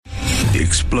the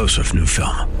explosive new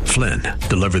film, Flynn,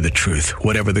 Deliver the Truth,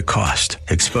 Whatever the Cost,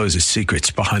 exposes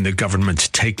secrets behind the government's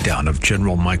takedown of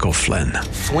General Michael Flynn.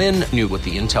 Flynn knew what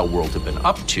the intel world had been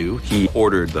up to. He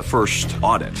ordered the first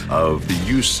audit of the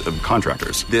use of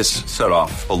contractors. This set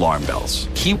off alarm bells.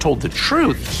 He told the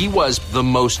truth. He was the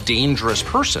most dangerous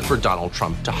person for Donald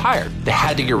Trump to hire. They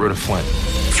had to get rid of Flynn.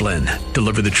 Flynn,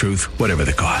 Deliver the Truth, Whatever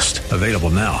the Cost. Available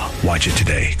now. Watch it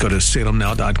today. Go to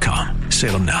salemnow.com.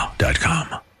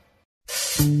 salemnow.com.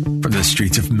 From the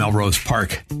streets of Melrose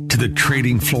Park to the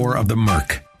trading floor of the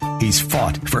Merc, he's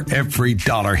fought for every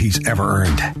dollar he's ever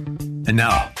earned. And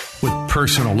now, with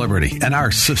personal liberty and our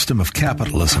system of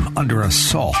capitalism under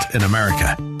assault in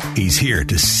America, he's here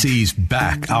to seize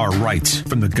back our rights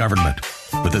from the government.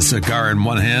 With a cigar in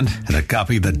one hand and a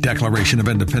copy of the Declaration of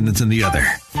Independence in the other,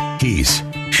 he's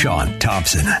Sean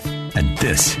Thompson. And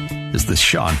this is the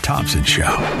Sean Thompson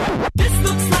Show. This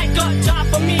looks like a job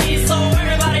for me, so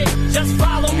everybody just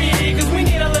follow me, because we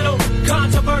need a little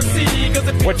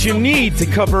controversy. What you need to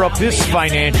cover up this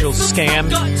financial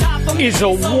scam is a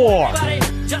war.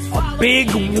 A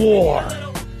big war.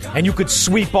 And you could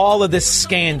sweep all of this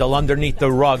scandal underneath the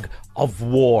rug of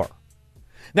war.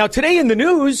 Now, today in the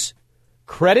news,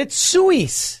 Credit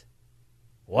Suisse.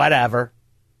 Whatever.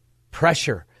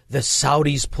 Pressure. The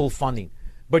Saudis pull funding.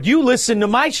 But you listen to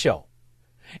my show.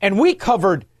 And we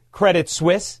covered Credit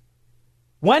Suisse.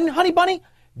 When, honey bunny?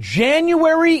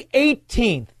 January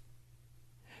 18th.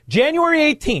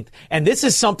 January 18th. And this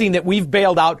is something that we've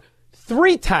bailed out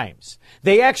 3 times.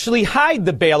 They actually hide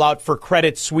the bailout for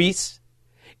Credit Suisse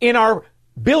in our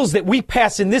bills that we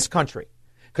pass in this country.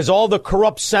 Because all the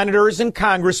corrupt senators and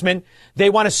congressmen, they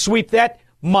want to sweep that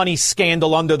money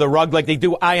scandal under the rug like they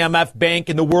do IMF Bank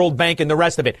and the World Bank and the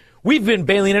rest of it. We've been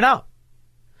bailing it out.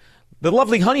 The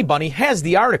lovely Honey Bunny has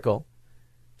the article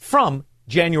from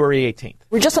January 18th.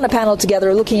 We're just on a panel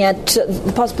together looking at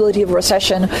the possibility of a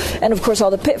recession and, of course,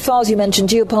 all the pitfalls. You mentioned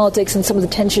geopolitics and some of the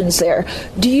tensions there.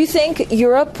 Do you think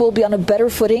Europe will be on a better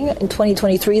footing in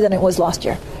 2023 than it was last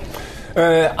year?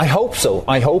 I hope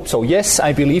so. Yes,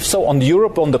 I believe so. On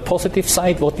Europe, on the positive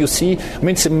side, what you see, I mean,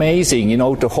 it's amazing. You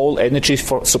know, the whole energy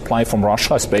supply from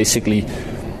Russia is basically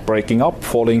breaking up,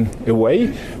 falling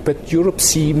away. But Europe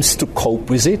seems to cope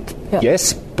with it. Yeah.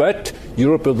 Yes, but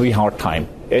Europe will be a hard time.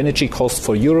 Energy costs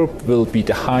for Europe will be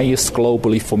the highest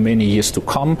globally for many years to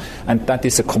come, and that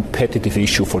is a competitive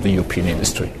issue for the European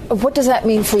industry. What does that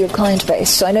mean for your client base?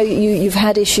 So I know you've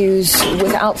had issues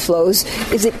with outflows.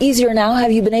 Is it easier now?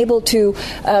 Have you been able to,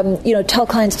 tell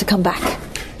clients to come back?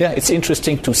 Yeah, it's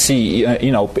interesting to see,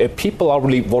 people are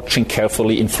really watching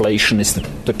carefully. Inflation is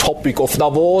the topic of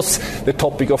Davos, the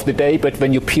topic of the day. But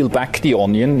when you peel back the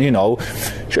onion,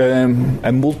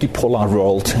 a multipolar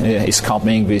world is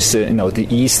coming with, the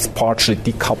East partially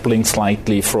decoupling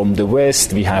slightly from the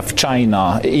West. We have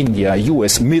China, India,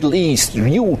 US, Middle East,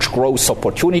 huge growth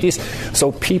opportunities.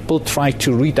 So people try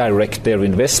to redirect their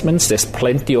investments. There's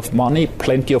plenty of money,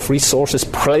 plenty of resources,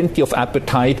 plenty of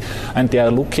appetite, and they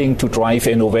are looking to drive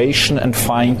innovation and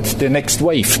find the next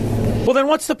wave. Well, then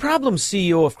what's the problem,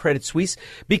 CEO of Credit Suisse?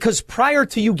 Because prior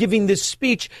to you giving this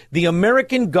speech, the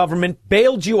American government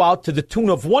bailed you out to the tune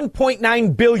of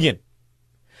 $1.9 billion.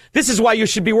 This is why you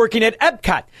should be working at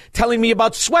Epcot, telling me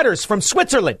about sweaters from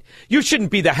Switzerland. You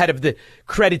shouldn't be the head of the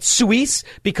Credit Suisse,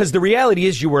 because the reality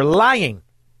is you were lying.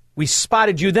 We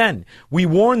spotted you then. We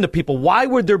warned the people. Why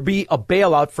would there be a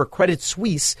bailout for Credit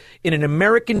Suisse in an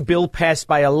American bill passed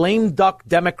by a lame duck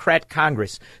Democrat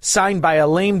Congress, signed by a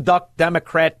lame duck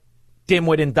Democrat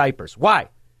dimwit in diapers? Why?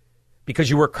 Because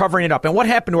you were covering it up. And what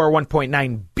happened to our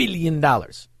 $1.9 billion?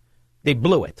 They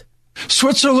blew it.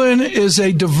 Switzerland is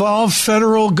a devolved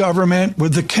federal government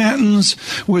with the cantons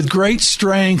with great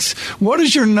strength. What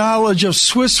is your knowledge of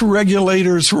Swiss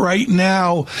regulators right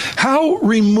now? How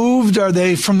removed are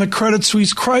they from the Credit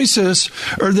Suisse crisis?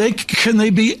 Or can they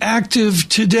be active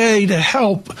today to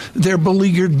help their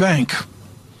beleaguered bank?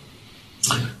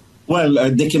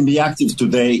 Well, they can be active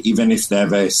today even if they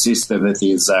have a system that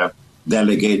is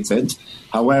delegated.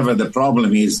 However, the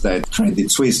problem is that Credit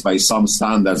Suisse, by some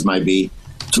standards, might be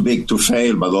too big to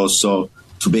fail, but also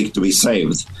too big to be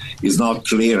saved. It's not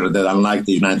clear that, unlike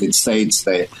the United States,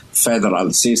 the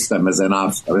federal system has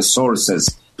enough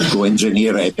resources to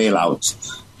engineer a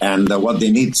bailout. And what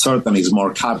they need certainly is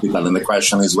more capital, and the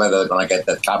question is whether they're going to get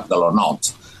that capital or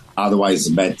not. Otherwise,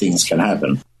 bad things can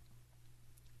happen.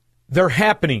 They're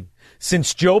happening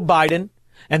since Joe Biden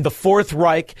and the Fourth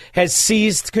Reich has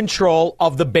seized control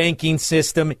of the banking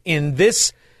system in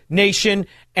this nation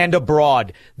and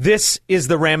abroad. This is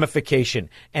the ramification.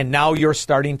 And now you're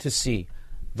starting to see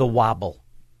the wobble.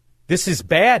 This is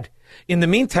bad. In the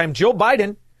meantime, Joe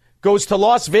Biden goes to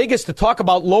Las Vegas to talk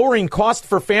about lowering costs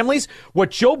for families.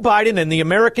 What Joe Biden and the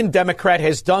American Democrat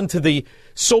has done to the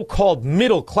so-called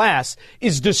middle class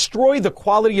is destroy the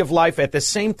quality of life, at the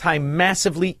same time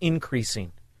massively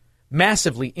increasing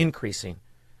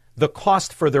the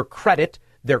cost for their credit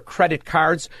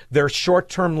cards, their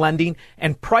short-term lending,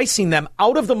 and pricing them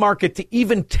out of the market to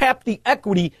even tap the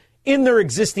equity in their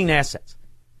existing assets.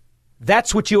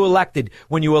 That's what you elected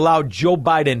when you allowed Joe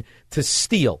Biden to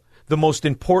steal the most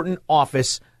important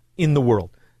office in the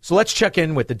world. So let's check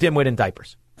in with the dimwit in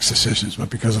diapers. Decisions, but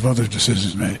because of other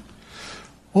decisions made.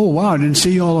 Oh, wow, I didn't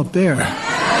see you all up there.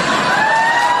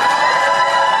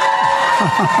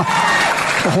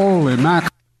 Holy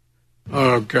mac.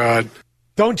 Oh, God.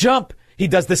 Don't jump. He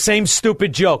does the same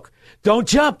stupid joke. Don't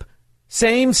jump.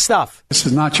 Same stuff. This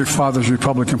is not your father's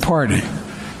Republican Party.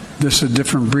 This is a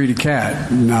different breed of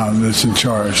cat now that's in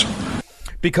charge.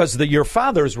 Because your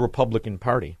father's Republican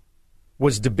Party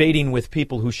was debating with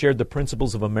people who shared the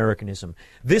principles of Americanism.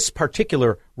 This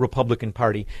particular Republican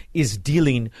Party is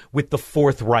dealing with the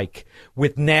Fourth Reich,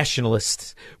 with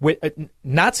nationalists, with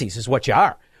Nazis is what you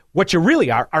are. What you really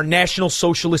are National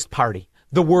Socialist Party,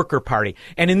 the Worker Party.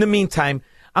 And in the meantime,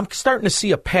 I'm starting to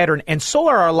see a pattern, and so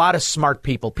are a lot of smart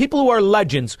people who are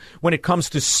legends when it comes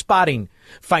to spotting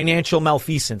financial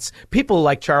malfeasance, people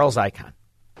like Charles Icahn.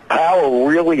 Powell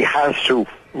really has to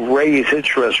raise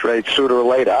interest rates sooner or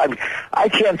later. I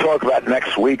can't talk about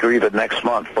next week or even next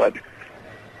month, but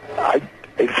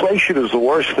inflation is the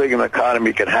worst thing an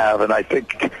economy can have, and I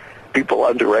think people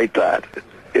underrate that.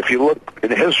 If you look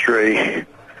in history,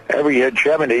 every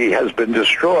hegemony has been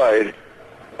destroyed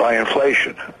by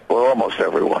inflation, or almost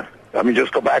everyone. I mean,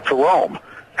 just go back to Rome.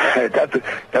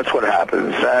 That's what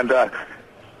happens. And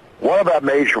one of our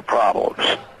major problems,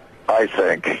 I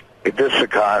think, in this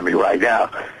economy right now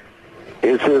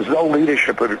is there's no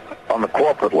leadership on the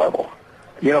corporate level.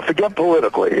 You know, forget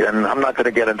politically, and I'm not going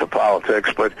to get into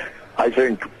politics, but I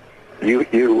think you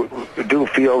do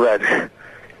feel that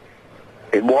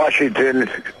in Washington,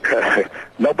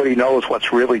 nobody knows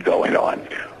what's really going on.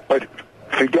 But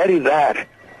forgetting that,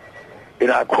 in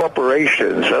our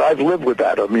corporations, and I've lived with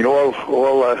that, I mean, all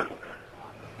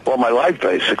my life,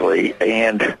 basically,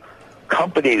 and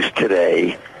companies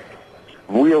today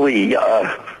really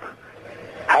have,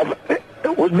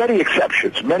 with many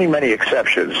exceptions, many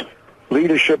exceptions,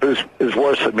 leadership is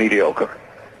worse than mediocre.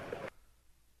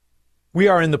 We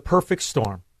are in the perfect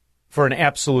storm for an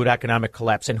absolute economic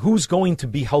collapse, and who's going to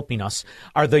be helping us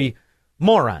are the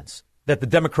morons that the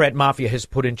Democrat mafia has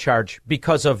put in charge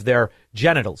because of their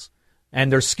genitals and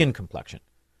their skin complexion.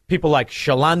 People like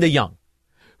Shalanda Young,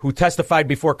 who testified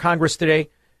before Congress today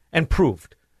and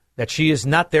proved that she is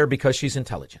not there because she's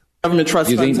intelligent. Government trust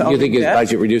you think his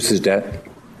budget reduces debt?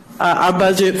 Our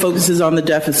budget focuses on the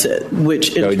deficit,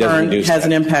 which in turn has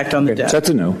an impact on the debt. So that's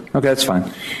a no. Okay, that's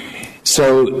fine.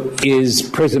 So is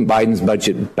President Biden's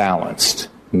budget balanced?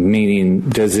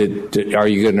 Meaning,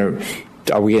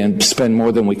 are we going to spend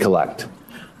more than we collect?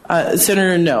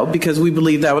 Senator, no, because we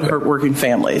believe that would hurt working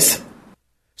families.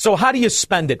 So how do you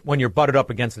spend it when you're butted up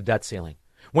against the debt ceiling?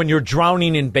 When you're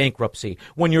drowning in bankruptcy?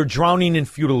 When you're drowning in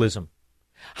feudalism?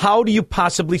 How do you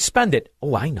possibly spend it?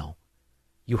 Oh, I know.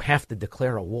 You have to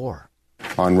declare a war.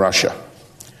 On Russia.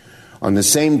 On the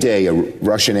same day, a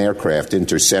Russian aircraft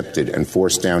intercepted and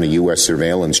forced down a U.S.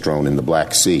 surveillance drone in the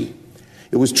Black Sea.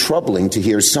 It was troubling to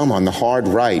hear some on the hard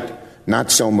right not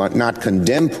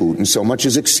condemn Putin so much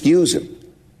as excuse him.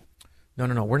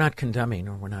 No. We're not condemning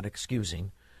or we're not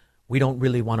excusing. We don't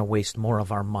really want to waste more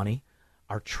of our money,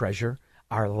 our treasure,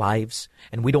 our lives,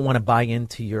 and we don't want to buy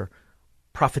into your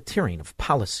profiteering of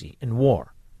policy and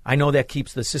war. I know that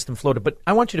keeps the system floated, but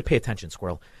I want you to pay attention,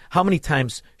 Squirrel. How many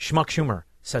times Schmuck Schumer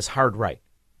says hard right?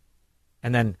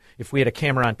 And then if we had a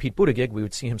camera on Pete Buttigieg, we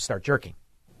would see him start jerking.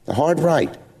 The hard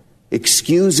right,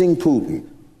 excusing Putin,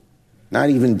 not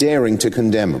even daring to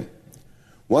condemn him.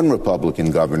 One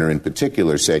Republican governor in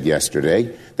particular said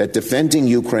yesterday that defending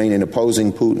Ukraine and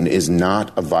opposing Putin is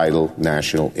not a vital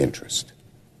national interest.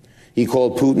 He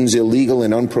called Putin's illegal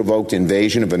and unprovoked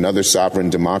invasion of another sovereign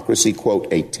democracy,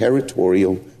 quote, a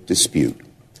territorial dispute.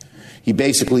 He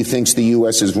basically thinks the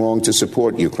U.S. is wrong to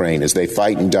support Ukraine as they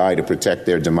fight and die to protect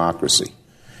their democracy.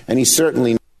 And he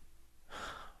certainly...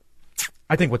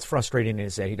 I think what's frustrating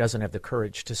is that he doesn't have the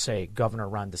courage to say Governor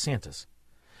Ron DeSantis.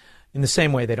 In the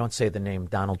same way they don't say the name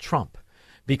Donald Trump.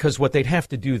 Because what they'd have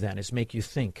to do then is make you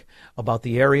think about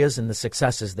the areas and the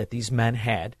successes that these men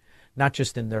had, not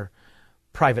just in their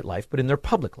private life, but in their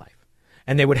public life.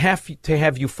 And they would have to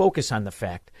have you focus on the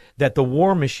fact that the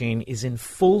war machine is in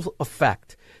full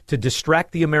effect to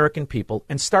distract the American people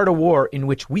and start a war in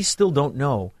which we still don't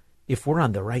know if we're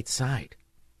on the right side.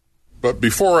 But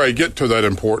before I get to that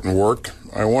important work,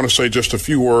 I want to say just a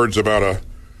few words about a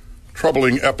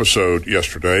troubling episode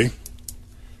yesterday.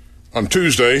 On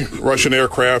Tuesday, Russian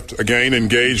aircraft again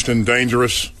engaged in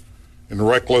dangerous and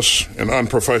reckless and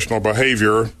unprofessional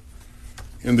behavior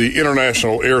in the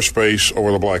international airspace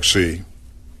over the Black Sea.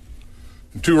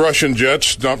 2 Russian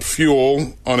jets dumped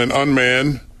fuel on an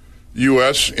unmanned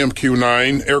U.S.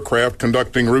 MQ-9 aircraft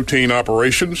conducting routine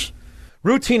operations.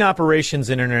 Routine operations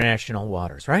in international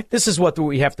waters, right? This is what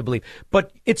we have to believe.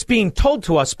 But it's being told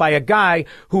to us by a guy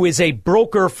who is a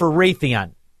broker for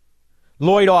Raytheon,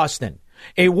 Lloyd Austin,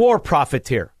 a war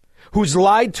profiteer, who's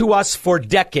lied to us for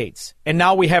decades. And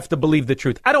now we have to believe the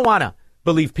truth. I don't want to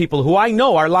believe people who I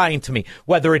know are lying to me,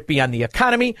 whether it be on the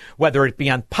economy, whether it be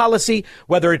on policy,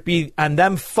 whether it be on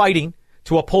them fighting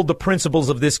to uphold the principles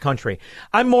of this country.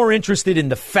 I'm more interested in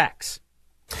the facts.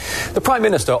 The Prime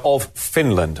Minister of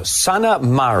Finland, Sanna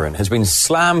Marin, has been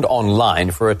slammed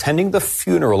online for attending the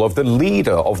funeral of the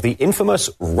leader of the infamous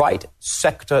right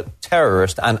sector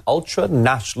terrorist and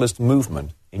ultra-nationalist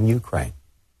movement in Ukraine.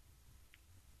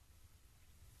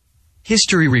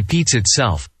 History repeats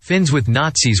itself. Finns with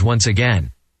Nazis once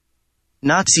again.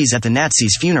 Nazis at the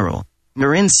Nazis' funeral.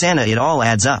 Marin Sanna, it all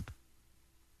adds up.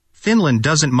 Finland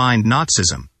doesn't mind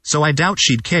Nazism, so I doubt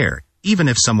she'd care, even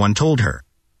if someone told her.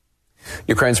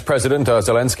 Ukraine's President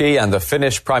Zelensky and the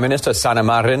Finnish Prime Minister Sanna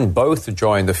Marin both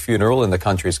joined the funeral in the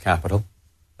country's capital.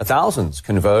 Thousands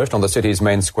converged on the city's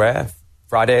main square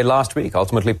Friday last week,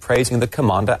 ultimately praising the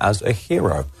commander as a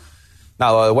hero.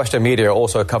 Now, Western media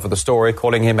also covered the story,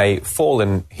 calling him a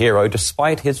fallen hero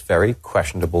despite his very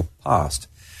questionable past.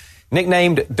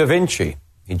 Nicknamed Da Vinci,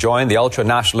 he joined the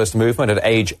ultra-nationalist movement at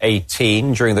age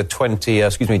 18 during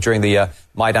the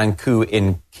Maidan coup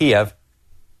in Kiev.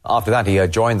 After that, he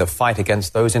joined the fight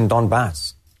against those in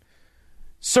Donbass.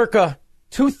 Circa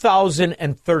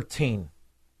 2013.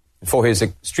 For his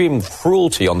extreme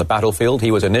cruelty on the battlefield, he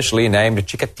was initially named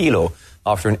Chikatilo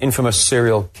after an infamous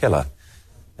serial killer.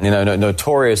 And in a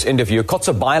notorious interview,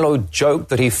 Kotsobailo joked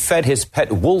that he fed his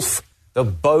pet wolf the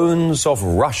bones of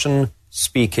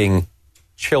Russian-speaking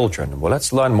children. Well,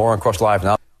 let's learn more on Cross Live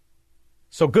now.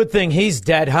 So good thing he's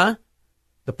dead, huh?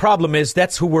 The problem is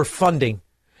that's who we're funding.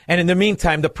 And in the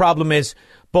meantime, the problem is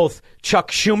both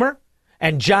Chuck Schumer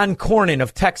and John Cornyn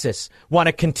of Texas want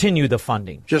to continue the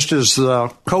funding. Just as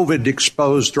COVID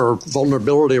exposed our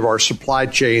vulnerability of our supply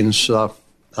chains, I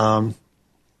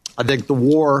think the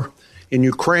war in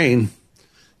Ukraine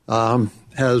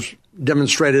has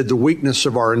demonstrated the weakness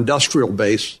of our industrial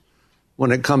base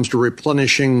when it comes to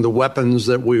replenishing the weapons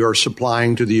that we are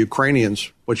supplying to the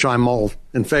Ukrainians, which I'm all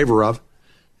in favor of,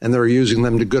 and they're using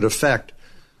them to good effect.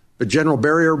 But General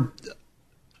Barrier,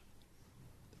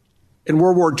 in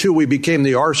World War II, we became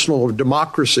the arsenal of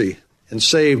democracy and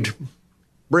saved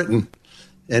Britain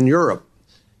and Europe.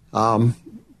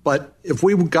 But if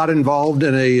we got involved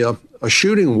in a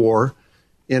shooting war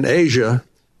in Asia,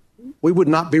 we would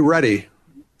not be ready.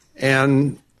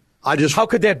 And how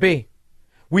could that be?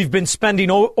 We've been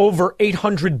spending over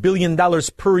 $800 billion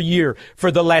per year for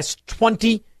the last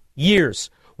 20 years.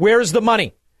 Where's the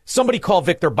money? Somebody call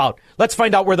Victor Bout. Let's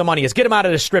find out where the money is. Get him out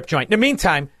of the strip joint. In the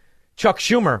meantime, Chuck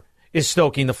Schumer is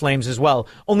stoking the flames as well.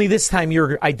 Only this time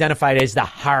you're identified as the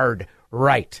hard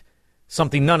right,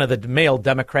 something none of the male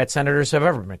Democrat senators have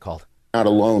ever been called. Not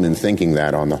alone in thinking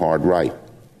that on the hard right.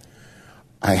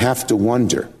 I have to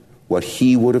wonder what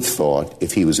he would have thought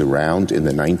if he was around in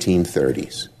the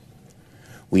 1930s.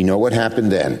 We know what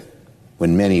happened then,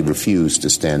 when many refused to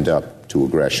stand up to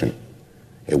aggression,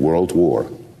 a world war.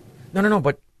 No,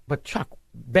 but Chuck,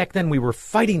 back then we were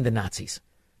fighting the Nazis,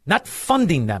 not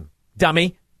funding them,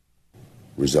 dummy.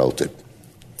 Resulted.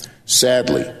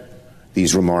 Sadly,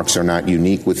 these remarks are not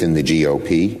unique within the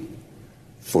GOP.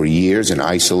 For years, an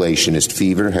isolationist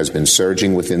fever has been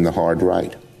surging within the hard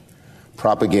right,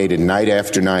 propagated night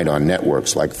after night on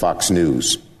networks like Fox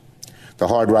News. The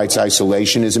hard right's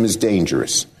isolationism is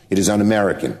dangerous. It is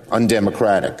un-American,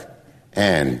 undemocratic,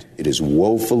 and it is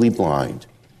woefully blind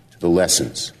to the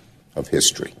lessons of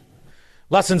history.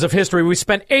 Lessons of history. We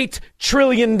spent $8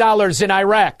 trillion in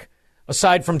Iraq.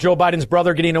 Aside from Joe Biden's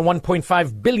brother getting a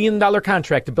 $1.5 billion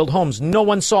contract to build homes, no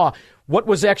one saw what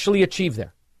was actually achieved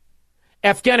there.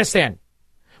 Afghanistan.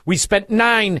 We spent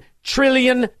 $9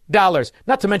 trillion,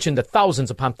 not to mention the thousands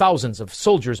upon thousands of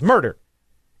soldiers murdered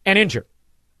and injured.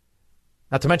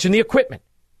 Not to mention the equipment.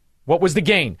 What was the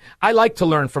gain? I like to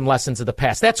learn from lessons of the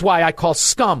past. That's why I call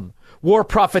scum war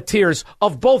profiteers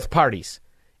of both parties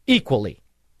equally.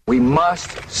 We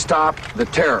must stop the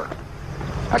terror.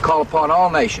 I call upon all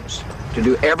nations to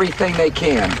do everything they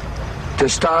can to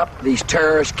stop these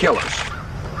terrorist killers.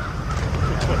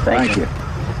 Thank you.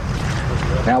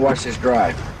 Now watch this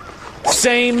drive.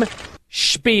 Same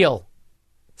spiel.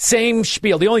 Same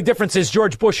spiel. The only difference is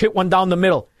George Bush hit one down the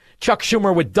middle. Chuck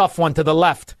Schumer would duff one to the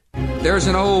left. There's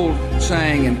an old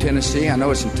saying in Tennessee, I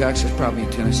know it's in Texas, probably in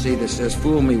Tennessee, that says,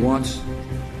 fool me once,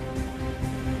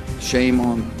 shame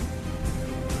on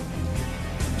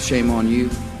you.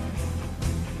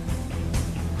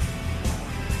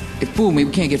 If fool me,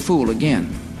 we can't get fooled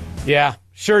again. Yeah,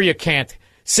 sure you can't.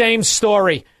 Same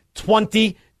story.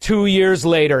 22 years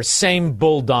later, same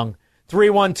bulldung.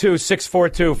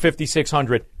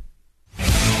 312-642-5600.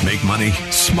 Make money,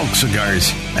 smoke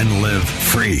cigars, and live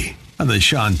free on The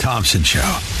Sean Thompson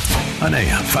Show on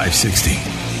AM 560.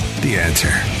 The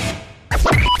Answer.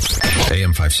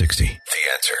 AM 560. The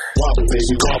Answer.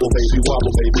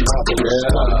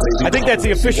 I think that's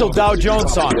the official Dow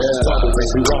Jones song.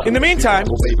 In the meantime,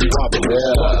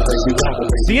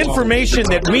 the information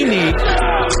that we need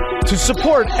to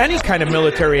support any kind of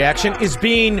military action is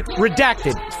being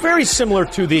redacted. It's very similar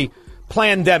to the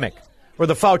plandemic or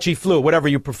the Fauci flu, whatever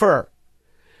you prefer.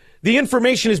 The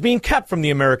information is being kept from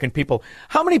the American people.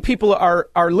 How many people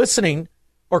are listening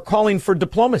or calling for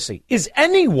diplomacy? Is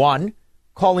anyone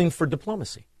calling for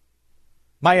diplomacy?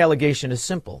 My allegation is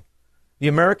simple. The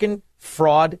American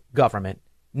fraud government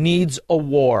needs a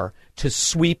war to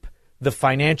sweep the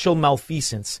financial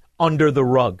malfeasance under the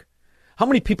rug. How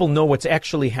many people know what's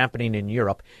actually happening in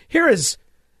Europe? Here is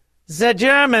the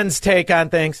Germans' take on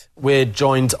things. We're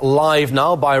joined live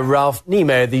now by Ralph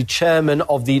Niemeyer, the chairman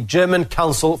of the German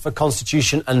Council for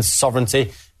Constitution and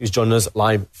Sovereignty, who's joined us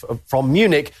live from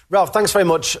Munich. Ralph, thanks very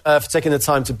much for taking the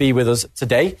time to be with us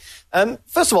today.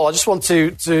 First of all, I just want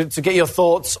to get your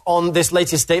thoughts on this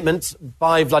latest statement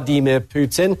by Vladimir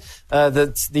Putin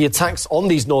that the attacks on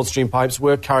these Nord Stream pipes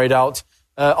were carried out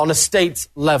on a state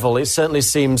level. It certainly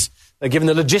seems, given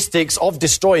the logistics of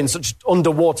destroying such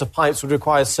underwater pipes, would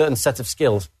require a certain set of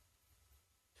skills.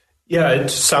 Yeah, it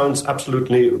sounds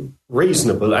absolutely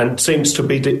reasonable and seems to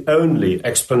be the only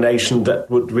explanation that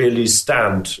would really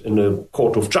stand in a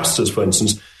court of justice, for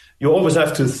instance. You always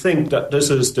have to think that this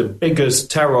is the biggest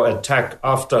terror attack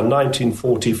after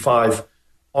 1945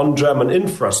 on German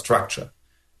infrastructure.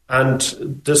 And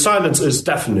the silence is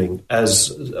deafening, as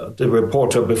the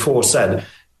reporter before said.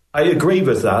 I agree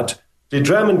with that. The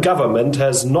German government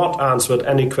has not answered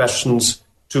any questions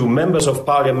to members of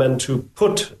parliament who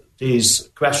put these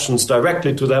questions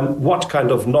directly to them, what kind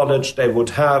of knowledge they would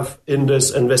have in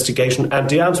this investigation. And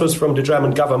the answers from the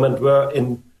German government were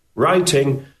in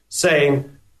writing, saying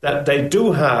that they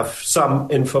do have some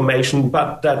information,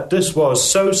 but that this was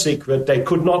so secret they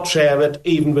could not share it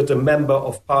even with a member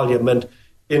of parliament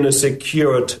in a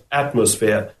secured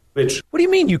atmosphere. What do you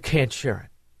mean you can't share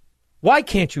it? Why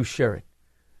can't you share it?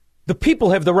 The people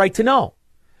have the right to know,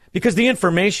 because the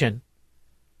information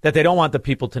that they don't want the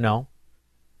people to know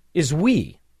is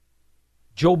we,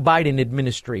 Joe Biden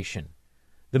administration,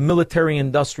 the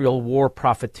military-industrial war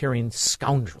profiteering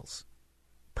scoundrels,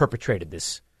 perpetrated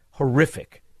this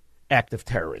horrific act of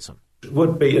terrorism. It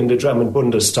would be in the German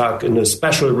Bundestag in a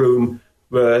special room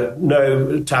where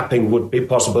no tapping would be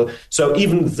possible. So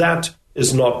even that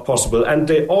is not possible. And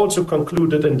they also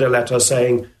concluded in their letter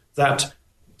saying that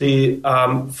the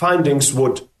findings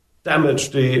would damage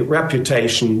the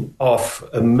reputation of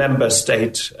a member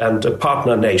state and a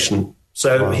partner nation.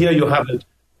 So Here you have it.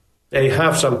 They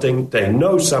have something, they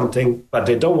know something, but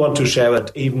they don't want to share it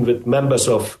even with members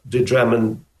of the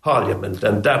German parliament.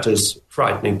 And that is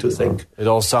frightening to think. It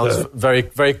all sounds very,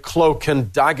 very cloak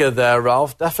and dagger there,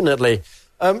 Ralph, definitely.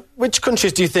 Which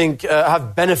countries do you think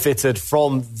have benefited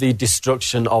from the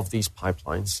destruction of these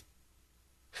pipelines?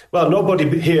 Well,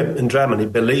 nobody here in Germany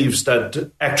believes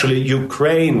that actually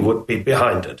Ukraine would be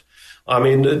behind it. I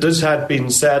mean, this had been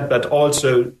said, but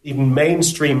also even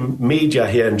mainstream media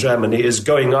here in Germany is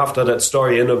going after that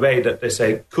story in a way that they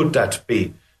say, could that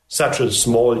be such a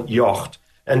small yacht?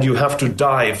 And you have to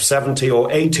dive 70 or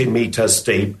 80 meters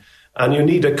deep, and you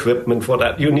need equipment for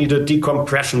that. You need a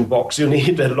decompression box. You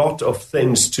need a lot of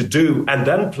things to do, and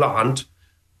then plant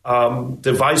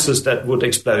devices that would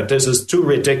explode. This is too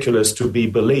ridiculous to be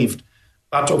believed.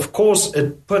 But of course,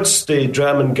 it puts the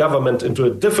German government into a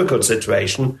difficult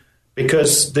situation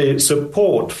because the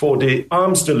support for the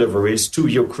arms deliveries to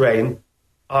Ukraine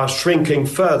are shrinking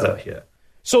further here.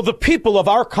 So the people of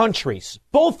our countries,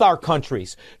 both our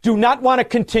countries, do not want to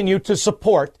continue to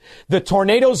support the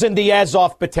Tornadoes and the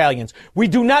Azov battalions. We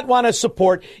do not want to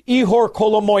support Ihor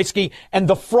Kolomoisky and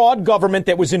the fraud government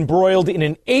that was embroiled in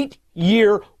an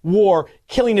 8-year war,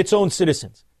 killing its own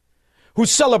citizens, who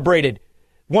celebrated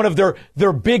one of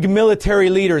their big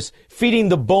military leaders feeding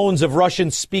the bones of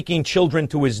Russian-speaking children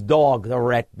to his dog, the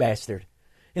rat bastard.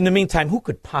 In the meantime, who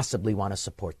could possibly want to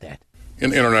support that?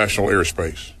 In international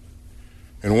airspace.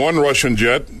 And one Russian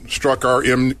jet struck our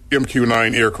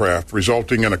MQ-9 aircraft,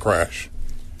 resulting in a crash.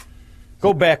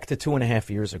 Go back to 2.5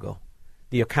 years ago.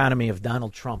 The economy of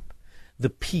Donald Trump. The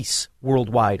peace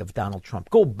worldwide of Donald Trump.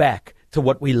 Go back to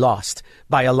what we lost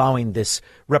by allowing this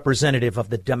representative of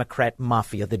the Democrat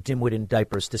mafia, the dimwit in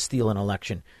diapers, to steal an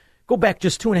election. Go back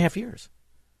just 2.5 years.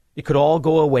 It could all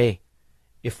go away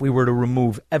if we were to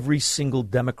remove every single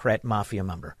Democrat mafia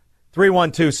member.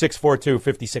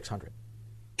 312-642-5600.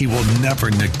 He will never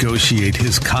negotiate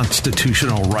his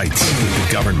constitutional rights with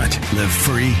the government. Live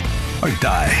free or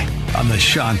die on The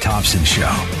Sean Thompson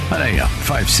Show on AM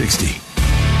 560.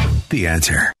 The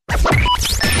Answer.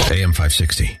 AM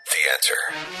 560. The Answer.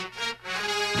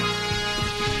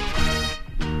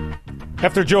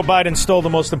 After Joe Biden stole the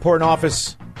most important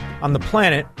office on the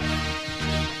planet,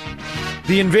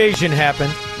 the invasion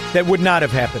happened that would not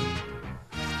have happened.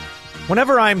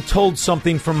 Whenever I'm told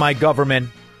something from my government,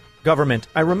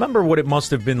 I remember what it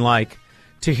must have been like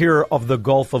to hear of the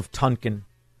Gulf of Tonkin.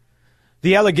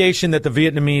 The allegation that the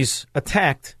Vietnamese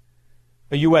attacked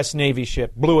a U.S. Navy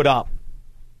ship, blew it up.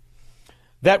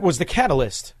 That was the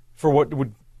catalyst for what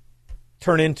would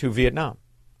turn into Vietnam.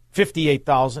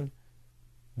 58,000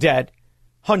 dead,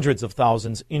 hundreds of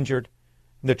thousands injured.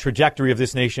 The trajectory of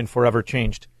this nation forever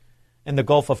changed. And the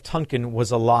Gulf of Tonkin was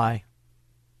a lie.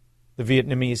 The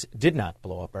Vietnamese did not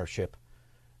blow up our ship.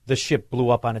 The ship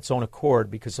blew up on its own accord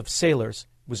because of sailors.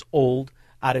 It was old,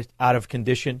 out of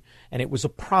condition, and it was a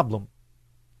problem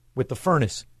with the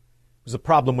furnace. It was a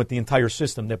problem with the entire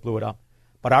system that blew it up.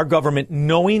 But our government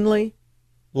knowingly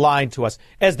lied to us,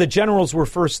 as the generals were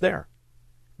first there.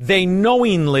 They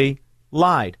knowingly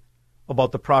lied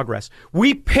about the progress.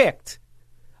 We picked,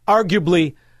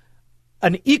 arguably,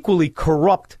 an equally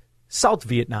corrupt South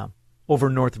Vietnam over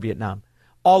North Vietnam.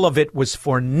 All of it was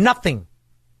for nothing.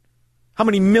 How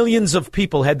many millions of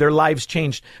people had their lives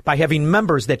changed by having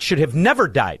members that should have never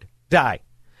die?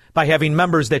 By having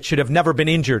members that should have never been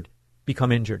injured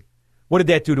become injured. What did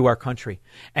that do to our country?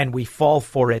 And we fall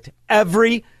for it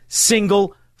every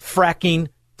single fracking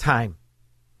time.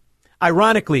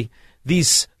 Ironically,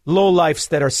 these lowlifes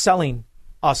that are selling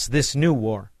us this new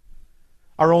war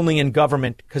are only in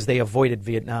government because they avoided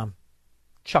Vietnam.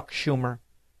 Chuck Schumer,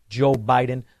 Joe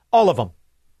Biden, all of them.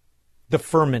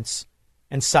 Deferments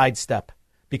and sidestep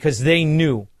because they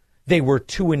knew they were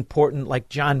too important, like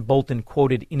John Bolton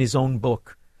quoted in his own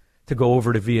book, to go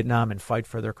over to Vietnam and fight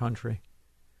for their country.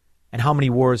 And how many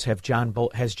wars has John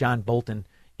Bolton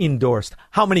endorsed?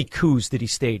 How many coups did he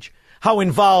stage? How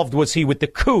involved was he with the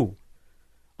coup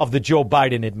of the Joe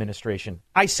Biden administration?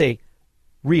 I say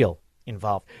real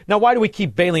involved. Now, why do we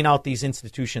keep bailing out these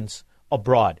institutions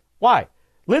abroad? Why?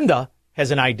 Linda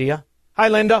has an idea. Hi,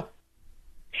 Linda.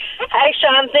 Hi,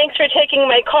 Sean. Thanks for taking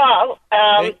my call.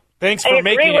 Thanks for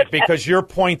making it, because your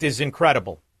point is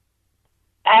incredible.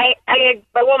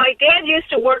 Well, my dad used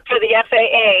to work for the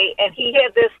FAA, and he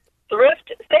had this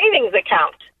thrift savings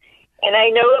account. And I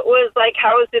know it was like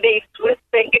housed in a Swiss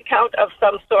bank account of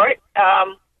some sort.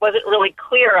 Wasn't really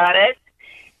clear on it.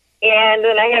 And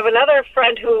then I have another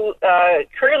friend who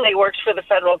currently works for the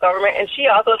federal government, and she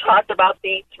also talked about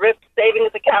the thrift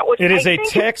savings account. Which it is a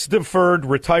tax-deferred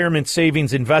retirement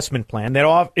savings investment plan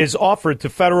that is offered to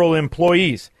federal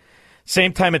employees.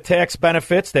 Same time of tax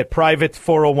benefits that private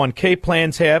 401k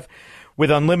plans have,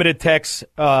 with unlimited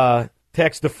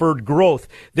tax-deferred growth.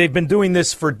 They've been doing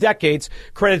this for decades.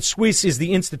 Credit Suisse is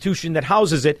the institution that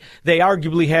houses it. They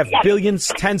arguably have billions,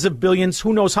 tens of billions,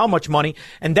 who knows how much money,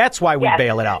 and that's why we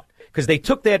bail it out. Because they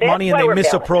took that money and they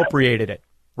misappropriated it.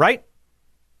 Right?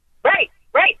 Right.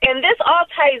 And this all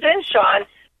ties in, Sean.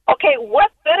 Okay,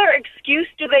 what better excuse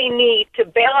do they need to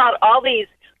bail out all these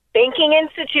banking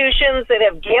institutions that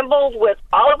have gambled with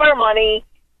all of our money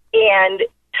and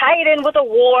tie it in with a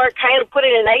war, kind of put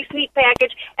it in a nice, neat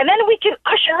package, and then we can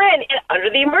usher in under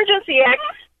the Emergency Act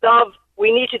of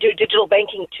we need to do digital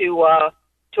banking to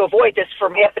avoid this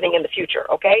from happening in the future,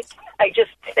 okay?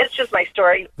 That's just my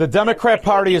story. The Democrat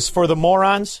Party is for the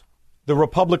morons. The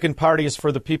Republican Party is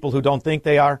for the people who don't think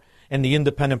they are. And the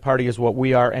Independent Party is what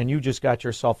we are. And you just got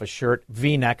yourself a shirt,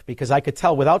 V-neck, because I could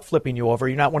tell without flipping you over,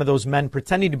 you're not one of those men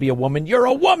pretending to be a woman. You're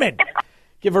a woman.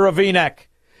 Give her a V-neck.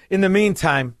 In the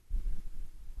meantime,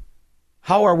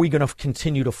 how are we going to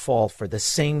continue to fall for the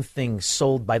same things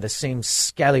sold by the same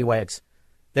scallywags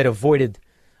that avoided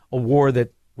a war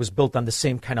that was built on the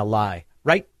same kind of lie?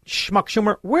 Right? Schmuck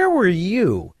Schumer, where were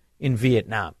you in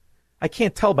Vietnam? I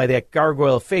can't tell by that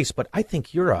gargoyle face, but I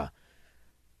think you're a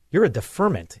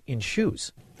deferment in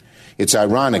shoes. It's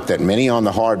ironic that many on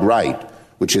the hard right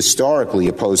which historically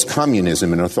opposed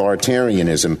communism and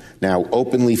authoritarianism, now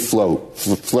openly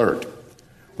flirt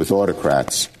with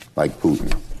autocrats like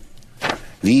Putin.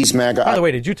 These MAGA... By the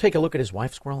way, did you take a look at his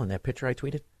wife, Squirrel, in that picture I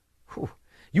tweeted? Whew.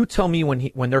 You tell me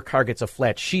when their car gets a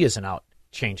flat, she isn't out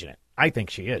changing it. I think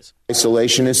she is.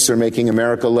 Isolationists are making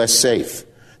America less safe.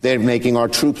 They're making our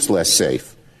troops less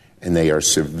safe. And they are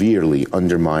severely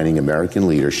undermining American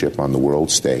leadership on the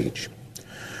world stage.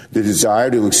 The desire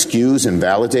to excuse and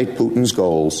validate Putin's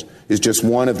goals is just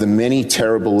one of the many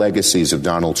terrible legacies of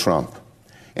Donald Trump.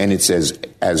 And it's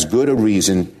as good a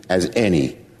reason as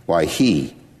any why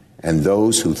he and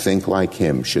those who think like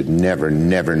him should never,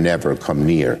 never, never come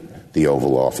near the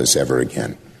Oval Office ever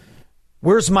again.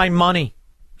 Where's my money,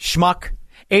 schmuck?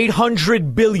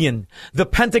 $800 billion. The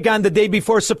Pentagon the day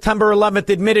before September 11th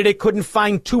admitted it couldn't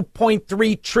find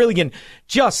 $2.3 trillion.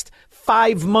 Just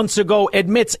 5 months ago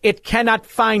admits it cannot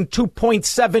find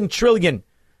 $2.7 trillion.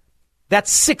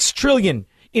 That's $6 trillion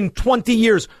in 20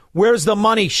 years. Where's the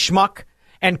money, schmuck?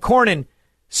 And Cornyn,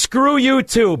 screw you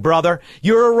too, brother.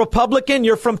 You're a Republican,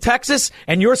 you're from Texas,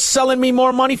 and you're selling me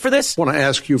more money for this? I want to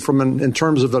ask you in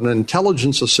terms of an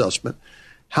intelligence assessment,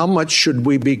 how much should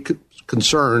we be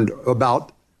concerned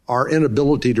about our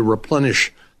inability to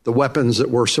replenish the weapons that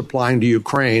we're supplying to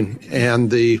Ukraine and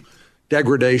the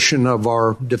degradation of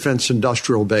our defense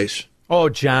industrial base? Oh,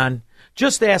 John,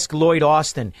 just ask Lloyd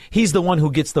Austin. He's the one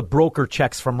who gets the broker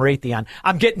checks from Raytheon.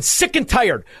 I'm getting sick and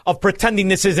tired of pretending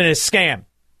this isn't a scam.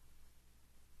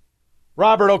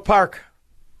 Robert Oak Park.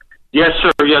 Yes,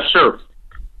 sir. Yes, sir.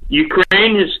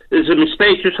 Ukraine is a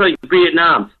mistake just like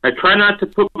Vietnam. I try not to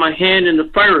put my hand in the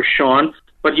fire, Sean,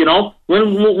 but,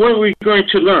 when are we going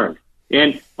to learn?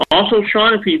 And also,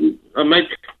 Sean, if you make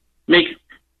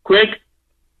quick,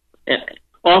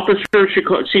 Officer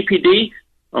CPD,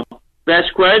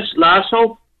 Vasquez,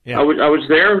 Lasso, yeah. I was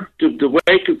there the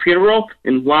wake of funeral,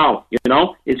 and wow, it's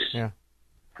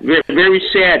very, very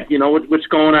sad, what's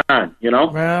going on,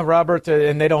 Well, Robert,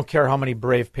 and they don't care how many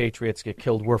brave patriots get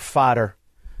killed. We're fodder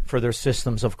for their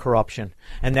systems of corruption.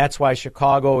 And that's why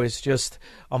Chicago is just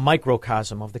a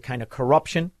microcosm of the kind of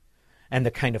corruption and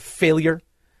the kind of failure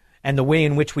and the way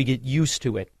in which we get used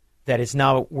to it that is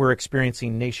now we're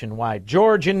experiencing nationwide.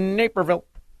 George in Naperville.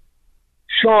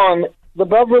 Sean, the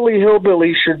Beverly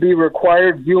Hillbillies should be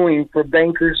required viewing for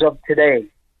bankers of today.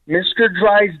 Mr.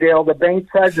 Drysdale, the bank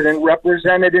president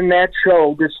represented in that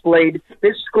show, displayed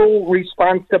fiscal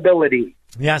responsibility.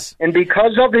 Yes. And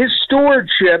because of his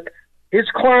stewardship, his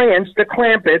clients, the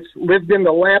Clampetts, lived in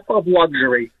the lap of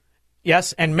luxury.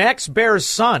 Yes, and Max Baer's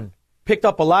son picked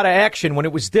up a lot of action when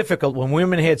it was difficult, when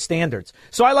women had standards.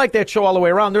 So I like that show all the way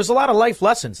around. There's a lot of life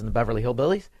lessons in the Beverly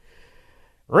Hillbillies.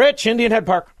 Rich, Indian Head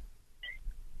Park.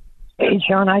 Hey,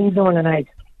 Sean, how you doing tonight?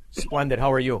 Splendid.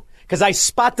 How are you? Because I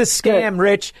spot the scam,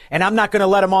 Rich, and I'm not going to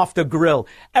let him off the grill.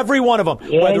 Every one of them,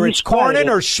 whether it's Cornyn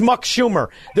or Schmuck Schumer,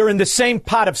 they're in the same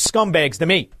pot of scumbags to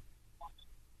me.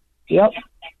 Yep.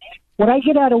 What I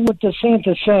get out of what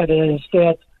DeSantis said is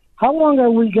that how long are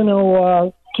we going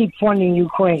to keep funding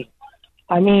Ukraine?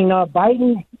 I mean,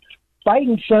 Biden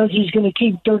says they're going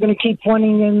to keep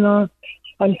funding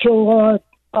until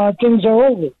things are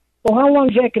over. Well, how long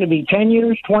is that going to be? 10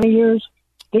 years, 20 years?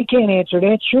 They can't answer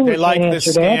that. Sure, they like the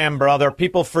scam, brother.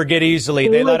 People forget easily.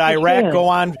 They let Iraq go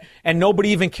on, and nobody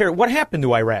even cared. What happened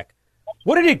to Iraq?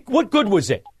 What good was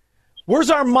it?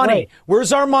 Where's our money? Right.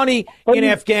 Where's our money in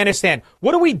Afghanistan?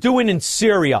 What are we doing in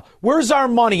Syria? Where's our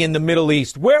money in the Middle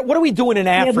East? What are we doing in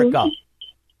Africa?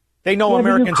 They know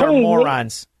Americans Ukraine, are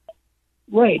morons.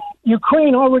 Right.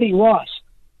 Ukraine already lost.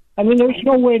 I mean, there's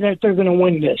no way that they're going to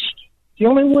win this. The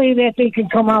only way that they can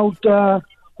come out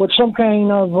with some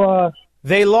kind of...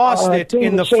 they lost it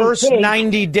in the first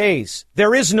 90 days.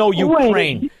 There is no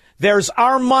Ukraine. Right. There's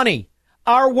our money,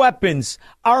 our weapons,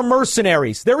 our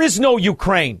mercenaries. There is no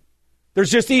Ukraine. There's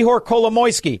just Ihor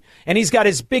Kolomoisky, and he's got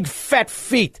his big fat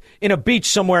feet in a beach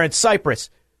somewhere in Cyprus.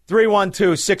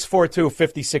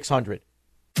 312-642-5600.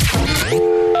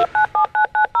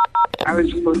 I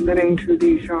was listening to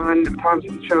the Sean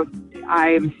Thompson show.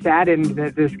 I am saddened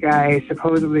that this guy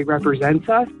supposedly represents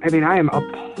us. I mean, I am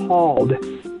appalled.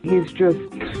 He's just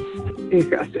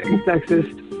disgusting,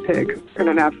 sexist pig, and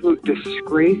an absolute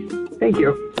disgrace. Thank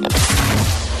you.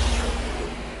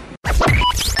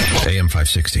 AM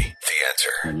 560. The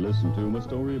Answer. And listen to a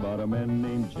story about a man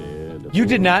named Jed. You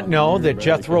did not know that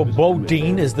Jethro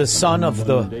Bodine is the son of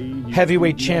the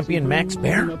heavyweight champion Max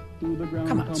Baer?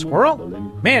 Come on, squirrel.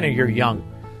 Man, you're young.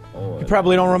 You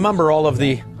probably don't remember all of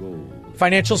the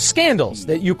financial scandals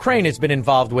that Ukraine has been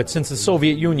involved with since the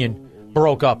Soviet Union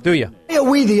broke up, do you? Are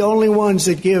we the only ones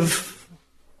that give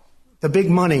the big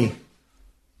money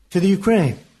to the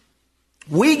Ukraine?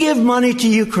 We give money to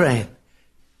Ukraine,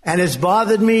 and it's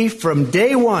bothered me from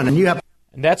day one.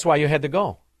 And that's why you had to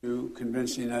go.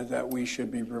 Convincing us that we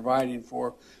should be providing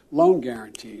for loan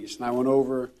guarantees. And I went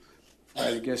over,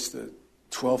 I guess, the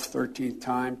 12th, 13th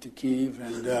time to Kyiv,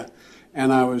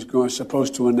 and I was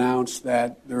supposed to announce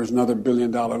that there was another $1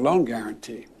 billion loan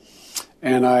guarantee.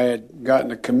 And I had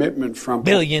gotten a commitment from...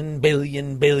 Billion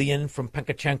from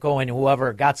Penkachenko and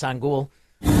whoever, Gatsangul.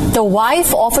 The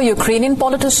wife of a Ukrainian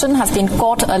politician has been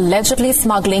caught allegedly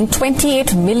smuggling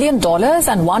 $28 million and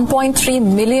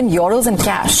 1.3 million euros in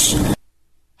cash.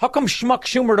 How come Schmuck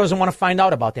Schumer doesn't want to find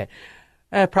out about that?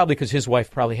 Probably because his wife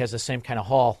probably has the same kind of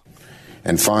haul.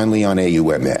 And finally, on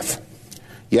AUMF.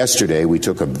 Yesterday, we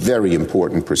took a very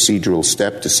important procedural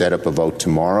step to set up a vote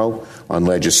tomorrow on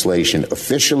legislation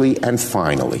officially and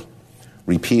finally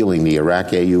repealing the Iraq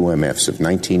AUMFs of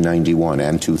 1991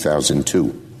 and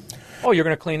 2002. Oh, you're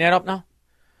going to clean that up now?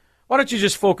 Why don't you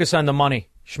just focus on the money,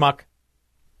 Schmuck?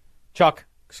 Chuck,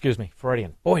 excuse me,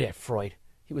 Freudian. Boy, that Freud,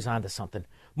 he was onto something.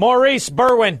 Maurice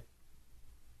Berwin.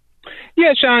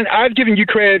 Yeah, Sean, I've given you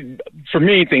credit for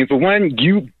many things, but one,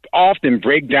 you often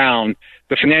break down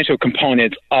the financial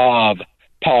components of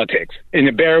politics in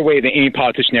a better way than any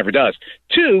politician ever does.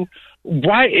 Two,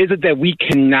 why is it that we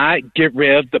cannot get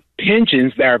rid of the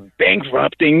pensions that are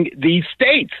bankrupting these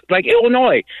states, like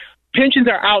Illinois? Pensions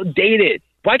are outdated.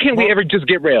 Why can't we ever just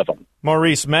get rid of them?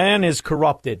 Maurice, man is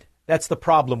corrupted. That's the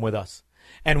problem with us.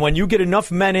 And when you get enough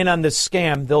men in on this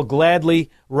scam, they'll gladly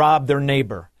rob their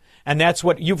neighbor. And that's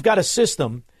what you've got, a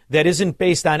system that isn't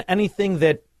based on anything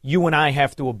that you and I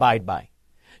have to abide by.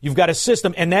 You've got a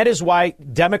system, and that is why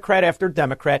Democrat after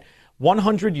Democrat,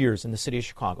 100 years in the city of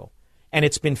Chicago, and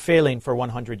it's been failing for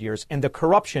 100 years. And the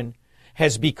corruption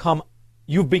has become,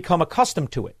 you've become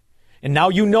accustomed to it. And now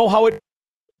you know how it.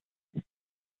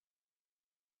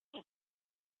 All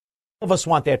of us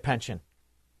want that pension,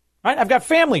 right? I've got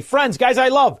family, friends, guys I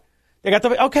love. They got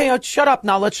the, okay, shut up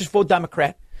now. Let's just vote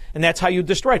Democrat. And that's how you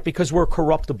destroy it, because we're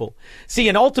corruptible. See,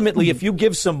 and ultimately, if you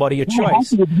give somebody a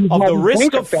choice of the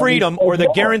risk of freedom or the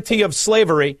guarantee of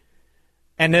slavery,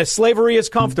 and the slavery is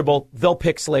comfortable, they'll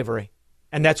pick slavery.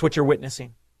 And that's what you're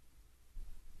witnessing.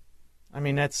 I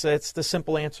mean, that's the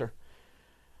simple answer.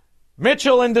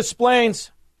 Mitchell in Des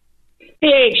Plaines.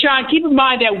 Hey, Sean, keep in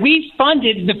mind that we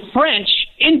funded the French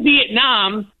in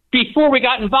Vietnam before we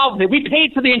got involved with it. We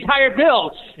paid for the entire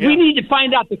bill. Yeah. We need to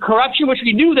find out the corruption, which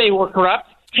we knew they were corrupt.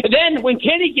 And then when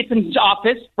Kennedy gets into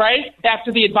office, right,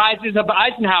 after the advisors of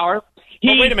Eisenhower,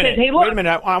 he wait a minute. said, hey, look. Wait a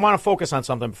minute. I want to focus on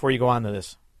something before you go on to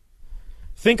this.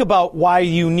 Think about why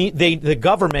you need the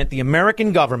government, the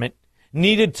American government,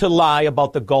 needed to lie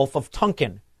about the Gulf of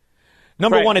Tonkin.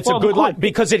 Number one, it's a good lie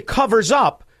because it covers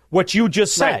up what you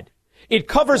just said. Right. It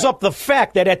covers up the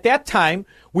fact that at that time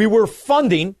we were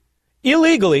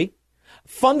illegally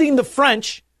funding the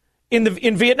French in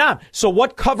Vietnam. So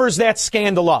what covers that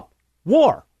scandal up?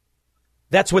 War.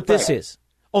 That's what this is.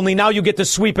 Only now you get to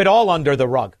sweep it all under the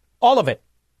rug. All of it.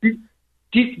 Do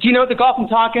you know the Gulf and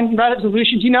Tonkin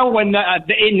resolution? Do you know when the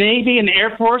Navy and the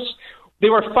Air Force, they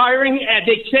were firing,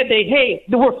 they said they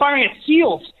were firing at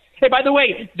SEALs. Hey, by the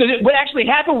way, what actually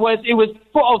happened was it was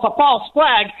a false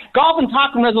flag. Gulf and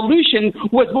Tonkin resolution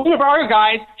was one of our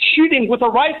guys shooting with a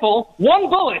rifle, one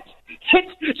bullet hit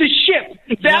the ship.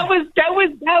 That was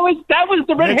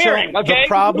the red herring. Okay? The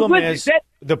problem is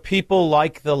the people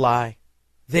like the lie.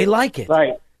 They like it.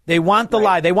 Right. They want the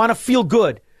lie. They want to feel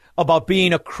good about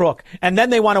being a crook. And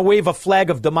then they want to wave a flag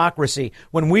of democracy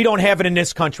when we don't have it in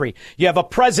this country. You have a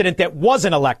president that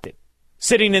wasn't elected,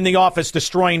 sitting in the office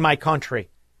destroying my country.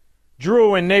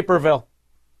 Drew in Naperville.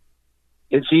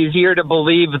 It's easier to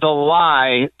believe the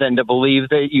lie than to believe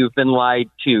that you've been lied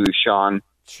to, Sean.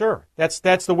 Sure. That's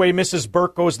the way Mrs.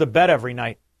 Burke goes to bed every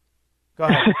night. Go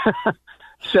ahead.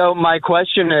 So my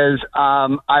question is,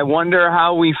 I wonder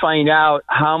how we find out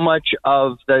how much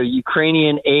of the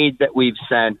Ukrainian aid that we've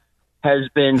sent has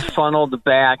been funneled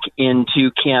back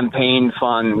into campaign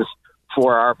funds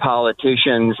for our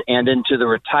politicians and into the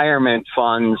retirement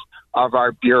funds of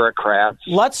our bureaucrats.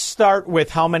 Let's start with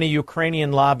how many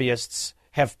Ukrainian lobbyists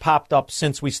have popped up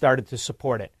since we started to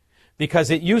support it.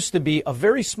 Because it used to be a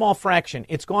very small fraction.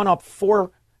 It's gone up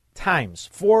four times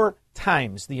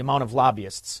the amount of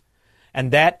lobbyists. And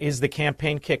that is the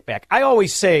campaign kickback. I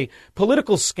always say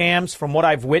political scams, from what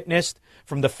I've witnessed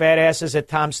from the fat asses at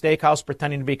Tom's Steakhouse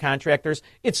pretending to be contractors,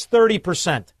 it's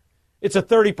 30%. It's a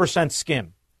 30%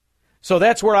 skim. So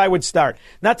that's where I would start.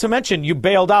 Not to mention you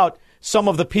bailed out some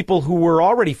of the people who were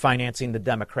already financing the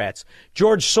Democrats.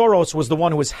 George Soros was the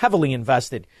one who was heavily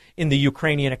invested in the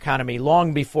Ukrainian economy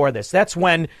long before this. That's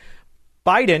when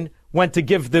Biden went to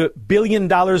give the $1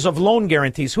 billion of loan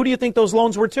guarantees. Who do you think those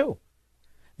loans were to?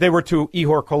 They were to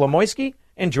Ihor Kolomoisky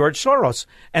and George Soros.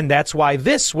 And that's why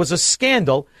this was a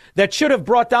scandal that should have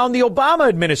brought down the Obama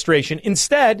administration.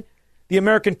 Instead, the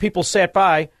American people sat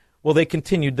by while they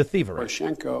continued the thievery.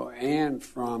 Poroshenko and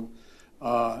from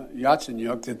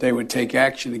Yatsenyuk that they would take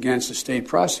action against the state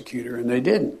prosecutor, and they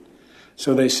didn't.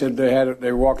 So they said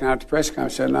they were walking out to press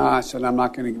conference. I said, "No," I said, "I'm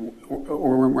not going to,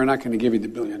 or we're not going to give you the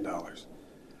 $1 billion."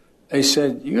 They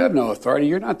said, "You have no authority.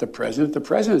 You're not the president." The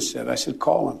president said. I said,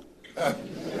 "Call him."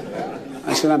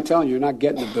 I said, "I'm telling you, you're not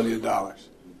getting the $1 billion."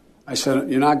 I said,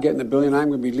 "You're not getting the $1 billion. I'm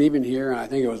going to be leaving here." And I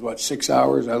think it was 6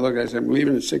 hours. I said, "I'm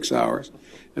leaving in 6 hours.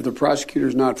 If the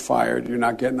prosecutor's not fired, you're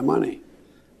not getting the money."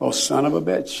 Well, son of a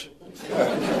bitch,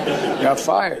 got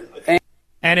fired.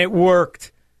 And it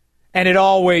worked. And it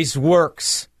always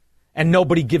works. And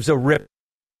nobody gives a rip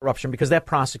corruption because that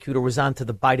prosecutor was onto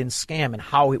the Biden scam and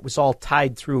how it was all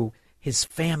tied through his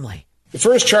family. The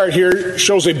first chart here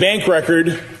shows a bank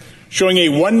record showing a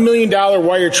 $1 million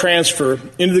wire transfer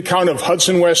into the account of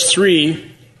Hudson West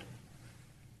 3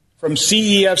 from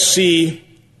CEFC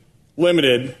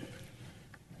Limited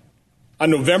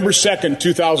on November 2nd,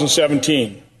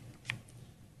 2017.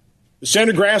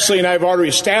 Senator Grassley and I have already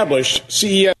established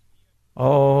CEFC.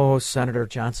 Oh, Senator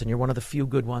Johnson, you're one of the few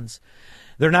good ones.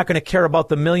 They're not going to care about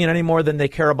the million any more than they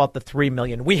care about the 3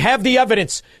 million. We have the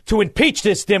evidence to impeach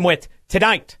this dimwit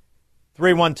tonight.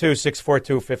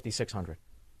 312-642-5600.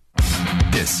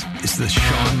 This is the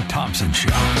Sean Thompson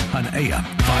Show on AM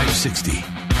 560.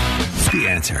 The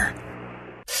Answer.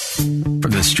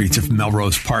 From the streets of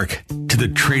Melrose Park to the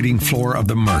trading floor of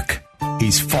the Merc,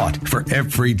 he's fought for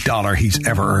every dollar he's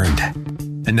ever earned.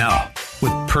 And now,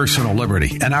 with personal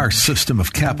liberty and our system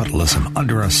of capitalism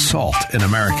under assault in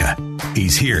America,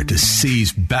 he's here to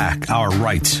seize back our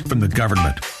rights from the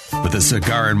government. With a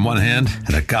cigar in one hand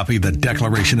and a copy of the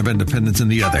Declaration of Independence in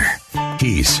the other,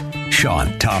 he's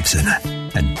Sean Thompson.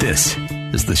 And this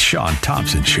is the Sean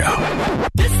Thompson Show.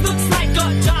 This looks like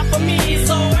a job for me,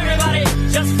 so everybody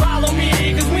just follow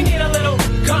me, because we need a little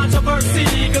controversy,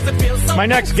 because it feels so. My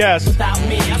next guest is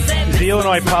the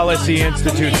Illinois Policy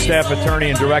Institute staff attorney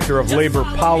and director of labor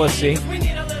policy.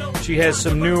 She has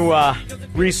some new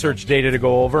research data to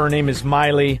go over. Her name is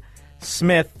Maile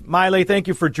Smith. Maile, thank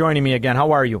you for joining me again.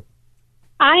 How are you?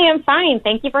 I am fine.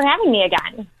 Thank you for having me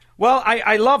again. Well,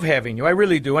 I love having you. I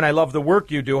really do, and I love the work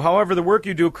you do. However, the work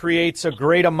you do creates a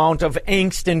great amount of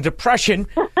angst and depression.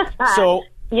 So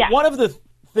one of the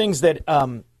things that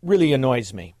really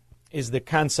annoys me is the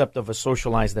concept of a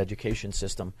socialized education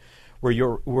system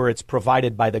where it's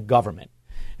provided by the government.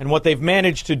 And what they've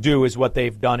managed to do is what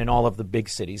they've done in all of the big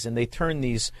cities, and they turn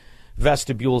these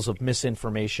vestibules of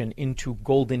misinformation into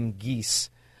golden geese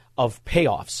of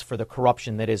payoffs for the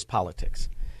corruption that is politics.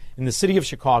 In the city of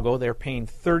Chicago, they're paying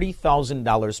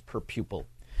 $30,000 per pupil.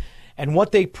 And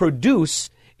what they produce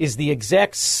is the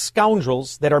exact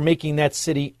scoundrels that are making that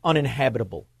city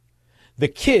uninhabitable. The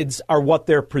kids are what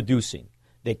they're producing.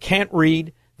 They can't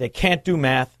read. They can't do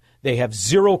math. They have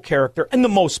zero character. And the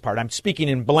most part, I'm speaking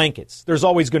in blankets. There's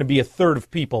always going to be a third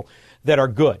of people that are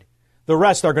good. The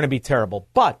rest are going to be terrible.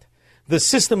 But the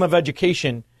system of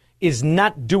education is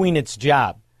not doing its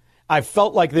job. I've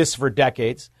felt like this for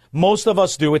decades. Most of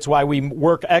us do. It's why we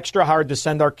work extra hard to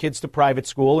send our kids to private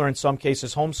school or in some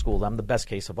cases homeschool them, the best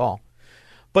case of all.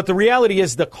 But the reality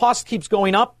is the cost keeps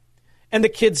going up and the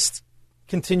kids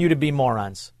continue to be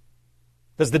morons.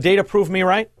 Does the data prove me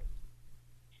right?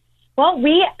 Well,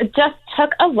 we just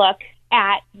took a look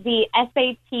at the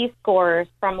SAT scores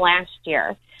from last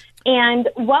year. And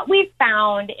what we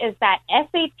found is that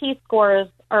SAT scores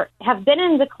have been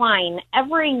in decline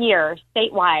every year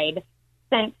statewide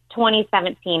since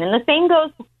 2017. And the same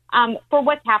goes for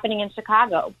what's happening in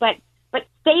Chicago. But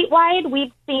statewide,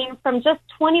 we've seen from just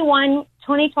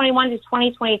 2021 to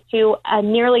 2022 a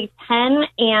nearly 10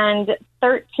 and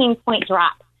 13-point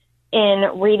drop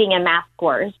in reading and math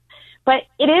scores. But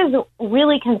it is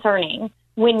really concerning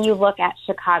when you look at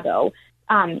Chicago.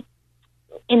 In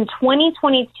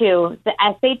 2022, the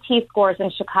SAT scores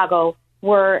in Chicago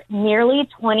were nearly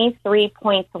 23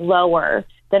 points lower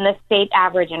than the state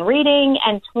average in reading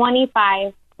and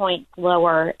 25 points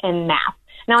lower in math.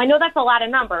 Now, I know that's a lot of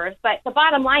numbers, but the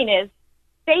bottom line is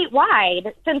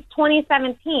statewide, since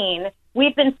 2017,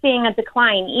 we've been seeing a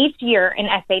decline each year in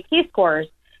SAT scores.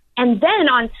 And then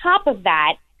on top of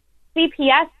that,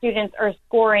 CPS students are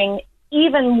scoring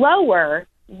even lower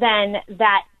than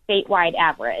that statewide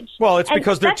average. Well, it's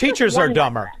because their teachers are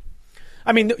dumber.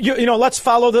 I mean, you know, let's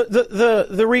follow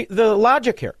the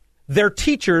logic here. Their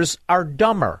teachers are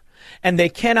dumber, and they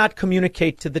cannot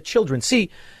communicate to the children. See,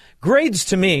 Grades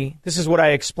to me, this is what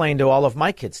I explain to all of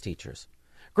my kids' teachers.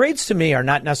 Grades to me are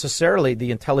not necessarily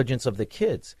the intelligence of the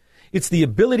kids. It's the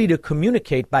ability to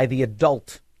communicate by the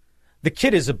adult. The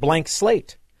kid is a blank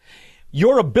slate.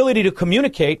 Your ability to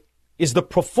communicate is the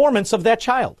performance of that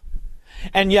child.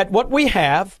 And yet what we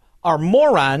have are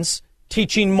morons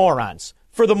teaching morons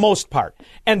for the most part.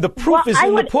 And the proof is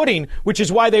in the pudding, which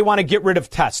is why they want to get rid of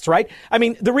tests, right? I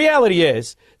mean, the reality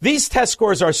is these test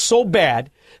scores are so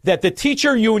bad that the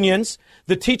teacher unions,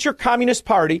 the Teacher Communist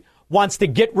Party wants to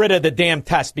get rid of the damn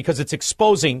test because it's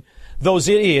exposing those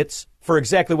idiots for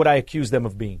exactly what I accuse them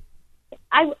of being.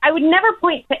 I would never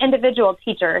point to individual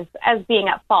teachers as being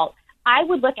at fault. I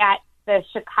would look at the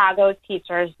Chicago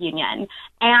Teachers Union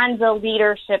and the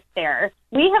leadership there.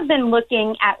 We have been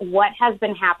looking at what has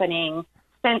been happening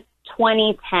since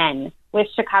 2010 with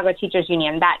Chicago Teachers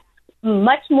Union. That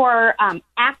much more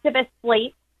activist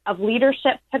slate of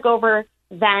leadership took over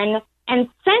then. And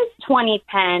since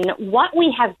 2010, what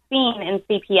we have seen in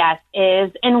CPS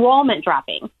is enrollment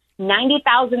dropping.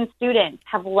 90,000 students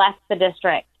have left the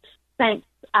district since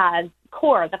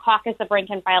CORE, the Caucus of Rank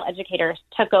and File Educators,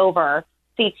 took over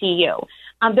CTU.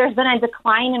 There's been a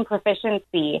decline in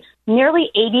proficiency.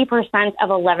 Nearly 80% of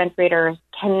 11th graders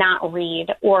cannot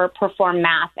read or perform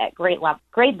math at grade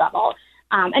level.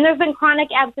 And there's been chronic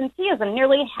absenteeism.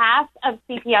 Nearly half of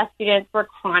CPS students were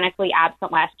chronically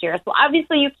absent last year. So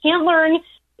obviously you can't learn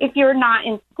if you're not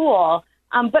in school.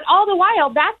 But all the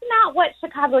while, that's not what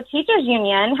Chicago Teachers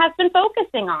Union has been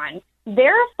focusing on.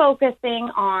 They're focusing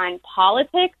on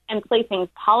politics and placing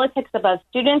politics above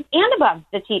students and above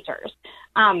the teachers.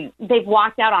 They've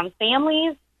walked out on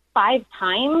families 5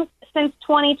 times since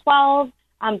 2012.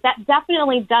 That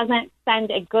definitely doesn't send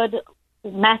a good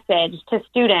message to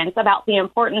students about the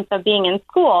importance of being in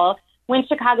school when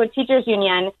Chicago Teachers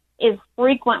Union is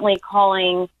frequently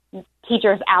calling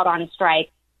teachers out on strike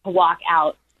to walk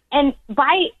out. And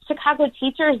by Chicago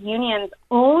Teachers Union's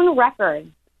own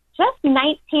records, just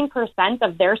 19%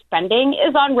 of their spending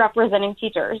is on representing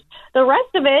teachers. The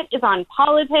rest of it is on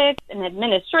politics and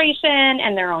administration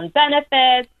and their own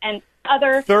benefits and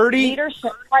other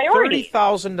leadership priorities.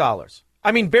 $30,000.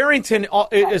 I mean, Barrington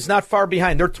is not far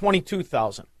behind. They're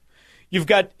 $22,000. You've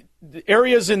got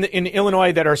areas in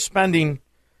Illinois that are spending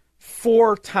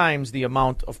 4 times the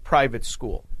amount of private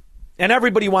school. And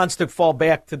everybody wants to fall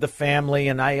back to the family,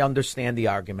 and I understand the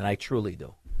argument. I truly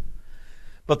do.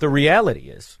 But the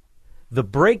reality is, the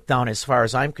breakdown, as far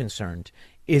as I'm concerned,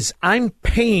 is I'm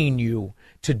paying you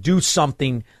to do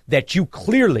something that you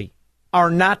clearly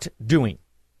are not doing.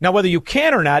 Now, whether you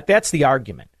can or not, that's the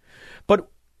argument. But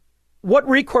what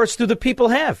recourse do the people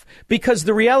have? Because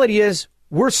the reality is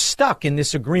we're stuck in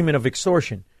this agreement of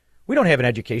extortion. We don't have an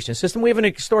education system. We have an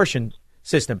extortion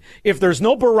system. If there's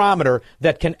no barometer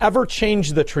that can ever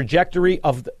change the trajectory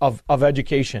of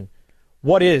education,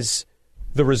 what is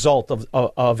the result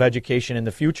of education in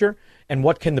the future, and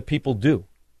what can the people do?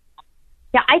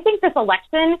 Yeah, I think this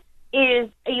election is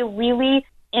a really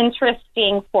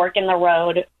interesting fork in the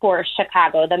road for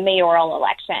Chicago, the mayoral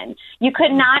election. You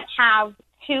could not have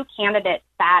 2 candidates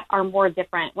that are more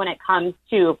different when it comes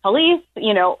to police,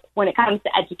 when it comes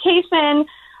to education.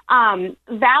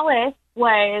 Vallis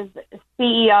was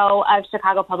CEO of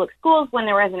Chicago Public Schools when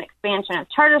there was an expansion of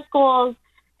charter schools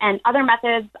and other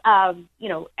methods of,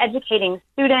 educating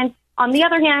students. On the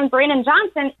other hand, Brandon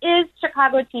Johnson is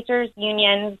Chicago Teachers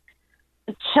Union's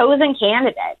chosen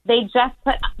candidate. They just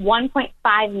put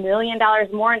 $1.5 million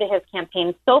more into his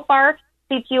campaign. So far,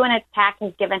 CTU and its PAC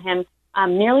has given him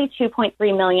nearly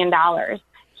 $2.3 million.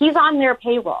 He's on their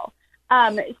payroll.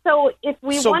 So if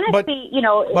we want to see,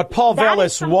 But Paul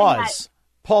Vallis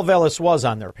was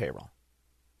on their payroll.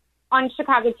 On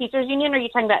Chicago Teachers Union, or are you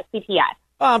talking about CPS?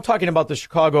 I'm talking about the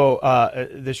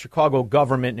Chicago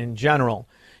government in general.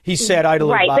 He sat idly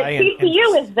by. Right, but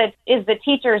CTU is the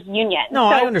teachers' union. No,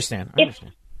 so I understand. I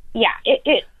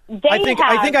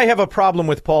think I have a problem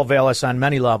with Paul Vallis on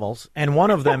many levels, and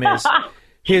one of them is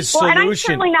his solution. And I'm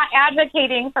certainly not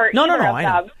advocating for either of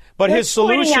them. But his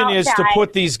solution is to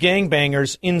put these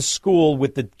gangbangers in school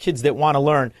with the kids that want to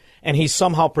learn, and he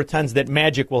somehow pretends that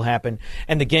magic will happen,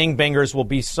 and the gangbangers will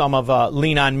be some of a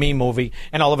Lean On Me movie,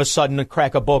 and all of a sudden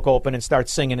crack a book open and start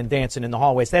singing and dancing in the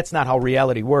hallways. That's not how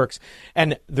reality works.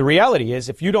 And the reality is,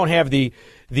 if you don't have the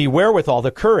wherewithal,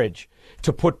 the courage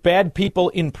to put bad people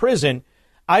in prison,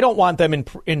 I don't want them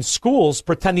in schools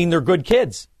pretending they're good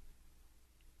kids.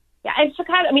 Yeah, in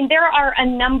Chicago, there are a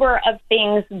number of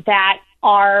things that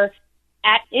are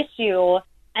at issue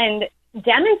and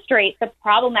demonstrate the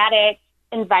problematic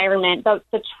environment, the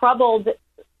troubled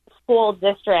school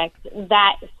district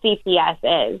that CPS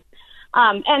is.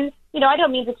 And, I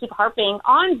don't mean to keep harping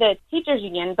on the teachers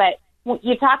union, but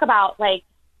you talk about like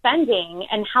spending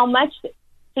and how much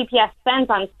CPS spends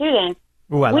on students.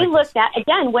 Ooh, we looked at,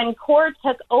 again, when CORE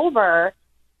took over,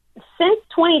 since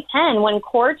 2010, when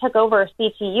CORE took over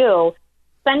CTU,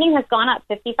 spending has gone up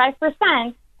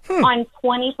 55% on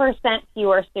 20%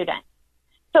 fewer students.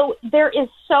 So there is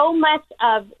so much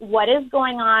of what is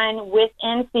going on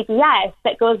within CPS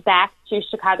that goes back to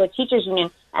Chicago Teachers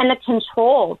Union and the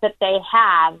control that they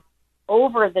have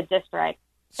over the district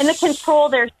and the control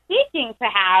they're seeking to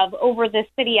have over the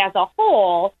city as a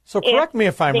whole. So correct me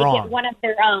if I'm wrong. They get one of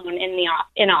their own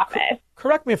in office.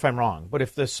 Correct me if I'm wrong, but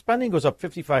if the spending goes up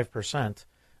 55%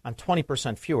 on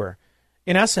 20% fewer,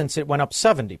 in essence, it went up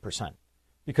 70%.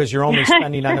 Because you're only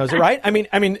spending on those, right? I mean,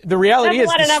 the reality is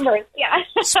a lot of numbers. Yeah,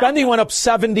 spending went up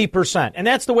 70%, and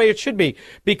that's the way it should be.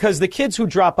 Because the kids who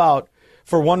drop out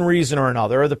for one reason or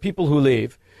another, or the people who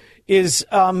leave, is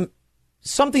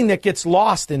something that gets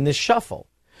lost in this shuffle.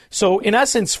 So, in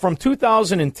essence, from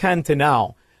 2010 to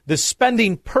now, the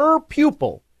spending per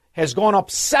pupil has gone up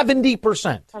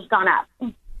 70%. Has gone up.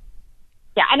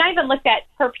 Yeah, and I even looked at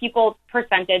per pupil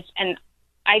percentage, and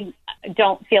I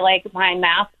don't feel like my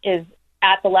math is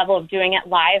at the level of doing it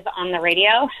live on the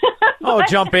radio. Oh,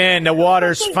 jump in. The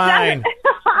water's fine.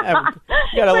 You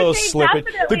got a little slippage.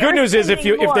 The good news is if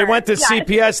they went to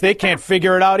CPS, they can't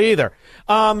figure it out either.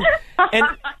 And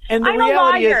the I'm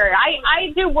reality a lawyer.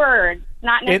 I do words,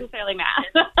 not necessarily math.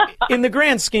 In the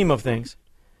grand scheme of things,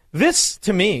 this,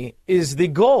 to me, is the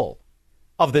goal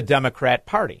of the Democrat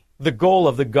Party, the goal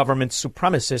of the government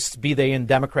supremacists, be they in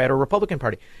Democrat or Republican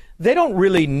Party. They don't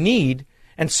really need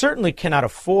and certainly cannot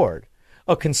afford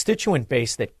a constituent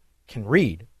base that can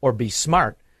read or be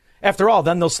smart. After all,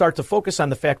 then they'll start to focus on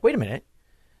the fact, wait a minute,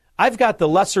 I've got the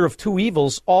lesser of two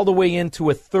evils all the way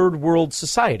into a third world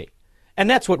society. And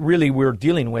that's what really we're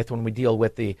dealing with when we deal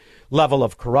with the level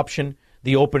of corruption,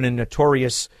 the open and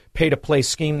notorious pay-to-play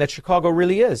scheme that Chicago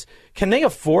really is. Can they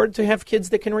afford to have kids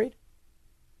that can read?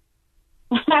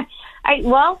 I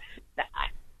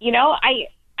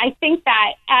think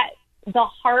that at the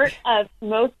heart of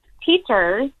most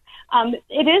teachers,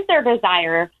 it is their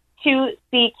desire to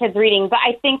see kids reading. But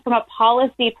I think from a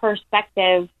policy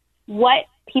perspective, what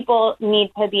people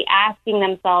need to be asking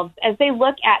themselves as they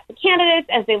look at the candidates,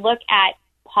 as they look at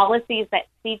policies that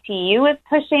CTU is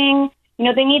pushing,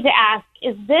 they need to ask,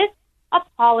 is this a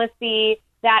policy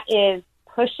that is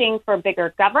pushing for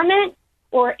bigger government,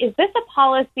 or is this a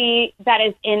policy that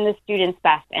is in the student's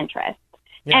best interest?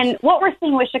 Yes. And what we're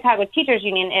seeing with Chicago Teachers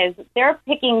Union is they're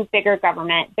picking bigger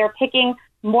government. They're picking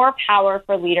more power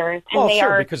for leaders, and they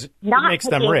are because it not makes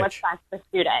them picking rich. what's best for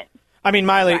students. I mean,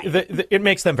 Miley, Right. It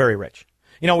makes them very rich.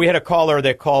 We had a caller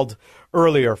that called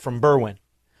earlier from Berwyn,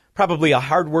 probably a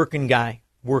hardworking guy,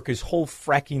 work his whole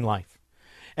fracking life.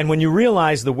 And when you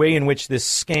realize the way in which this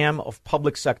scam of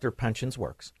public sector pensions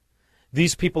works,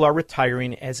 these people are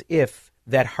retiring as if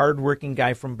that hardworking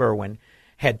guy from Berwyn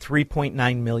had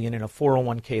 $3.9 million in a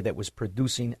 401k that was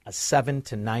producing a 7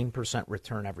 to 9%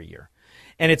 return every year.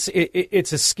 And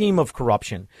it's a scheme of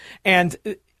corruption. And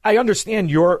I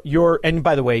understand and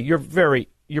by the way, you're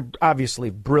obviously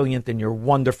brilliant and you're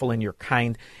wonderful and you're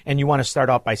kind, and you want to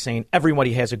start out by saying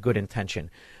everybody has a good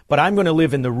intention. But I'm going to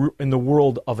live in the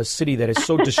world of a city that is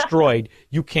so destroyed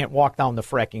you can't walk down the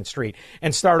fracking street.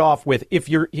 And start off with, if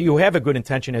you have a good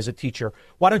intention as a teacher,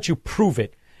 why don't you prove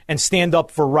it and stand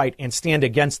up for right and stand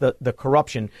against the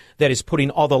corruption that is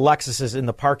putting all the Lexuses in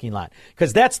the parking lot?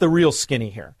 Because that's the real skinny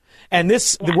here. And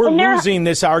we're losing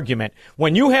this argument.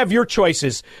 When you have your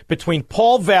choices between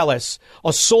Paul Vallis,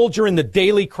 a soldier in the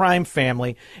daily crime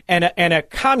family, and a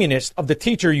communist of the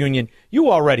teacher union,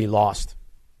 you already lost.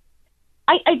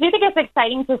 I do think it's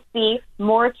exciting to see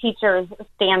more teachers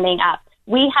standing up.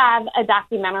 We have a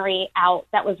documentary out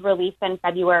that was released in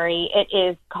February.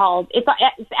 It's at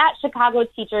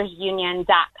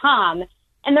ChicagoTeachersUnion.com,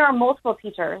 and there are multiple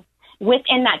teachers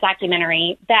within that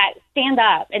documentary that stand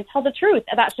up and tell the truth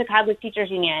about Chicago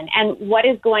Teachers Union and what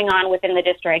is going on within the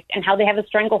district and how they have a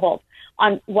stranglehold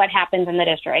on what happens in the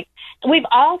district. We've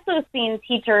also seen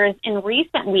teachers in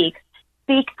recent weeks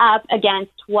speak up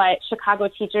against what Chicago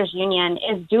Teachers Union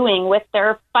is doing with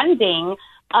their funding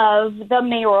of the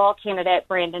mayoral candidate,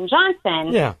 Brandon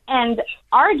Johnson, and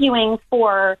arguing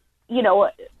for,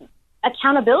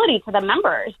 accountability to the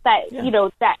members that,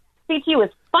 that CTU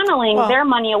is funneling their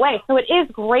money away. So it is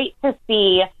great to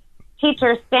see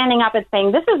teachers standing up and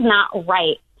saying, this is not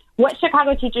right. What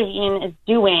Chicago Teachers Union is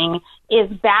doing is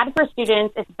bad for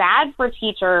students, it's bad for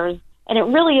teachers, and it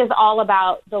really is all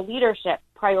about the leadership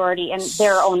priority and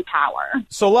their own power.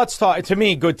 So let's talk. To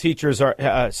me, good teachers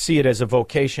see it as a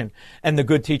vocation, and the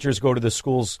good teachers go to the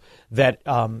schools that,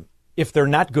 if they're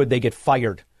not good, they get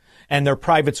fired. And they're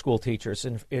private school teachers,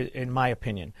 in my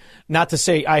opinion. Not to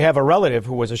say I have a relative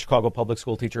who was a Chicago public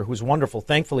school teacher who's wonderful.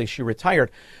 Thankfully, she retired.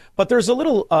 But there's a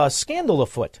little scandal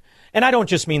afoot. And I don't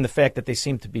just mean the fact that they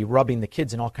seem to be rubbing the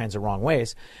kids in all kinds of wrong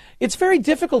ways. It's very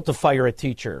difficult to fire a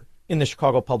teacher in the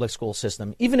Chicago public school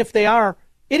system, even if they are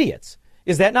idiots.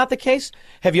 Is that not the case?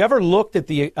 Have you ever looked at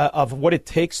the of what it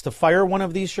takes to fire one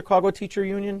of these Chicago teacher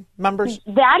union members?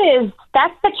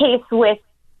 That's the case with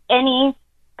any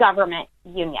government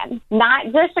union, not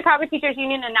just Chicago Teachers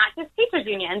Union and not just teachers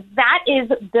unions. That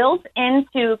is built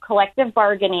into collective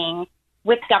bargaining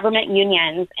with government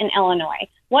unions in Illinois.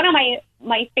 One of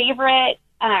my favorite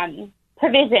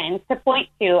provisions to point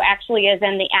to actually is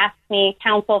in the AFSCME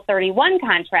Council 31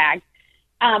 contract,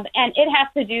 and it has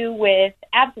to do with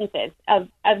absences of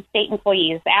state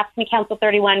employees. The AFSCME Council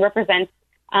 31 represents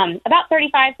about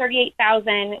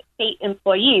 38,000 state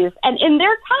employees, and in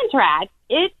their contract,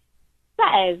 it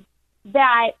says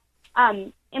that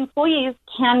employees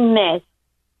can miss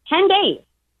 10 days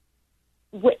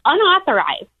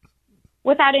unauthorized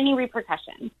without any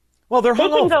repercussion. Well, they're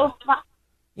hungover.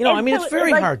 It's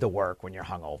very hard to work when you're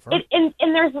hungover. And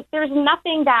there's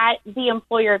nothing that the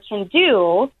employer can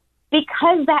do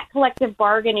because that collective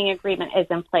bargaining agreement is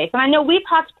in place. And I know we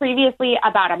talked previously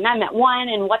about Amendment 1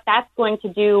 and what that's going to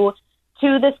do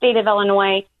to the state of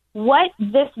Illinois. What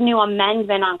this new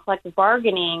amendment on collective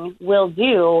bargaining will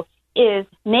do is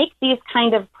make these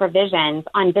kind of provisions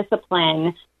on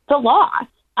discipline the law.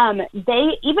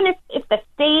 Even if the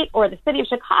state or the city of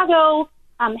Chicago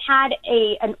had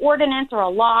an ordinance or a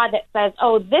law that says,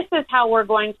 oh, this is how we're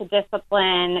going to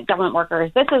discipline government workers.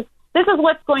 This is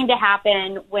what's going to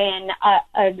happen when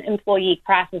an employee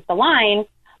crosses the line.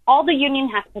 All the union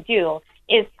has to do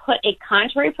is put a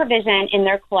contrary provision in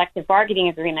their collective bargaining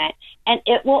agreement, and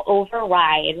it will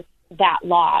override that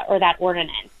law or that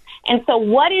ordinance. And so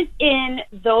what is in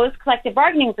those collective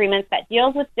bargaining agreements that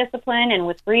deals with discipline and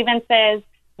with grievances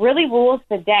really rules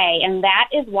the day. And that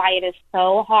is why it is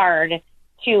so hard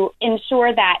to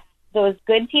ensure that those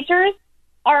good teachers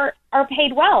are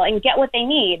paid well and get what they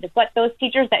need, but those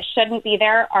teachers that shouldn't be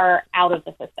there are out of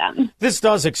the system. This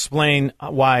does explain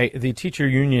why the teacher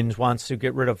unions wants to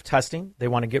get rid of testing. They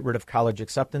want to get rid of college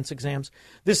acceptance exams.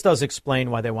 This does explain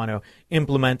why they want to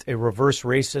implement a reverse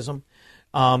racism.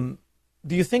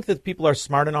 Do you think that people are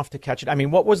smart enough to catch it? I mean,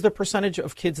 what was the percentage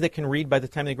of kids that can read by the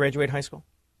time they graduate high school?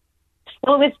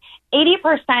 Well, it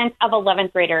was 80% of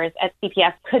 11th graders at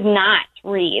CPS could not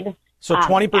read. So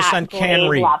 20% can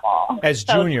read level. As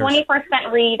juniors. So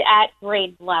 20% read at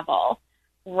grade level.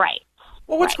 Right.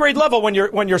 Well, what's grade level when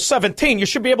you're 17? You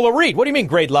should be able to read. What do you mean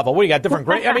grade level? What do you got, different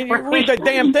grade? I mean, you read the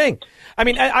damn thing. I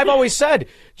mean, I've always said,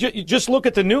 just look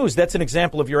at the news. That's an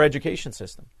example of your education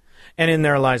system. And in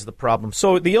there lies the problem.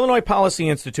 So the Illinois Policy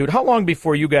Institute, how long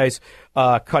before you guys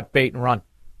cut bait and run?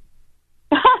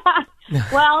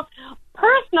 Well,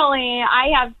 personally,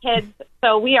 I have kids,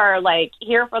 so we are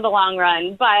here for the long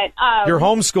run. But you're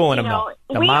homeschooling them though.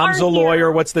 The mom's a lawyer.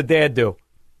 Here. What's the dad do?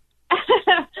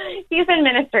 He's in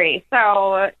ministry,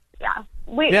 so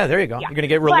yeah. There you go. You're going to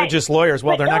get religious lawyers.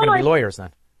 Well, they're not going to be lawyers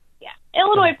then. Yeah,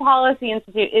 Illinois Policy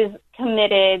Institute is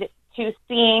committed to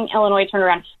seeing Illinois turn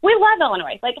around. We love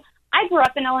Illinois. I grew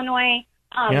up in Illinois.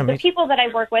 The people that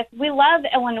I work with, we love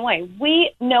Illinois.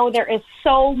 We know there is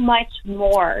so much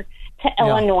more to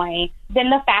Illinois than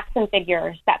the facts and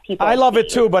figures that people I love it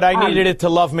too, but I needed it to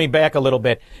love me back a little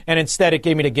bit, and instead it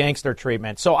gave me the gangster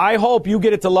treatment. So I hope you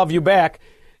get it to love you back.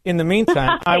 In the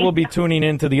meantime, I will be tuning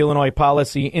into the Illinois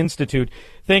Policy Institute.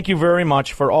 Thank you very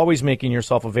much for always making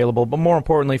yourself available, but more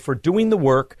importantly, for doing the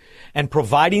work and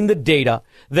providing the data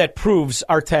that proves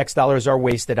our tax dollars are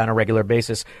wasted on a regular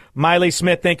basis. Maile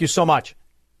Smith, thank you so much.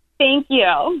 Thank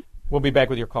you. We'll be back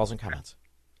with your calls and comments.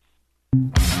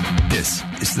 This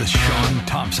is the Sean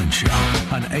Thompson Show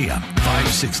on AM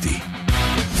 560.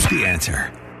 The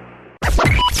Answer.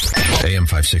 AM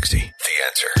 560. The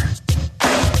Answer.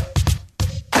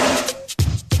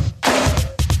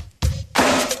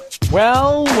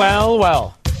 Well.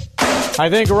 I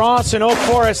think Ross in Oak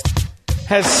Forest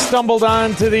has stumbled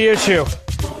onto the issue.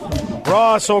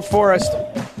 Ross, Oak Forest.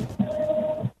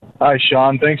 Hi,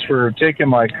 Sean. Thanks for taking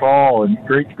my call, and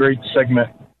great segment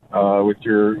with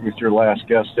your last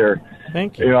guest there.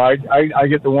 Thank you. You know, I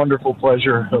get the wonderful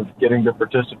pleasure of getting to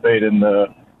participate in the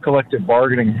collective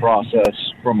bargaining process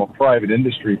from a private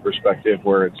industry perspective,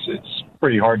 where it's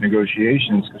pretty hard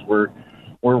negotiations because we're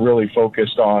really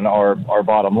focused on our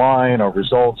bottom line, our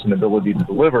results, and ability to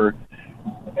deliver.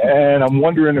 And I'm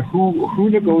wondering who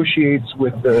negotiates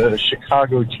with the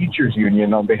Chicago Teachers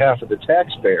Union on behalf of the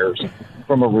taxpayers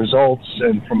from a results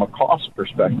and from a cost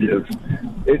perspective.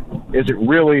 Is it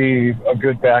really a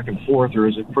good back and forth, or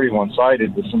is it pretty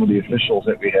one-sided with some of the officials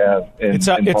that we have? It's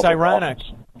ironic.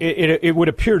 It would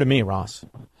appear to me, Ross,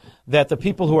 that the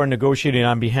people who are negotiating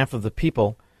on behalf of the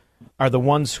people are the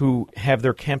ones who have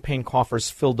their campaign coffers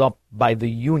filled up by the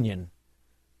union.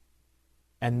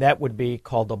 And that would be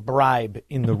called a bribe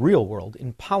in the real world.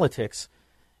 In politics,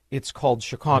 it's called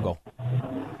Chicago.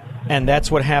 And that's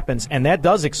what happens. And that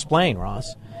does explain,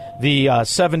 Ross, the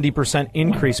 70%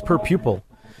 increase per pupil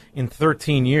in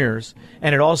 13 years.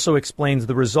 And it also explains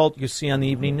the result you see on the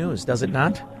evening news, does it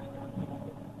not?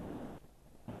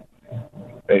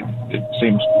 It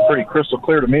seems pretty crystal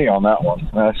clear to me on that one.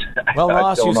 Well,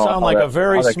 Ross, you sound like a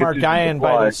very smart guy, and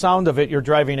by the sound of it, you're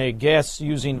driving a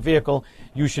gas-using vehicle.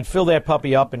 You should fill that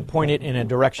puppy up and point it in a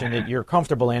direction that you're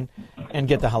comfortable in and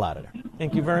get the hell out of there.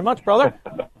 Thank you very much, brother.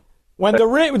 When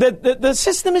the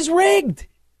system is rigged,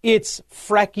 it's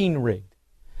fracking rigged.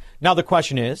 Now the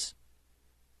question is,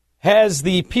 has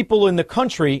the people in the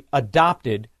country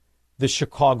adopted the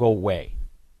Chicago way,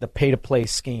 the pay-to-play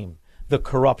scheme, the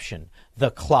corruption,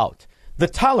 the clout, the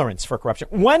tolerance for corruption?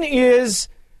 When is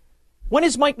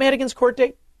Mike Madigan's court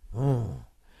date?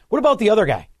 What about the other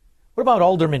guy? What about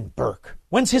Alderman Burke?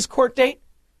 When's his court date?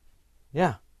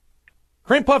 Yeah.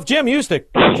 Cream Puff Jim used to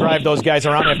drive those guys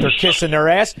around after kissing their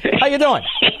ass. How you doing?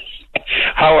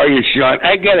 How are you, Sean?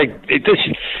 I gotta.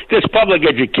 This public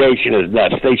education is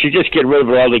nuts. They should just get rid of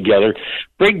it altogether.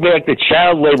 Bring back the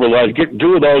child labor laws.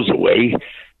 Do those away.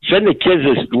 Send the kids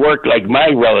to work like my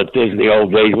relatives in the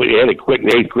old days when they had to quit in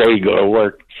 8th grade to go to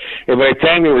work. And by the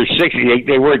time they were 60,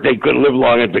 they couldn't live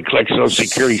long enough to collect Social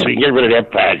Security, so you get rid of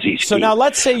that Ponzi scheme. So now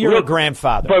let's say you're a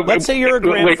grandfather. Let's say you're a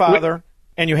grandfather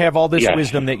and you have all this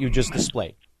wisdom that you just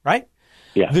displayed, right?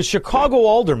 Yeah. The Chicago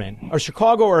alderman, or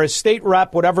Chicago or a state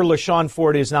rep, whatever LaShawn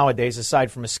Ford is nowadays, aside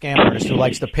from a scam artist who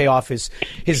likes to pay off his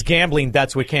gambling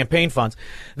debts with campaign funds,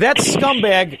 that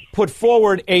scumbag put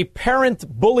forward a parent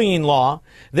bullying law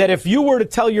that if you were to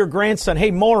tell your grandson,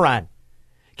 hey, moron,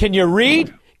 can you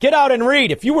read? Get out and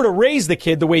read. If you were to raise the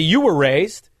kid the way you were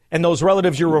raised and those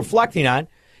relatives you're reflecting on,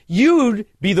 you'd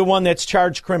be the one that's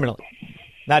charged criminally.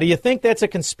 Now, do you think that's a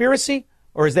conspiracy,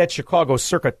 or is that Chicago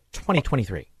circa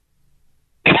 2023?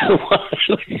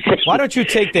 Why don't you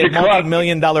take that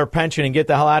multi-million-dollar pension and get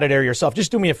the hell out of there yourself?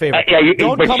 Just do me a favor.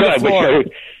 Don't come to Florida.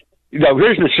 No,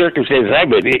 here's the circumstances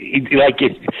I'm in.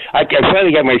 I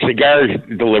finally got my cigars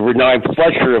delivered. Now I'm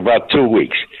flush for about 2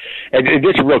 weeks. And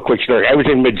this is a real quick story. I was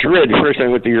in Madrid the first time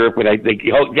I went to Europe, and the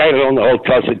guy that owned the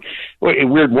hotel said,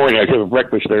 weird morning, I was having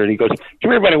breakfast there, and he goes,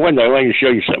 come here by the window, I want to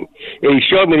show you something. And he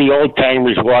showed me the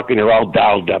old-timers walking, they're all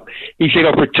dialed up. He said,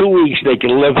 for 2 weeks, they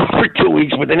can live for 2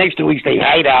 weeks, but the next 2 weeks they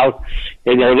hide out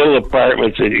in their little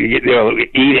apartments and eat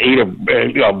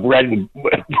bread and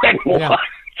water.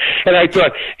 And I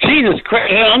thought, Jesus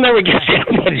Christ, I'll never get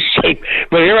out of shape.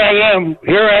 But here I am.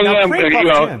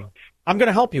 Jim, I'm going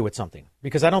to help you with something,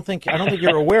 because I don't think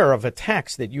you're aware of a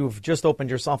tax that you've just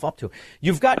opened yourself up to.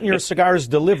 You've gotten your cigars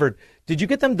delivered. Did you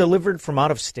get them delivered from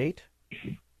out of state?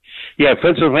 Yeah,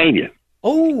 Pennsylvania.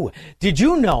 Oh, did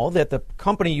you know that the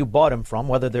company you bought them from,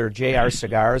 whether they're JR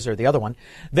Cigars or the other one,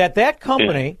 that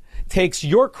company takes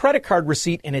your credit card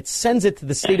receipt and it sends it to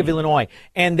the state of Illinois,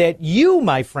 and that you,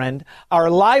 my friend, are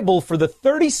liable for the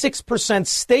 36%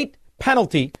 state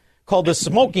penalty called the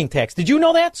smoking tax? Did you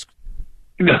know that?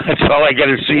 No, that's all I got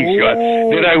to see,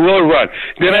 Sean. Then I will run.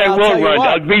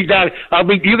 I'll be down.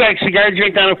 You got a cigar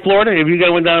joint down in Florida? Have you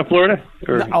got one down in Florida?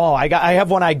 No, I have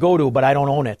one I go to, but I don't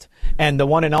own it. And the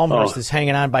one in Elmhurst is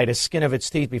hanging on by the skin of its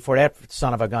teeth before that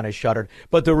son of a gun is shuttered.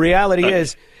 But the reality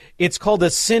is, it's called a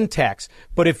sin tax.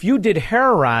 But if you did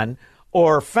heroin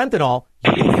or fentanyl,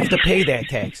 you didn't have to pay that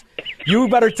tax. You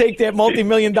better take that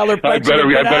multi-million-dollar pension.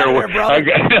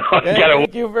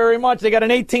 Thank you very much. They got an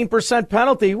 18%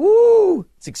 penalty. Woo!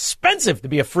 It's expensive to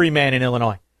be a free man in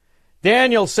Illinois.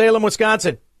 Daniel, Salem,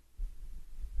 Wisconsin.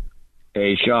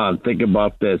 Hey, Sean, think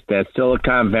about this. That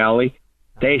Silicon Valley,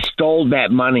 they stole that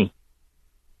money.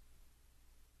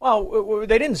 Well,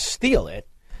 they didn't steal it.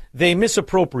 They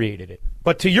misappropriated it.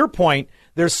 But to your point,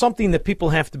 there's something that people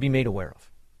have to be made aware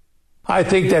of. I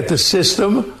think that the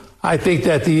system, I think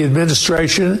that the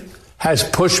administration has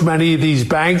pushed many of these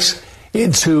banks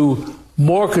into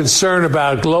more concern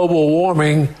about global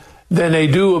warming than they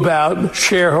do about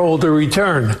shareholder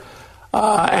return.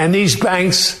 And these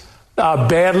banks are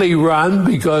badly run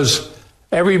because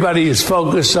everybody is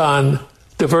focused on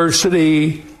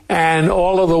diversity and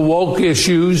all of the woke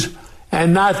issues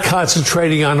and not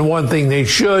concentrating on one thing they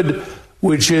should,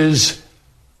 which is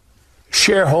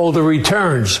shareholder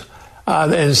returns.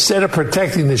 Instead of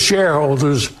protecting the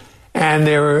shareholders and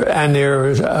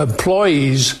their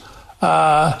employees,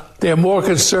 they're more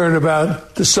concerned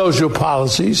about the social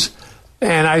policies.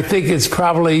 And I think it's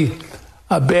probably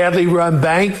a badly run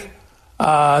bank.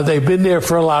 They've been there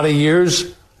for a lot of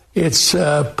years. It's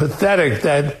pathetic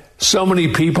that so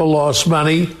many people lost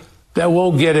money that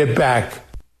won't get it back.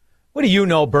 What do you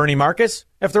know, Bernie Marcus?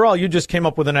 After all, you just came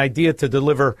up with an idea to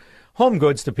deliver home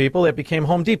goods to people that became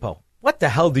Home Depot. What the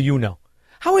hell do you know?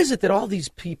 How is it that all these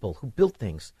people who built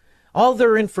things, all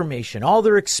their information, all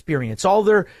their experience, all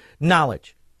their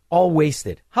knowledge, all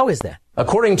wasted? How is that?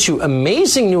 According to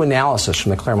amazing new analysis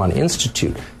from the Claremont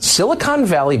Institute, Silicon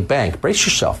Valley Bank, brace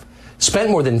yourself, spent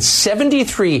more than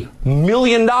 $73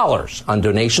 million on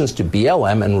donations to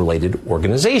BLM and related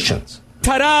organizations.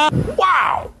 Ta-da!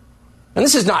 Wow! And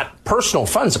this is not personal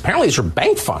funds. Apparently, these are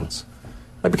bank funds.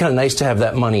 Might be kind of nice to have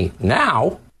that money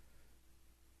now.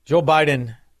 Joe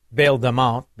Biden bailed them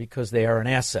out because they are an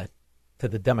asset to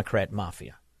the Democrat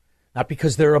mafia. Not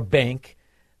because they're a bank.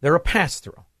 They're a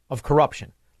pass-through of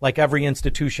corruption, like every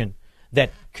institution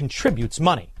that contributes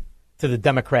money to the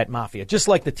Democrat mafia, just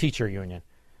like the teacher union.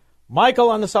 Michael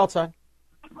on the South Side.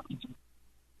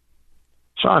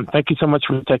 Sean, thank you so much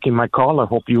for taking my call. I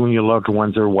hope you and your loved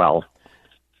ones are well.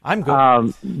 I'm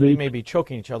good. We may be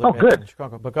choking each other. Oh, good. In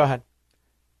Chicago, but go ahead.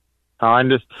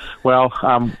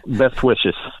 Best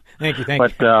wishes. Thank you.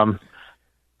 But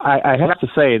I have to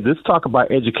say, this talk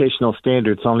about educational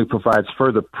standards only provides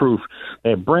further proof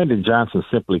that Brandon Johnson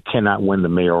simply cannot win the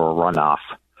mayoral runoff.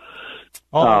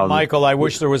 Oh, Michael, I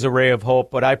wish there was a ray of hope,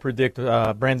 but I predict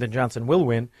Brandon Johnson will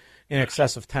win in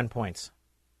excess of 10 points.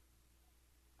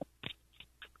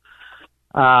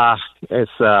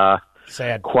 It's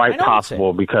sad. Quite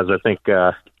possible because I think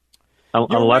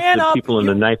unless the people in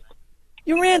the night.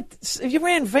 You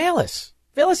ran Vallis.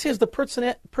 Vallis has the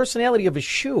personality of a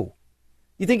shoe.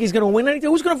 You think he's going to win anything?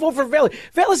 Who's going to vote for Vallis?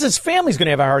 Vallis' family's going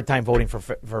to have a hard time voting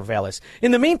for Vallis.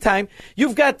 In the meantime,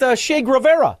 you've got Che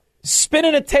Guevara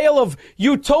spinning a tale of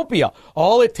utopia.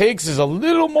 All it takes is a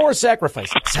little more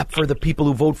sacrifice, except for the people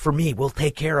who vote for me. We'll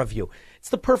take care of you. It's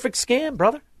the perfect scam,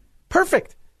 brother.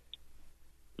 Perfect.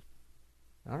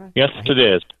 All right. Yes, it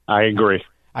is. I agree.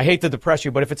 I hate to depress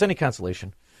you, but if it's any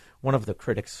consolation, one of the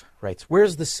critics writes,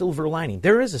 where's the silver lining?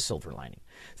 There is a silver lining.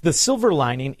 The silver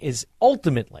lining is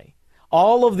ultimately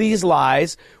all of these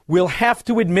lies will have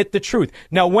to admit the truth.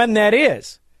 Now, when that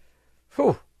is,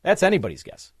 that's anybody's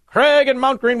guess. Craig and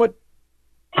Mount Greenwood.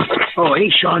 Oh,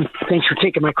 hey, Sean. Thanks for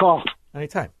taking my call.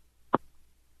 Anytime.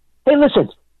 Hey, listen.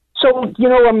 So, I'm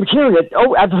hearing it.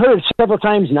 Oh, I've heard it several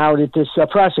times now that this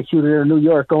prosecutor in New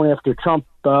York going after Trump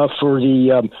for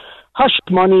the hush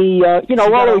money, all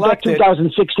the way back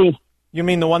 2016. You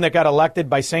mean the one that got elected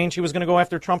by saying she was going to go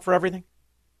after Trump for everything?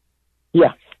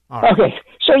 Yeah. Right. Okay.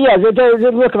 So, yeah,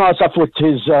 they're looking all this up with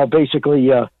his basically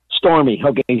Stormy.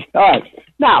 Okay. All right.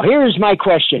 Now, here's my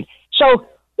question. So,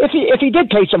 if he did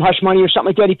pay some hush money or something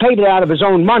like that, he paid it out of his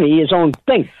own money, his own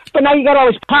thing. But now you got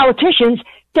all these politicians.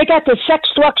 They got the sex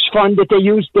flux fund that they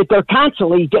use that they're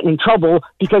constantly getting in trouble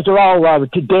because they're all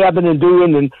dabbing and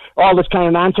doing and all this kind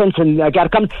of nonsense and got to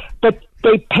come. But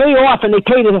they pay off and they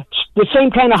pay the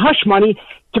same kind of hush money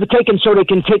to be taken so they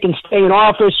can take and stay in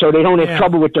office so they don't have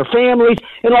trouble with their families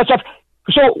and all that stuff.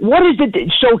 So what is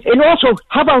it? So, and also,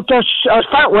 how about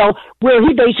Fartwell, where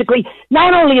he basically,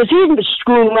 not only is he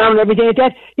screwing around and everything like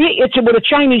that, it's with a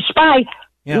Chinese spy.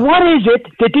 Yeah. What is it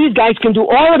that these guys can do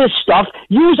all of this stuff,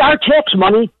 use our tax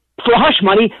money for hush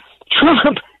money?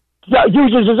 Trump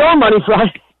uses his own money for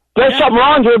hush. There's something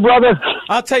wrong here, brother.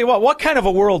 I'll tell you what kind of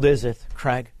a world is it,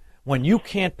 Craig, when you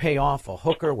can't pay off a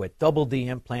hooker with double D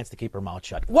implants to keep her mouth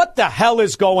shut? What the hell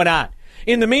is going on?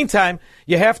 In the meantime,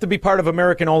 you have to be part of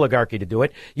American oligarchy to do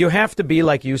it. You have to be,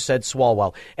 like you said,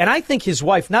 Swalwell. And I think his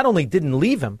wife not only didn't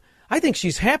leave him, I think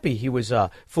she's happy he was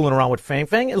fooling around with Fang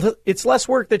Fang. It's less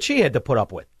work that she had to put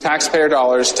up with. Taxpayer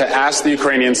dollars to ask the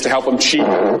Ukrainians to help them cheat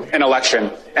an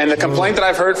election. And the complaint that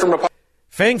I've heard from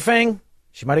Fang Fang,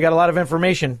 she might have got a lot of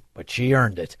information, but she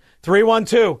earned it.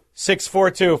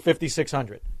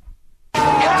 312-642-5600.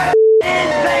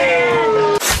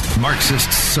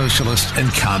 Marxists, socialists, and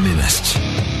communists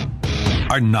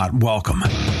are not welcome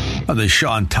on the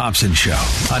Sean Thompson Show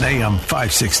on AM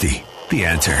 560. The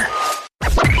Answer.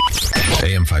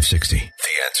 AM 560. The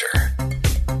Answer.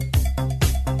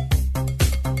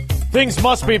 Things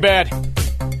must be bad.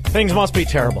 Things must be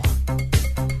terrible.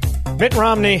 Mitt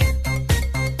Romney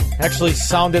actually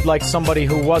sounded like somebody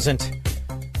who wasn't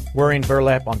wearing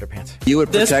burlap underpants. You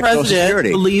would protect Social Security. This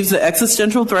president believes the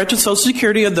existential threat to Social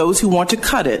Security are those who want to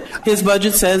cut it. His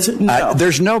budget says no.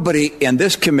 There's nobody in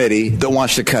this committee that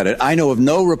wants to cut it. I know of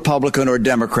no Republican or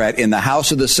Democrat in the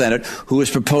House or the Senate who is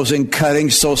proposing cutting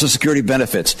Social Security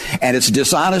benefits. And it's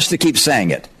dishonest to keep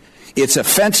saying it. It's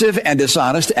offensive and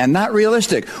dishonest and not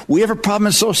realistic. We have a problem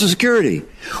in Social Security.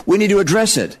 We need to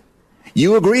address it.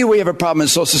 You agree we have a problem in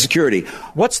Social Security.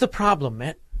 What's the problem,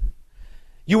 Matt?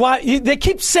 They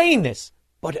keep saying this,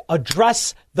 but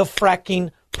address the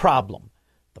fracking problem.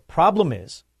 The problem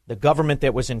is the government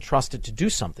that was entrusted to do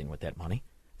something with that money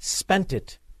spent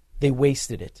it. They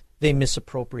wasted it. They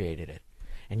misappropriated it.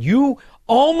 And you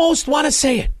almost want to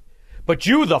say it, but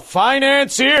you, the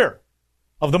financier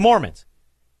of the Mormons,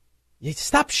 you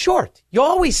stop short. You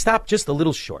always stop just a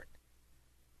little short.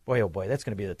 Boy, oh boy, that's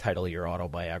going to be the title of your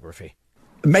autobiography.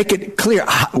 Make it clear,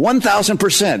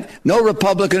 1,000%. No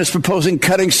Republican is proposing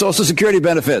cutting Social Security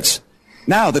benefits.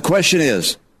 Now, the question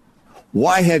is,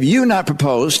 why have you not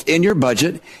proposed in your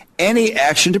budget any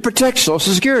action to protect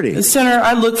Social Security? Senator,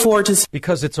 I look forward to...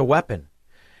 Because it's a weapon.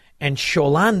 And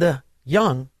Sholanda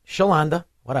Young,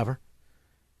 whatever,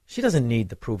 she doesn't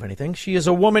need to prove anything. She is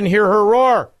a woman, hear her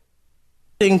roar.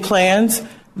 Plans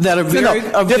that are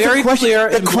very clear.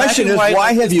 The question is,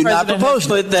 why have you not proposed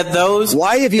it?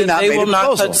 Why have you not made a proposal? They will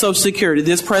not cut Social Security.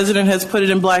 This president has put it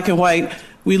in black and white.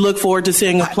 We look forward to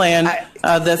seeing a plan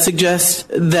that suggests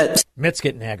that... Mitt's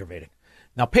getting aggravated.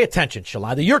 Now pay attention,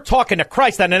 Shalanda. You're talking to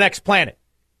Christ on the next planet.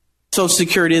 Social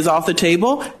Security is off the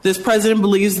table. This president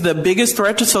believes the biggest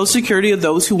threat to Social Security are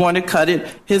those who want to cut it.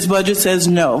 His budget says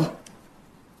no.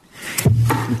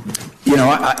 You know,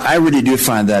 I really do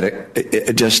find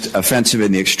that just offensive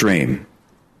in the extreme,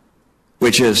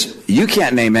 which is you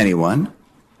can't name anyone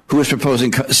who is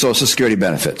proposing Social Security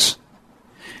benefits.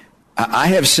 I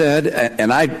have said,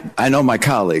 and I know my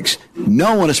colleagues,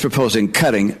 no one is proposing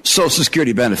cutting Social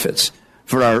Security benefits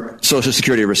for our Social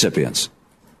Security recipients.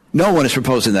 No one is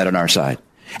proposing that on our side.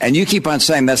 And you keep on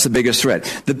saying that's the biggest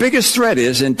threat. The biggest threat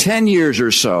is in 10 years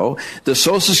or so, the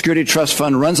Social Security Trust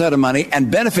Fund runs out of money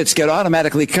and benefits get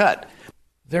automatically cut.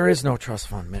 There is no trust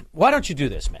fund, Mitt. Why don't you do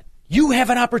this, Mitt? You have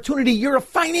an opportunity. You're a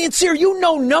financier. You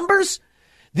know numbers.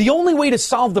 The only way to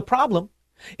solve the problem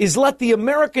is let the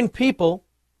American people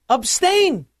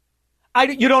abstain.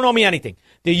 You don't owe me anything.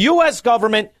 The U.S.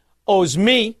 government owes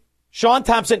me, Sean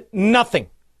Thompson, nothing.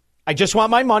 I just want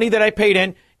my money that I paid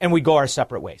in, and we go our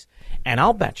separate ways. And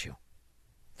I'll bet you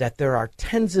that there are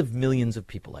tens of millions of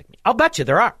people like me. I'll bet you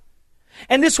there are.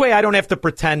 And this way, I don't have to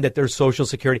pretend that there's Social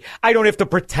Security. I don't have to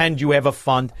pretend you have a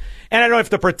fund. And I don't have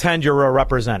to pretend you're a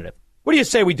representative. What do you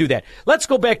say we do that? Let's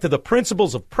go back to the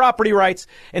principles of property rights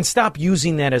and stop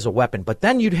using that as a weapon. But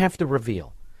then you'd have to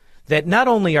reveal that not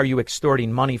only are you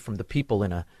extorting money from the people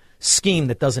in a scheme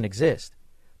that doesn't exist,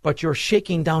 but you're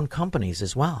shaking down companies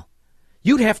as well.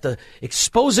 You'd have to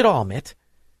expose it all, Mitt.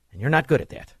 And you're not good at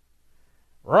that.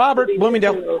 Robert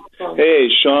Bloomingdale. Hey,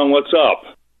 Sean, what's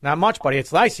up? Not much, buddy.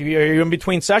 It's nice. You're in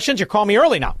between sessions. You call me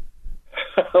early now.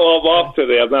 Well, I'm off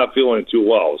today. I'm not feeling too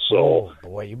well, so. Oh,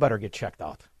 boy, you better get checked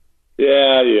out.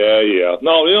 Yeah.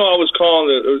 No, I was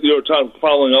calling,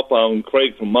 following up on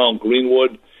Craig from Mount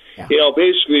Greenwood. Yeah.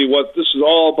 Basically what this is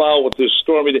all about with this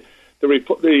Stormy,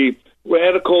 the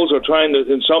radicals are trying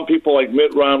to, and some people like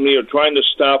Mitt Romney are trying to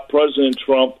stop President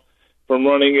Trump from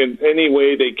running in any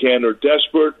way they can. They're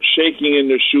desperate, shaking in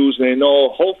their shoes, and they know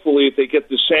hopefully if they get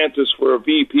DeSantis for a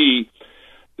VP,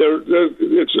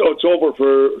 it's over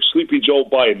for Sleepy Joe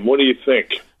Biden. What do you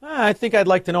think? I think I'd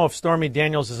like to know if Stormy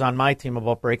Daniels is on my team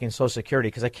about breaking Social Security,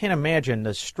 because I can't imagine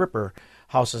the stripper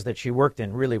houses that she worked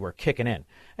in really were kicking in.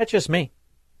 That's just me.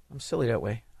 I'm silly that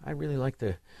way. I really like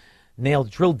to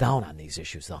drill down on these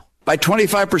issues, though. By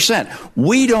 25%.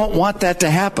 We don't want that to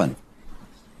happen.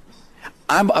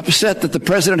 I'm upset that the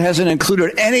president hasn't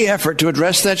included any effort to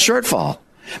address that shortfall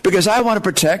because I want to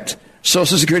protect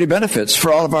Social Security benefits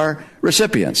for all of our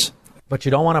recipients. But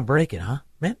you don't want to break it, huh,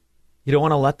 man? You don't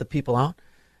want to let the people out?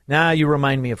 Nah, you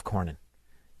remind me of Cornyn.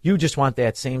 You just want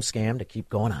that same scam to keep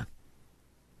going on.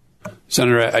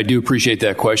 Senator, I do appreciate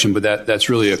that question, but that's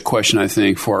really a question, I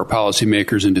think, for our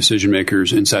policymakers and decision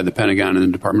makers inside the Pentagon and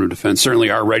the Department of Defense. Certainly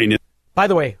our readiness. By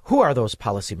the way, who are those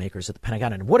policymakers at the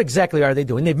Pentagon, and what exactly are they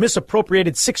doing? They've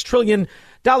misappropriated $6 trillion,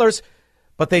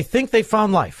 but they think they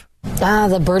found life.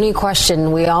 The burning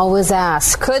question we always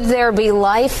ask, could there be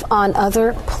life on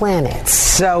other planets?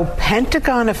 So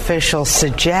Pentagon officials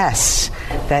suggest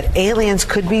that aliens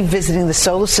could be visiting the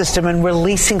solar system and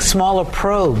releasing smaller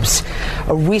probes.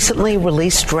 A recently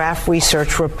released draft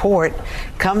research report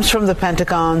comes from the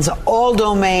Pentagon's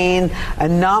All-Domain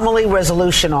Anomaly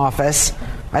Resolution Office.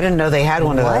 I didn't know they had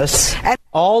one of those. And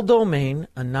All Domain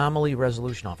Anomaly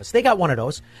Resolution Office. They got one of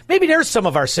those. Maybe there's some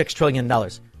of our $6 trillion.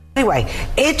 Anyway,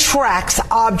 it tracks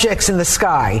objects in the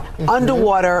sky,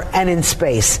 underwater, and in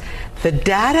space. The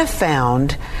data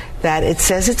found that it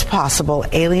says it's possible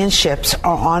alien ships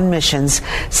are on missions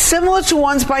similar to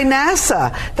ones by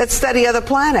NASA that study other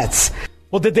planets.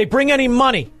 Well, did they bring any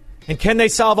money? And can they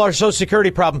solve our Social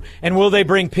Security problem? And will they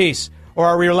bring peace? Or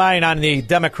are we relying on the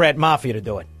Democrat mafia to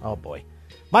do it? Oh, boy.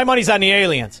 My money's on the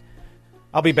aliens.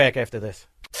 I'll be back after this.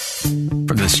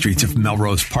 From the streets of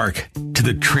Melrose Park to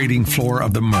the trading floor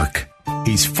of the Merc,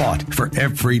 he's fought for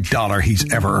every dollar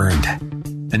he's ever earned.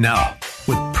 And now,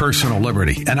 with personal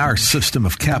liberty and our system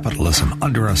of capitalism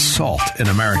under assault in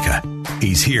America,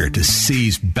 he's here to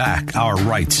seize back our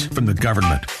rights from the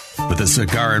government. With a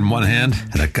cigar in one hand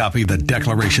and a copy of the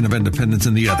Declaration of Independence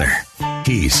in the other,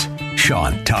 he's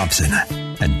Sean Thompson.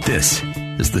 And this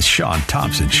is The Sean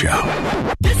Thompson Show.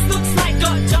 This looks like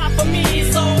a job for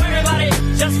me, so everybody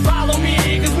just follow me,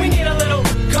 because we need a little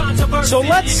controversy. So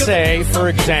let's say, for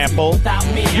example,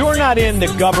 you're not in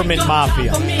the government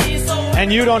mafia,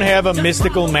 and you don't have a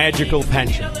mystical, magical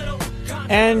pension.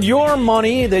 And your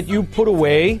money that you put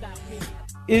away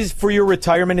is for your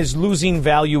retirement is losing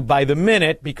value by the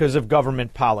minute because of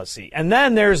government policy. And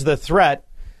then there's the threat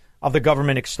of the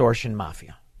government extortion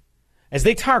mafia, as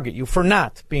they target you for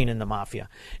not being in the mafia.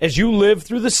 As you live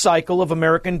through the cycle of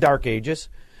American Dark Ages,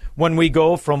 when we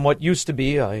go from what used to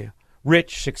be a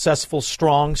rich, successful,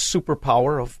 strong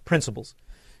superpower of principles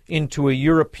into a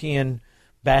European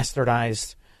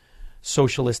bastardized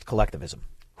socialist collectivism.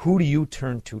 Who do you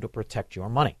turn to protect your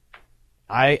money?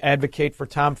 I advocate for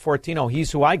Tom Fortino.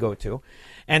 He's who I go to.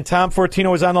 And Tom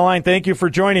Fortino is on the line. Thank you for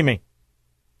joining me.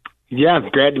 Yeah,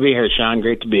 glad to be here, Sean.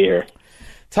 Great to be here.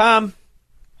 Tom,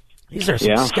 these are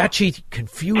some sketchy,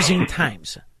 confusing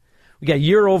times. We got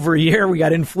year over year. We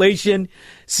got inflation.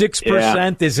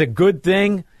 6% is a good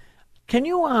thing. Can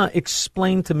you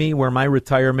explain to me where my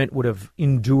retirement would have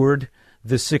endured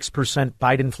the 6%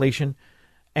 Biden inflation?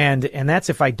 And that's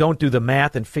if I don't do the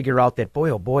math and figure out that, boy,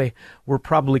 oh boy, we're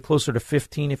probably closer to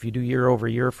 15 if you do year over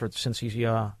year since he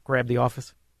grabbed the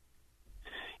office.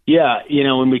 Yeah,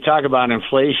 when we talk about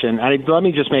inflation, let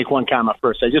me just make one comment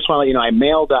first. I just want to let you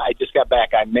know, I just got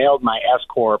back. I mailed my S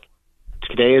Corp.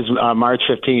 Today is March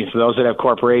 15th. For those that have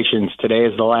corporations, today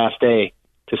is the last day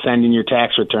to send in your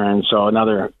tax return. So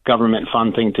another government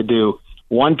fun thing to do.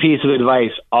 One piece of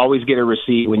advice, always get a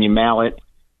receipt when you mail it,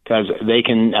 because they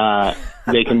can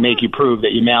make you prove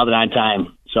that you mailed it on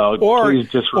time. So please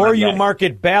just remember you that. mark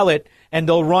it ballot, and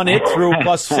they'll run it through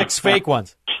plus 6 fake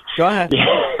ones. Go ahead.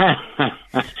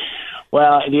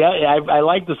 Well, I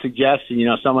like the suggestion.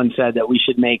 Someone said that we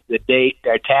should make the date,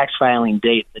 our tax filing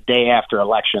date, the day after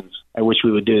elections. I wish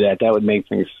we would do that. That would make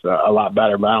things a lot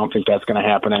better, but I don't think that's going to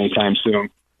happen anytime soon.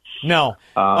 No.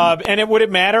 And would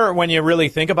it matter when you really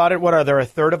think about it? What are there, a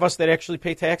third of us that actually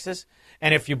pay taxes?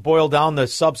 And if you boil down the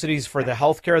subsidies for the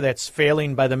health care that's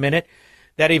failing by the minute,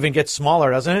 that even gets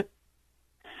smaller, doesn't it?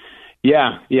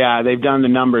 Yeah, they've done the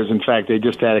numbers. In fact, they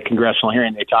just had a congressional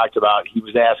hearing. They talked about, he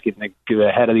was asking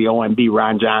the head of the OMB,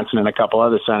 Ron Johnson, and a couple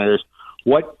other senators,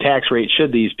 what tax rate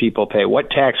should these people pay?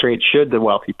 What tax rate should the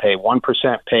wealthy pay? 1%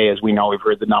 pay, as we know, we've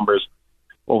heard the numbers,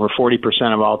 over 40%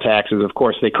 of all taxes. Of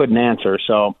course, they couldn't answer.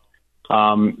 So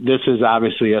this is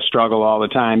obviously a struggle all the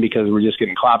time, because we're just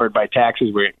getting clobbered by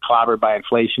taxes. We're getting clobbered by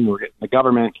inflation. We're getting the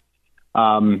government.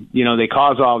 They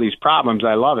cause all these problems.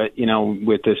 I love it,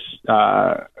 with this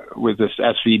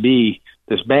SVB,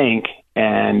 this bank,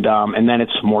 and then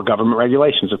it's more government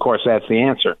regulations. Of course, that's the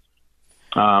answer.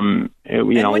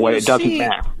 It doesn't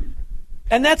matter.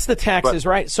 And that's the taxes,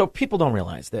 right? So people don't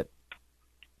realize that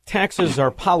taxes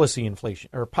are policy inflation,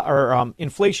 or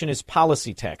inflation is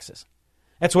policy taxes.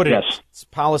 That's what it is. It's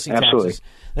policy taxes.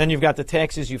 Then you've got the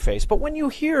taxes you face. But when you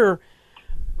hear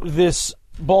this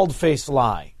bald-faced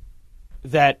lie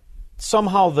that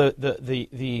somehow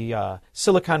the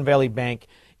Silicon Valley Bank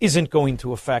isn't going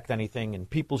to affect anything and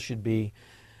people should be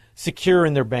secure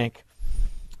in their bank,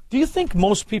 do you think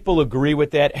most people agree with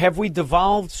that? Have we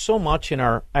devolved so much in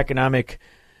our economic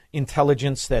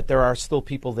intelligence that there are still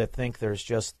people that think there's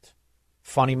just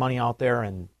funny money out there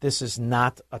and this is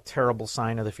not a terrible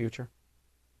sign of the future?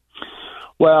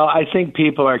 Well, I think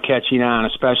people are catching on,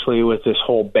 especially with this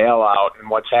whole bailout and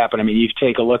what's happened. I mean, you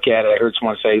take a look at it. I heard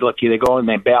someone say, look, they go and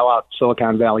they bail out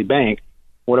Silicon Valley Bank.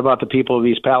 What about the people of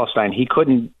East Palestine? He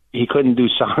couldn't do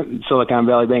Silicon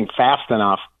Valley Bank fast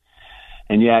enough,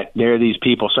 and yet there are these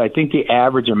people. So I think the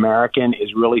average American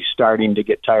is really starting to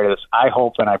get tired of this. I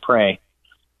hope and I pray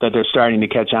that they're starting to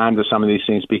catch on to some of these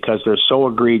things, because they're so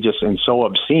egregious and so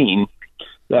obscene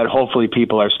that hopefully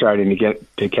people are starting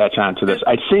to catch on to this.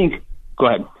 I think Go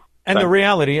ahead. And the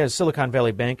reality is Silicon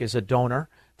Valley Bank is a donor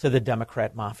to the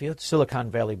Democrat mafia. Silicon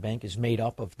Valley Bank is made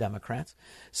up of Democrats.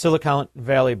 Silicon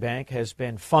Valley Bank has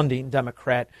been funding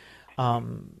Democrat,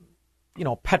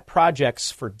 pet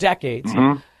projects for decades.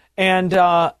 Mm-hmm. And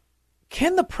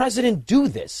can the president do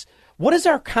this? What does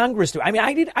our Congress do? I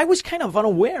mean, I was kind of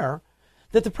unaware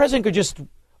that the president could just,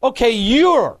 okay,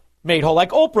 you're made whole,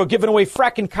 like Oprah giving away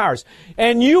fracking cars,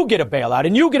 and you get a bailout,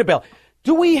 and you get a bailout.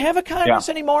 Do we have a Congress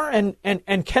anymore?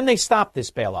 And can they stop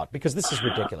this bailout? Because this is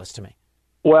ridiculous to me.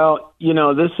 Well,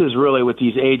 this is really with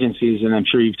these agencies, and I'm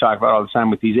sure you've talked about all the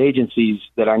time with these agencies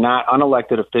that are not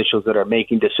unelected officials that are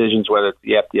making decisions, whether it's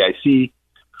the FDIC,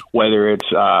 whether it's,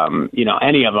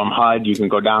 any of them, HUD, you can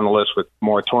go down the list with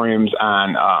moratoriums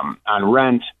on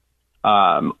rent,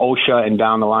 OSHA, and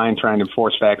down the line trying to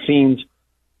enforce vaccines.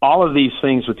 All of these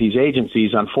things with these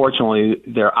agencies, unfortunately,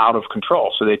 they're out of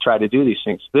control. So they try to do these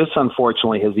things. This,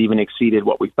 unfortunately, has even exceeded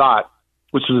what we thought,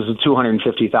 which was a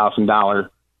 $250,000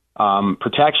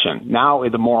 protection. Now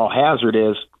the moral hazard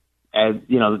is, as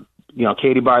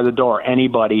Katie bar the door,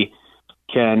 anybody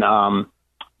can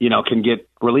get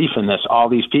relief in this. All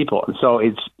these people, and so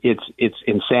it's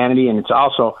insanity, and it's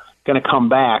also going to come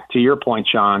back to your point,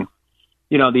 Sean.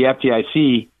 The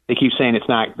FDIC. They keep saying it's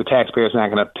not, the taxpayer's not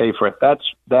going to pay for it.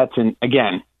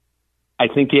 Again, I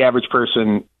think the average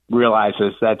person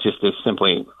realizes that just is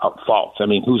simply false. I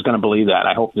mean, who's going to believe that?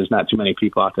 I hope there's not too many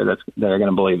people out there that are going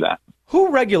to believe that.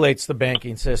 Who regulates the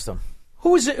banking system?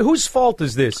 Whose fault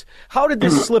is this? How did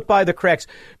this slip by the cracks?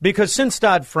 Because since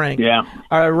Dodd-Frank,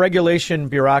 our regulation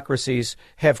bureaucracies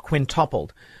have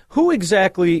quintupled. Who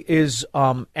exactly is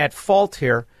at fault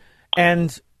here?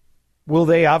 And will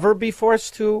they ever be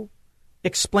forced to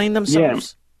explain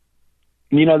themselves?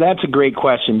 Yeah. That's a great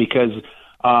question because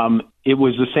it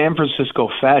was the San Francisco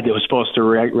Fed that was supposed to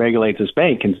regulate this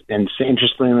bank. And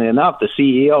interestingly enough, the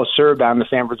CEO served on the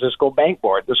San Francisco Bank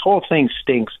Board. This whole thing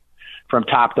stinks from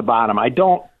top to bottom. It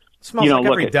smells like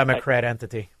every Democrat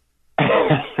entity.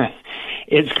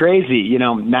 It's crazy.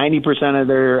 90% of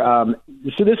their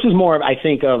so this is more, I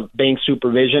think, of bank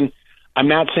supervision. I'm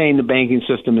not saying the banking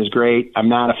system is great. I'm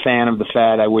not a fan of the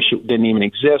Fed. I wish it didn't even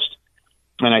exist.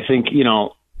 And I think,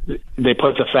 they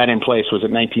put the Fed in place, was it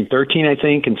 1913, I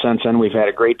think, and since then we've had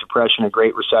a Great Depression, a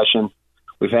Great Recession.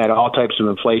 We've had all types of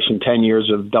inflation, 10 years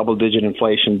of double-digit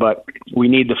inflation, but we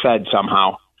need the Fed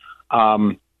somehow.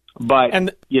 The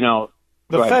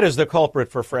Fed is the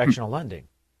culprit for fractional lending.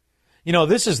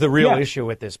 This is the real issue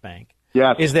with this bank,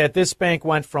 is that this bank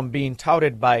went from being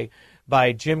touted by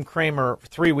Jim Cramer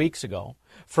 3 weeks ago,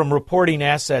 from reporting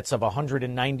assets of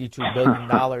 $192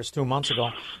 billion 2 months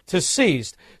ago, to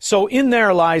seized. So in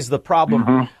there lies the problem.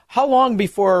 Mm-hmm. How long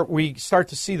before we start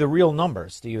to see the real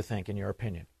numbers, do you think, in your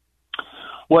opinion?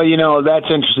 Well, that's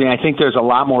interesting. I think there's a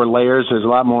lot more layers. There's a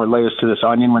lot more layers to this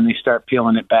onion when they start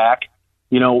peeling it back.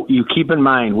 You keep in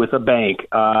mind with a bank,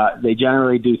 they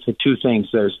generally do two things.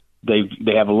 They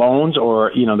have loans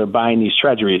or, they're buying these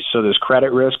treasuries. So there's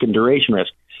credit risk and duration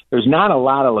risk. There's not a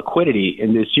lot of liquidity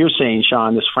in this, you're saying,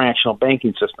 Sean, this fractional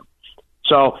banking system.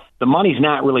 So the money's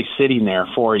not really sitting there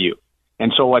for you.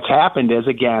 And so what's happened is,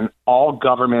 again, all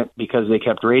government, because they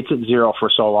kept rates at zero for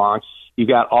so long, you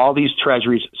got all these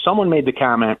treasuries. Someone made the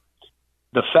comment,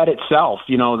 the Fed itself,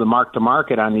 the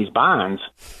mark-to-market on these bonds,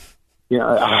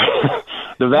 the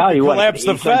value, what, 8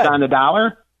 cents on the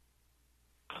dollar?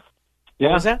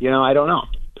 Yeah, I don't know.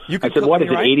 I said, what is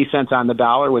it, 80 cents on the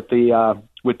dollar with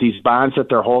these bonds that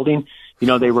they're holding?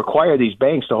 They require these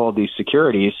banks to hold these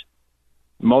securities.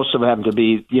 Most of them have to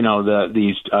be,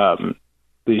 these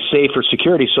safer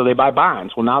securities, so they buy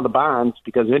bonds. Well, now the bonds,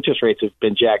 because interest rates have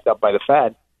been jacked up by the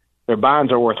Fed, their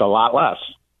bonds are worth a lot less.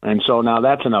 And so now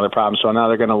that's another problem. So now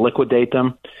they're going to liquidate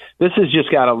them. This has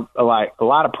just got a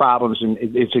lot of problems, and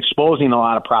it's exposing a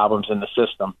lot of problems in the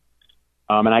system.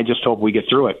 And I just hope we get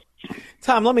through it.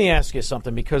 Tom, let me ask you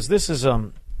something, because this is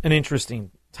an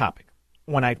interesting topic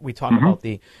when we talk about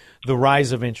the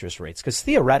rise of interest rates. Because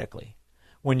theoretically,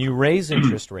 when you raise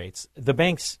interest rates, the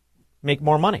banks make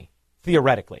more money,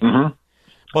 theoretically.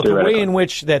 But the way in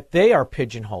which that they are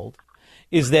pigeonholed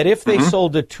is that if they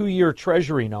sold a 2-year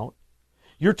Treasury note,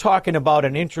 you're talking about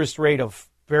an interest rate of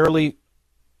really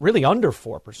under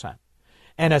 4%.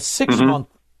 And a 6-month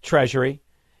Treasury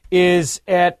is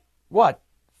at, what,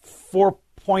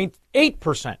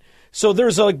 4.8%. So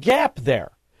there's a gap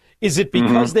there. Is it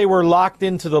because they were locked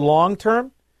into the long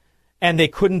term and they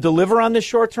couldn't deliver on the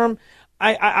short term?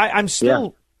 I'm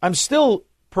still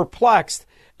perplexed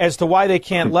as to why they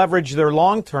can't leverage their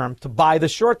long term to buy the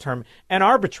short term and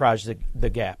arbitrage the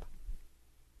gap.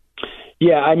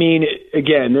 Yeah, I mean,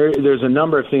 again, there's a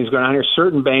number of things going on here.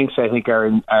 Certain banks, I think, are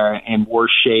in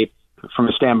worse shape from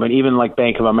a standpoint, even like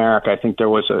Bank of America, I think there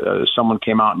was someone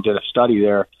came out and did a study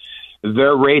there.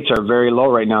 Their rates are very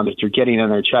low right now that you're getting in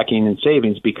their checking and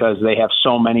savings because they have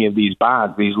so many of these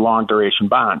bonds, these long duration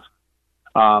bonds.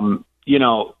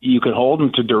 You can hold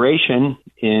them to duration,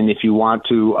 and if you want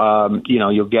to,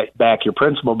 you'll get back your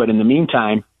principal. But in the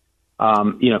meantime,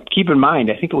 keep in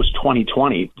mind, I think it was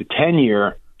 2020, the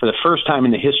 10-year, for the first time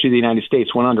in the history of the United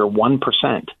States, went under 1%.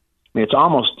 I mean, it's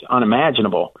almost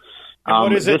unimaginable. And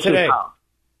what is it today?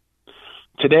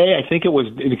 Today, I think it was,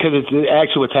 because it's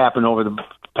actually what's happened over the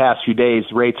past few days,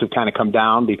 rates have kind of come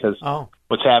down because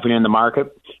what's happening in the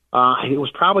market. It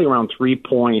was probably around it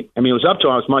was up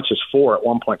to as much as 4 at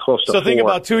one point, close to 4. So think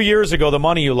about 2 years ago, the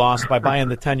money you lost by buying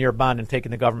the 10-year bond and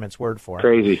taking the government's word for it.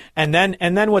 Crazy. And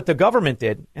then what the government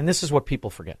did, and this is what people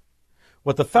forget,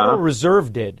 what the Federal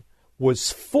Reserve did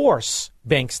was force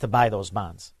banks to buy those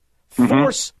bonds.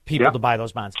 Force people to buy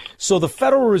those bonds. So the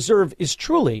Federal Reserve is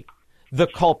truly the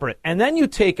culprit. And then you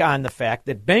take on the fact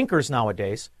that bankers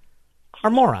nowadays are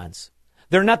morons.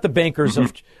 They're not the bankers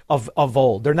of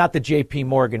old. They're not the J.P.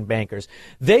 Morgan bankers.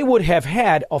 They would have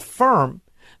had a firm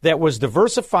that was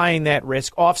diversifying that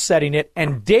risk, offsetting it,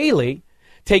 and daily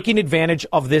taking advantage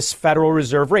of this Federal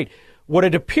Reserve rate. What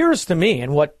it appears to me,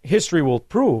 and what history will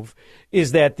prove,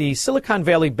 is that the Silicon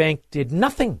Valley Bank did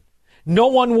nothing. No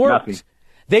one worked. Nothing.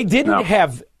 They didn't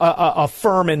have a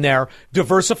firm in there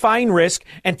diversifying risk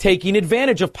and taking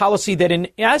advantage of policy that, in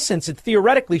essence, it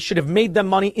theoretically should have made them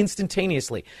money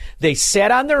instantaneously. They sat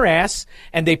on their ass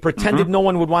and they pretended no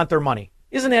one would want their money.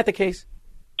 Isn't that the case?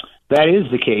 That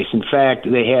is the case. In fact,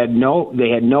 they had no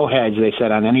hedge, they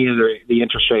said, on any of the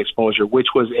interest rate exposure, which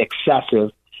was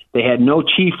excessive. They had no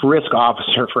chief risk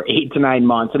officer for 8 to 9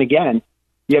 months. And again,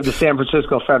 you have the San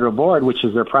Francisco Federal Board, which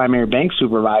is their primary bank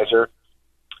supervisor,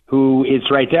 who is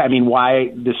right there. I mean, why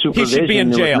the supervision? He should be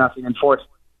in jail. There was nothing enforced.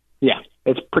 Yeah,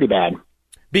 it's pretty bad.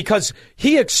 Because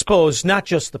he exposed not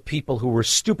just the people who were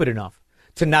stupid enough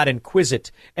to not inquisit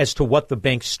as to what the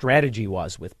bank's strategy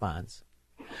was with bonds,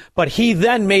 but he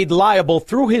then made liable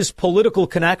through his political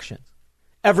connections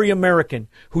every American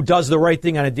who does the right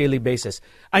thing on a daily basis.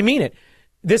 I mean it.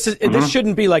 This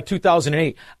shouldn't be like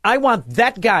 2008. I want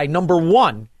that guy, number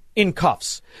one, in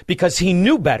cuffs because he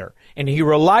knew better. And he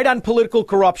relied on political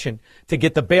corruption to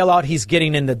get the bailout he's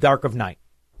getting in the dark of night.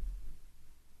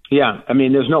 Yeah, I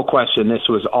mean, there's no question this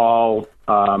was all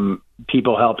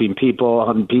people helping people,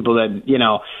 and people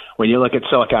that, when you look at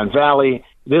Silicon Valley,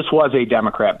 this was a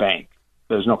Democrat bank.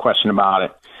 There's no question about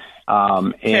it.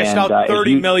 Cashed out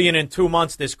 $30 million in 2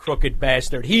 months, this crooked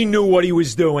bastard. He knew what he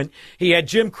was doing. He had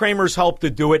Jim Cramer's help to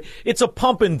do it. It's a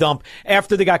pump and dump.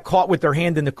 After they got caught with their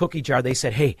hand in the cookie jar, they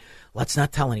said, hey, let's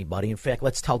not tell anybody. In fact,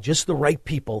 let's tell just the right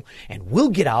people, and we'll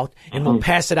get out, and we'll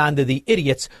pass it on to the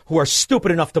idiots who are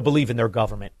stupid enough to believe in their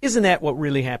government. Isn't that what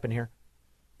really happened here?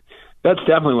 That's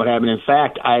definitely what happened. In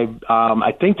fact, I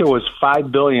think there was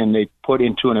 $5 billion they put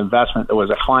into an investment that was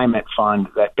a climate fund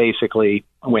that basically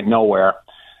went nowhere.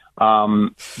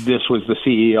 This was the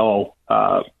CEO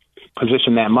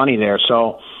positioned that money there.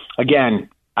 So again,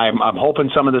 I'm hoping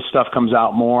some of this stuff comes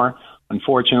out more.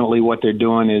 Unfortunately, what they're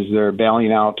doing is they're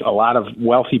bailing out a lot of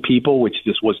wealthy people, which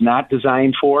this was not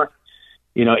designed for.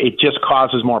 It just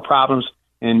causes more problems.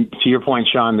 And to your point,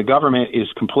 Sean, the government is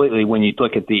completely, when you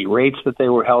look at the rates that they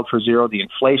were held for zero, the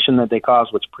inflation that they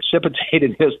caused, which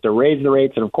precipitated this to raise the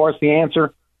rates. And of course, the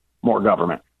answer, more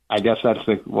government. I guess that's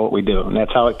what we do, and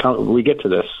that's how we get to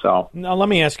this. So now, let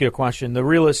me ask you a question. The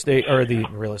real estate,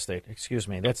 excuse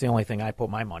me, that's the only thing I put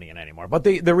my money in anymore. But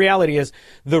the reality is,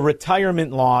 the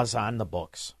retirement laws on the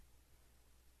books.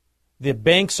 The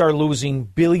banks are losing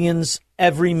billions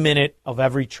every minute of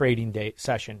every trading day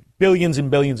session, billions and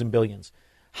billions and billions.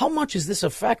 How much is this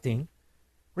affecting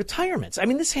retirements? I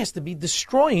mean, this has to be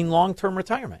destroying long-term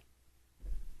retirement.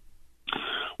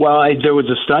 Well, there was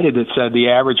a study that said the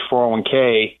average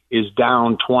 401k is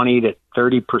down 20 to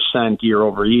 30% year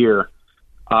over year.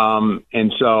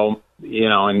 And so,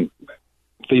 and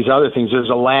these other things,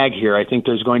 there's a lag here. I think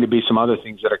there's going to be some other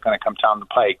things that are going to come down the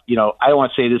pike. I don't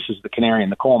want to say this is the canary in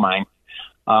the coal mine,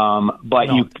 but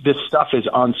no. This stuff is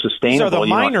unsustainable. These are the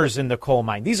miners in the coal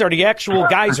mine. These are the actual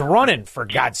guys running, for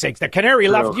God's sakes. The canary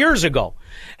left years ago.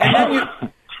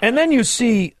 And then you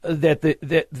see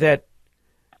that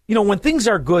when things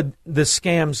are good, the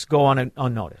scams go on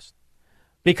unnoticed.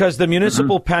 Because the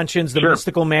municipal pensions, the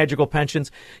mystical, magical pensions,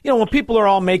 when people are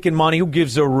all making money, who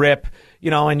gives a rip,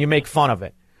 and you make fun of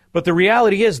it. But the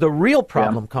reality is the real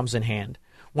problem comes in hand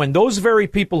when those very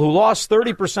people who lost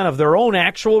 30% of their own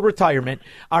actual retirement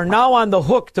are now on the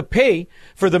hook to pay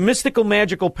for the mystical,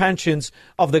 magical pensions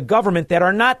of the government that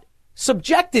are not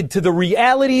subjected to the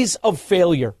realities of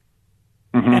failure.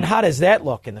 Mm-hmm. And how does that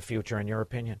look in the future, in your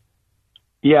opinion?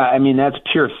 Yeah, I mean, that's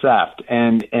pure theft.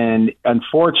 And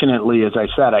unfortunately, as I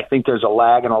said, I think there's a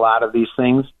lag in a lot of these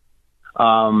things.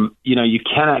 You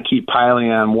cannot keep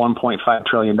piling on $1.5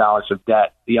 trillion of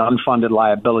debt, the unfunded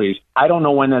liabilities. I don't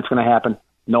know when that's going to happen.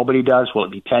 Nobody does. Will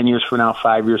it be 10 years from now,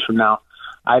 5 years from now?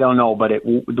 I don't know. But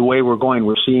the way we're going,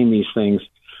 we're seeing these things.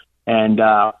 And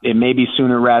it may be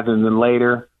sooner rather than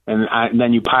later. And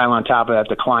then you pile on top of that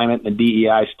the climate and the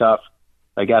DEI stuff.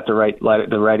 I got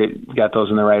got those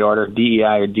in the right order.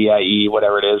 DEI or DIE,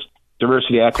 whatever it is.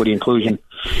 Diversity, equity, inclusion.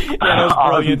 That was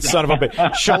brilliant, son of a bitch.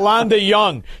 Shalonda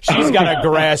Young, she's got a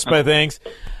grasp of things.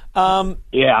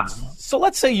 Yeah. So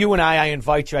let's say you and I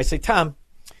invite you. I say, Tom,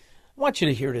 I want you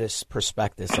to hear this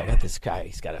prospectus. I got this guy.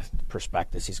 He's got a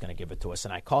prospectus. He's going to give it to us.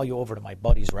 And I call you over to my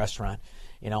buddy's restaurant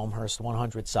in Elmhurst,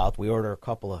 100 South. We order a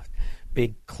couple of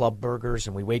big club burgers,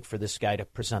 and we wait for this guy to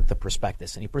present the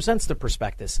prospectus. And he presents the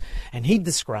prospectus, and he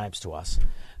describes to us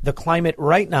the climate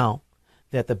right now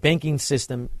that the banking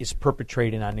system is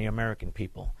perpetrating on the American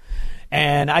people.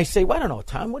 And I say, well, I don't know,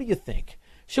 Tom, what do you think?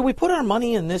 Should we put our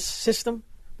money in this system?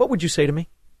 What would you say to me?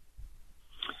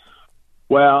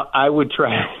 Well, I would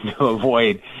try to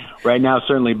avoid right now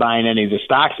certainly buying any of the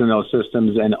stocks in those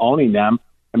systems and owning them.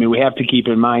 I mean, we have to keep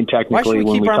in mind technically why should we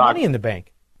when keep we our talk. Money in the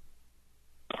bank?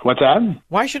 What's that?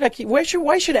 Why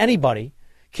should anybody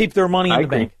keep their money in the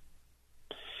bank?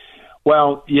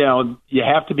 Well, you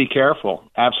have to be careful.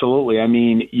 Absolutely. I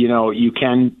mean, you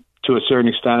can, to a certain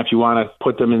extent, if you want to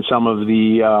put them in some of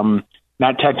the,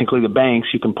 not technically the banks,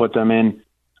 you can put them in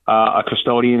a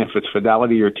custodian if it's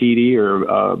Fidelity or TD or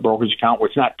a brokerage account where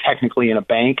it's not technically in a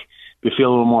bank. If you feel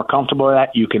a little more comfortable with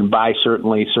that, you can buy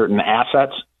certain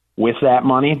assets with that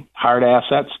money, hard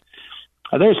assets.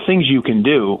 There's things you can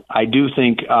do. I do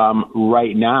think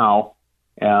right now,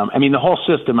 the whole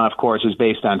system, of course, is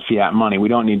based on fiat money. We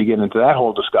don't need to get into that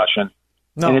whole discussion.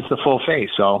 No. And it's the full face.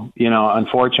 So,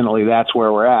 unfortunately, that's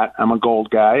where we're at. I'm a gold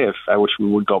guy. I wish we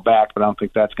would go back, but I don't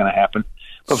think that's going to happen.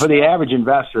 But for the average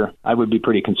investor, I would be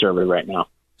pretty conservative right now.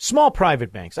 Small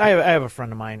private banks. I have a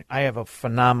friend of mine. I have a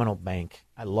phenomenal bank.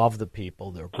 I love the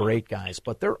people. They're great guys,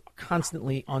 but they're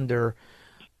constantly under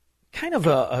kind of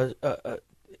a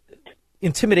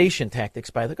intimidation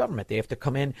tactics by the government. They have to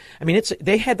come in. I mean,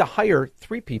 they had to hire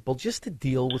 3 people just to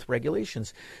deal with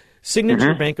regulations.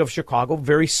 Signature Bank of Chicago,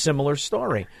 very similar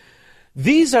story.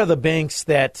 These are the banks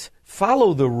that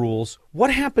follow the rules.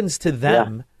 What happens to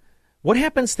them? Yeah. What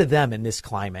happens to them in this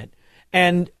climate?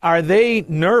 And are they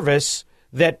nervous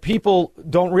that people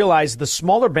don't realize the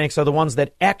smaller banks are the ones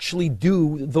that actually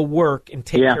do the work and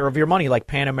take care of your money, like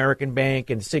Pan American Bank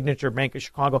and Signature Bank of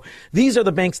Chicago? These are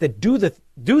the banks that do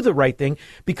the right thing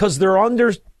because they're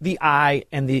under the eye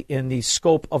and the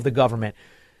scope of the government.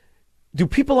 Do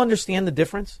people understand the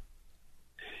difference?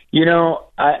 To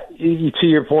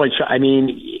your point, I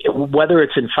mean, whether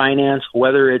it's in finance,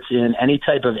 whether it's in any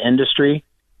type of industry,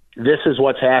 this is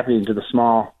what's happening to the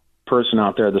small person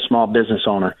out there, the small business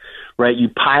owner, right? You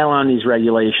pile on these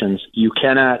regulations, you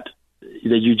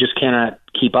just cannot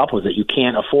keep up with it. You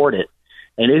can't afford it.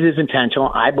 And it is intentional.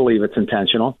 I believe it's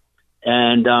intentional.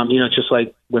 And, it's just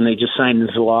like when they just signed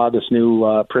this law, this new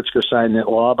Pritzker signed that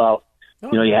law about,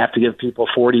 you have to give people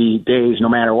 40 days no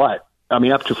matter what. I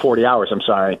mean, up to 40 hours, I'm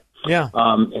sorry. Yeah.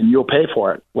 And you'll pay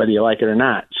for it, whether you like it or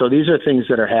not. So these are things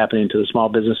that are happening to the small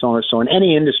business owners. So in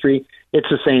any industry, it's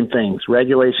the same things.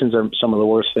 Regulations are some of the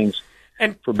worst things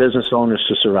for business owners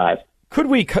to survive. Could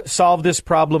we solve this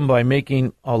problem by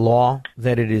making a law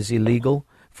that it is illegal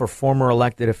for former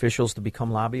elected officials to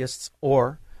become lobbyists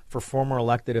or for former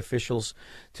elected officials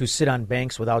to sit on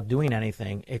banks without doing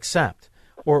anything except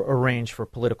or arrange for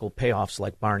political payoffs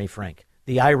like Barney Frank?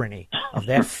 The irony of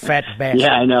that fat bastard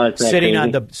I know, it's sitting crazy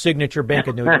on the Signature Bank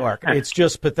of New York. It's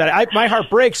just pathetic. My heart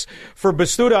breaks for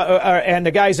Bastuta and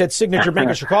the guys at Signature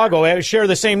Bank of Chicago. Share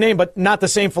the same name, but not the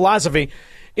same philosophy.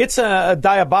 It's a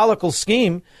diabolical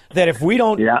scheme that if we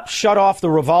don't shut off the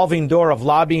revolving door of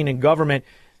lobbying and government,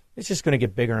 it's just going to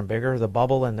get bigger and bigger, the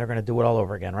bubble, and they're going to do it all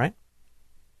over again, right?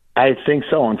 I think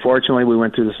so. Unfortunately, we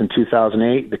went through this in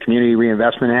 2008, the Community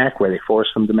Reinvestment Act, where they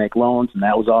forced them to make loans, and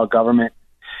that was all government.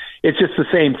 It's just the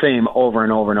same thing over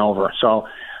and over and over. So,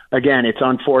 again, it's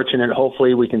unfortunate.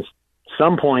 Hopefully we can, at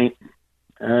some point,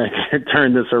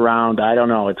 turn this around. I don't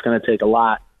know. It's going to take a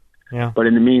lot. Yeah. But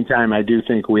in the meantime, I do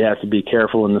think we have to be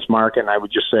careful in this market. And I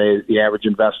would just say the average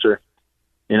investor,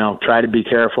 try to be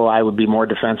careful. I would be more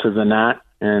defensive than that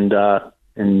and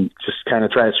just kind of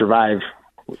try to survive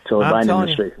until the Biden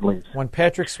administration leaves. When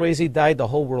Patrick Swayze died, the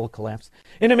whole world collapsed.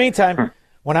 In the meantime,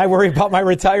 when I worry about my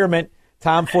retirement,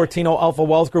 Tom Fortino, Alpha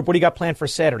Wealth Group. What do you got planned for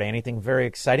Saturday? Anything very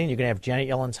exciting? You're going to have Janet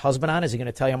Yellen's husband on. Is he going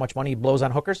to tell you how much money he blows on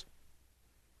hookers?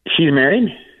 She's married?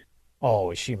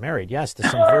 Oh, is she married? Yes, to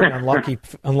some very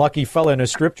unlucky fella in a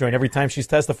strip joint every time she's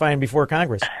testifying before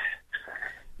Congress.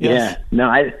 Yes. Yeah. No,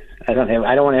 I don't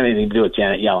want to have anything to do with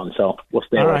Janet Yellen, so we'll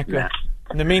stay away from that.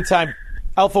 In the meantime,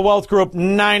 Alpha Wealth Group,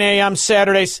 9 a.m.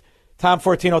 Saturdays. Tom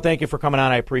Fortino, thank you for coming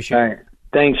on. I appreciate it. All right.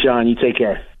 Thanks, Sean. You take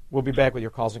care. We'll be back with your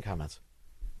calls and comments.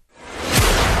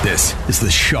 This is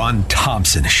the Sean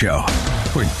Thompson Show,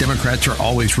 where Democrats are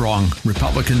always wrong,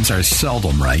 Republicans are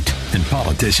seldom right, and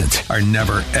politicians are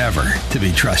never, ever to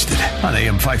be trusted. On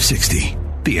AM 560,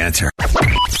 The Answer.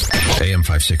 AM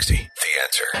 560, The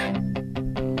Answer.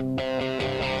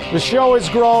 The show is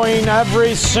growing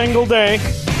every single day.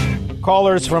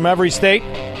 Callers from every state.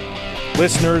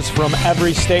 Listeners from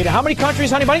every state. How many countries,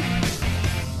 honey bunny?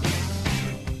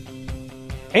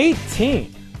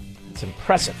 18. That's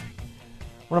impressive.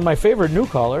 One of my favorite new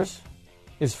callers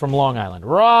is from Long Island.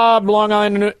 Rob, Long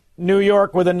Island, New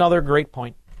York, with another great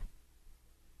point.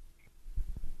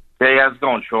 Hey, how's it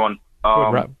going, Sean?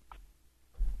 Good, Rob.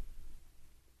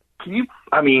 You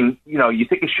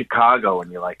think of Chicago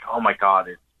and you're like, oh my God,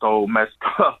 it's so messed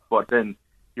up. But then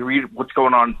you read what's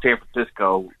going on in San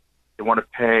Francisco. They want to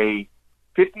pay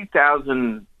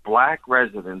 50,000 black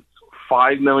residents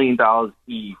 $5 million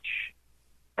each.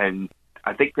 And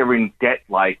I think they're in debt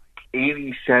like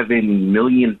 $87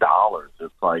 million.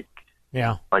 It's like,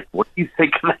 yeah. Like, what do you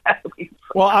think of that?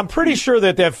 Well, I'm pretty sure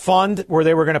that fund where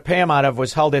they were going to pay him out of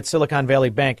was held at Silicon Valley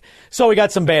Bank. So we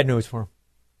got some bad news for him.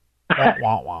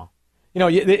 Wah, wah. You know,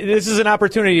 this is an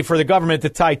opportunity for the government to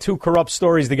tie two corrupt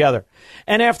stories together.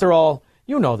 And after all,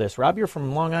 you know this, Rob. You're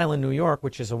from Long Island, New York,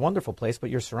 which is a wonderful place, but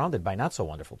you're surrounded by not so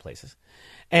wonderful places.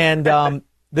 And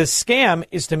the scam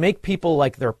is to make people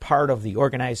like they're part of the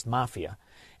organized mafia,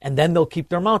 and then they'll keep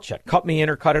their mouth shut. Cut me in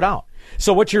or cut it out.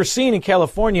 So what you're seeing in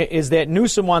California is that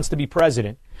Newsom wants to be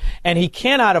president, and he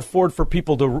cannot afford for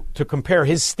people to compare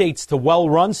his states to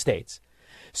well-run states.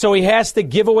 So he has to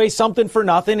give away something for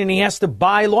nothing, and he has to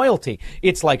buy loyalty.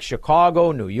 It's like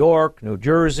Chicago, New York, New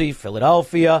Jersey,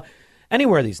 Philadelphia,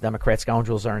 anywhere these Democrat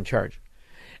scoundrels are in charge.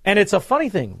 And it's a funny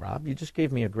thing, Rob. You just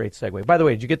gave me a great segue. By the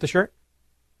way, did you get the shirt?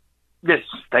 Yes,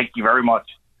 thank you very much.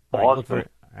 Awesome.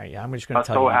 All right, yeah, I'm just going to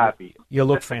tell you. I'm so happy. You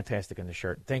look fantastic in the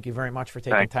shirt. Thank you very much for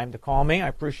taking time to call me. I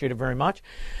appreciate it very much.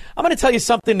 I'm going to tell you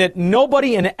something that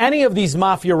nobody in any of these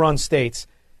mafia-run states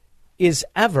is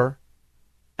ever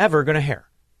going to hear.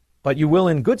 But you will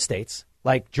in good states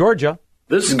like Georgia.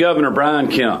 This is Governor Brian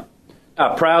Kemp.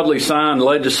 I proudly signed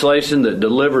legislation that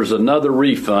delivers another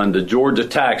refund to Georgia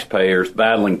taxpayers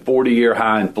battling 40-year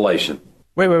high inflation.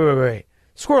 Wait.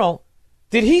 Squirrel,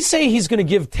 did he say he's going to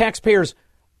give taxpayers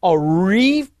a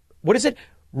refund?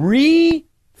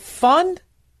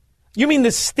 You mean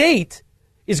the state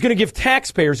is going to give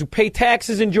taxpayers who pay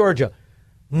taxes in Georgia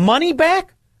money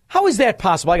back? How is that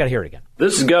possible? I got to hear it again.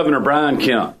 This is Governor Brian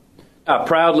Kemp. I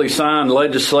proudly signed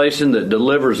legislation that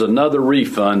delivers another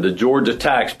refund to Georgia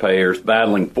taxpayers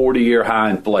battling 40-year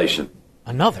high inflation.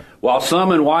 Another? While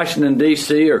some in Washington,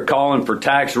 D.C. are calling for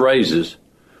tax raises,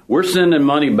 we're sending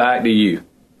money back to you.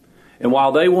 And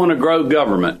while they want to grow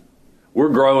government, we're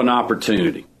growing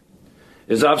opportunity.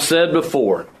 As I've said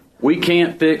before, we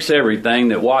can't fix everything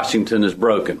that Washington has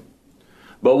broken.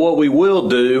 But what we will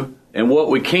do and what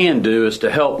we can do is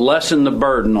to help lessen the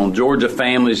burden on Georgia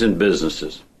families and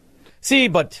businesses. See,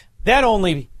 but that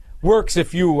only works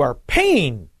if you are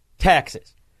paying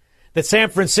taxes. The San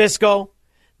Francisco,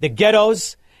 the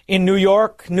ghettos in New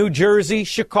York, New Jersey,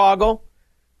 Chicago,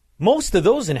 most of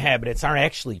those inhabitants aren't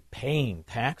actually paying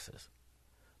taxes.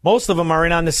 Most of them are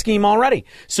in on the scheme already.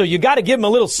 So you got to give them a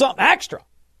little something extra.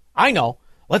 I know.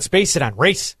 Let's base it on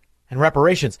race and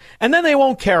reparations. And then they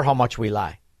won't care how much we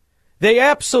lie. They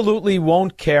absolutely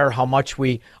won't care how much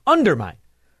we undermine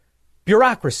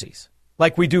bureaucracies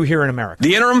like we do here in America.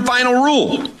 The interim final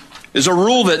rule is a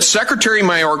rule that Secretary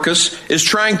Mayorkas is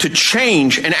trying to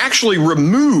change and actually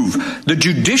remove the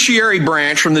judiciary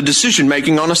branch from the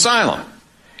decision-making on asylum.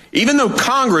 Even though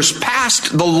Congress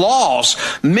passed the laws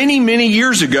many, many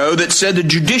years ago that said the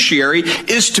judiciary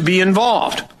is to be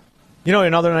involved. You know,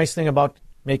 another nice thing about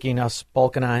making us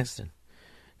balkanized and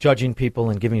judging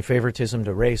people and giving favoritism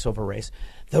to race over race,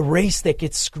 the race that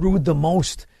gets screwed the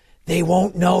most, they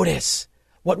won't notice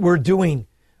what we're doing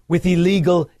with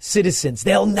illegal citizens.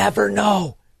 They'll never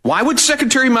know. Why would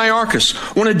Secretary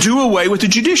Mayorkas want to do away with the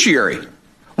judiciary?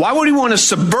 Why would he want to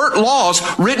subvert laws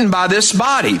written by this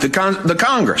body, the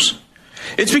Congress?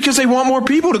 It's because they want more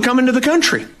people to come into the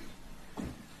country.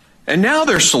 And now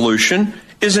their solution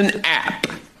is an app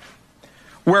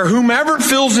where whomever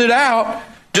fills it out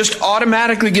just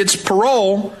automatically gets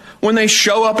parole when they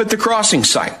show up at the crossing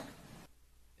site.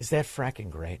 Is that fracking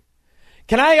great?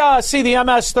 Can I see the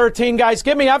MS-13, guys?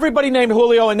 Give me everybody named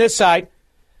Julio on this side.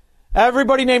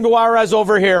 Everybody named Juarez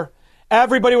over here.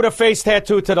 Everybody with a face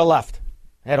tattoo to the left.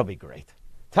 That'll be great.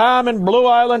 Tom in Blue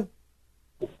Island.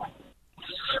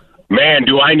 Man,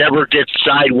 do I never get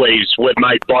sideways with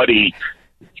my buddy.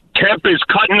 Kemp is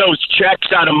cutting those checks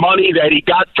out of money that he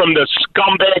got from the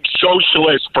scumbag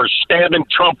socialists for stabbing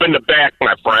Trump in the back,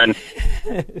 my friend.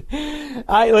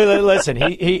 Listen,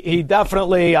 he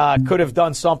definitely could have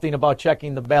done something about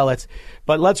checking the ballots,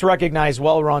 but let's recognize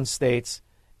well-run states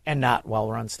and not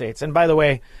well-run states. And by the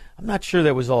way, I'm not sure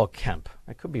that was all Kemp.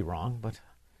 I could be wrong, but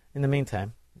in the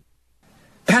meantime.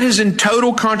 That is in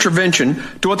total contravention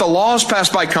to what the laws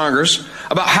passed by Congress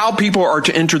about how people are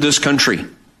to enter this country.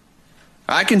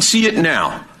 I can see it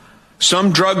now.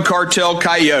 Some drug cartel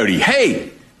coyote.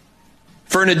 Hey,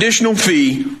 for an additional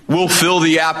fee, we'll fill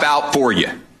the app out for you.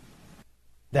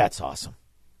 That's awesome.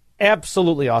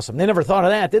 Absolutely awesome. They never thought of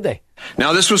that, did they?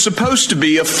 Now, this was supposed to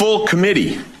be a full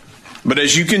committee. But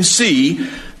as you can see,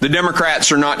 the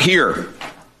Democrats are not here.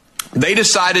 They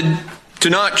decided to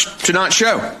not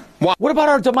show. Why? What about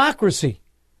our democracy?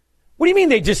 What do you mean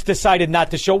they just decided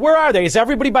not to show? Where are they? Is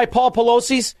everybody by Paul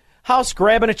Pelosi's house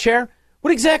grabbing a chair?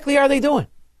 What exactly are they doing?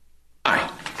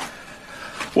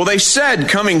 Well, they said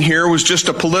coming here was just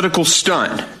a political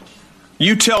stunt.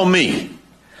 You tell me.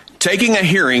 Taking a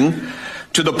hearing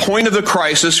to the point of the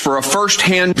crisis for a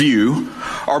first-hand view,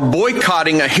 or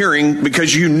boycotting a hearing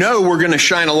because you know we're going to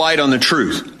shine a light on the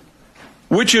truth.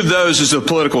 Which of those is a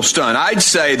political stunt? I'd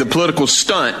say the political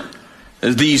stunt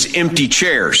is these empty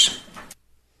chairs.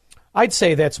 I'd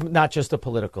say that's not just a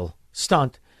political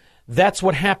stunt. That's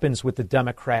what happens with the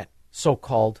Democrat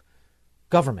so-called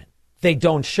government. They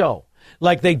don't show.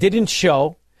 Like they didn't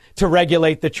show to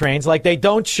regulate the trains, like they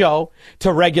don't show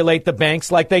to regulate the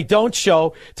banks, like they don't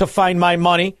show to find my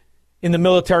money in the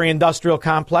military-industrial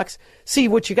complex. See,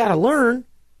 what you got to learn,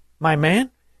 my man,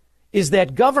 is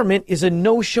that government is a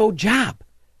no-show job.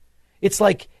 It's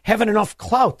like having enough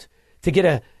clout to get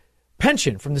a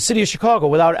pension from the city of Chicago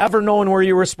without ever knowing where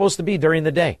you were supposed to be during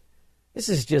the day. This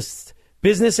is just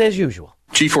business as usual.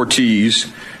 Chief Ortiz,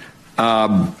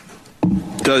 does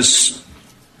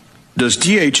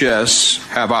DHS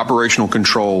have operational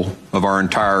control of our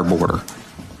entire border?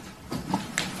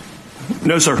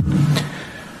 No, sir.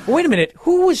 Wait a minute.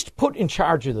 Who was put in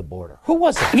charge of the border? Who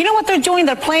was it? You know what they're doing?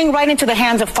 They're playing right into the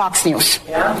hands of Fox News.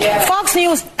 Yeah. Fox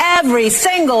News every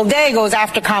single day goes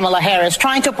after Kamala Harris,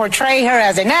 trying to portray her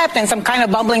as inept and some kind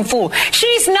of bumbling fool.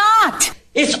 She's not.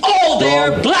 It's all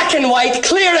there, black and white,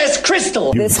 clear as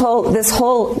crystal. This whole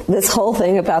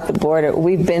thing about the border.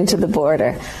 We've been to the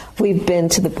border. We've been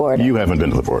to the border. You haven't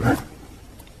been to the border.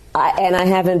 And I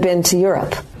haven't been to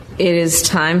Europe. It is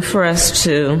time for us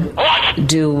to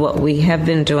do what we have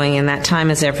been doing, and that time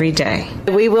is every day.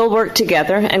 We will work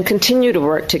together and continue to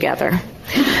work together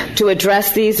to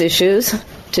address these issues,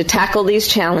 to tackle these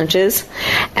challenges,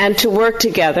 and to work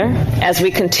together as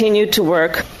we continue to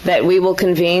work that we will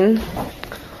convene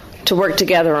to work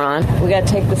together on. We got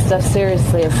to take this stuff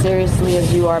seriously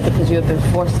as you are, because you have been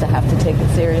forced to have to take it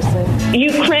seriously.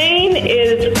 Ukraine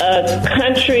is a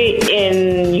country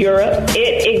in Europe.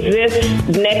 It exists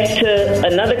next to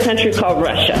another country called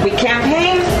Russia. We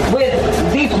campaign with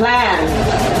the plan.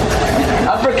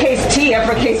 Uppercase T,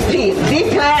 uppercase P.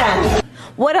 The plan.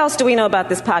 What else do we know about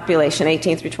this population,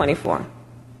 18 through 24?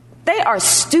 They are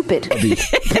stupid.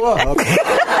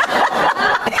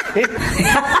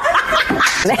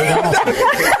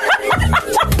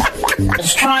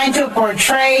 It's trying to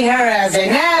portray her as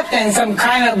inept and some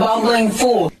kind of bumbling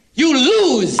fool. You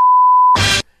lose!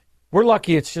 We're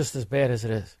lucky it's just as bad as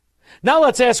it is. Now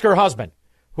let's ask her husband,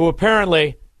 who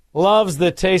apparently loves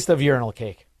the taste of urinal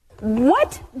cake.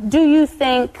 What do you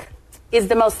think is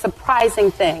the most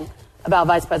surprising thing about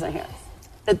Vice President Harris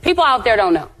that people out there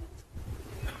don't know?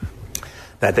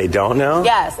 That they don't know?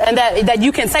 Yes, and that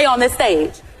you can say on this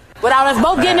stage without us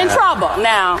both getting in trouble.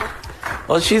 Now,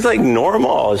 Well, she's like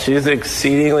normal. She's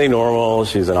exceedingly normal.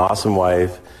 She's an awesome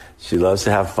wife. She loves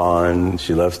to have fun.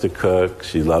 She loves to cook.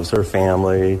 She loves her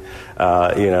family.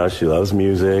 She loves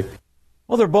music.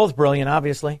 Well, they're both brilliant,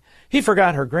 obviously. He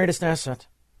forgot her greatest asset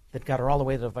that got her all the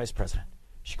way to the vice president.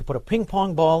 She could put a ping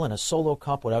pong ball in a solo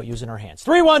cup without using her hands.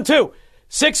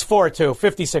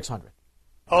 312-642-5600.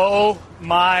 Oh,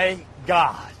 my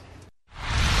God.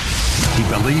 He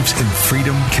believes in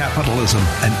freedom, capitalism,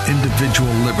 and individual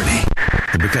liberty.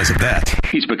 And because of that,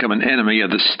 he's become an enemy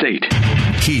of the state.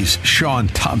 He's Sean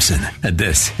Thompson, and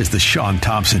this is The Sean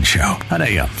Thompson Show on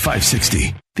AM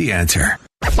 560. The Answer.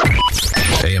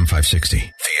 AM 560,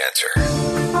 The Answer.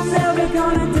 I'm never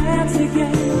gonna dance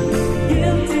again.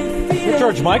 Is it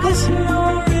George Michaels?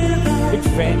 Big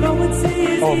fan.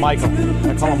 Oh, Michael.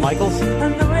 I call him Michaels?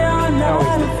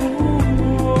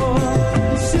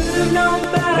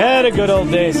 Had a good old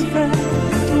days.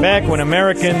 Back when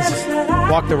Americans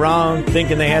walked around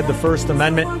thinking they had the First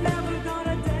Amendment.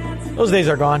 Those days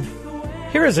are gone.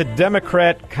 Here is a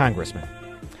Democrat congressman.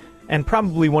 And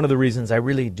probably one of the reasons I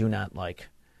really do not like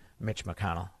Mitt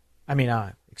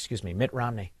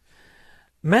Romney.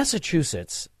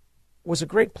 Massachusetts was a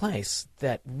great place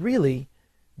that really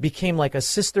became like a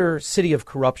sister city of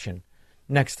corruption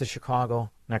next to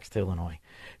Chicago, next to Illinois.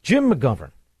 Jim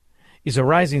McGovern is a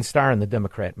rising star in the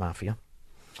Democrat mafia,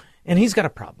 and he's got a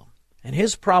problem. And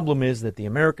his problem is that the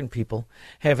American people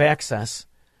have access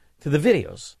to the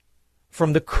videos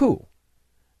from the coup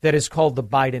that is called the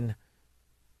Biden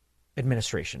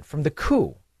administration, from the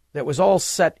coup that was all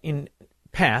set in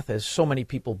path as so many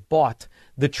people bought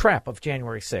the trap of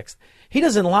January 6th. He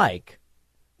doesn't like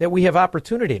that we have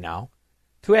opportunity now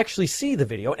to actually see the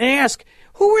video and ask,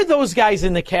 who are those guys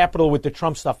in the Capitol with the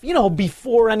Trump stuff,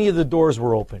 before any of the doors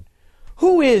were open?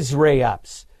 Who is Ray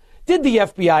Epps? Did the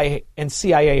FBI and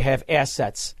CIA have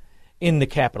assets in the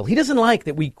Capitol? He doesn't like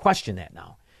that we question that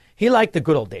now. He liked the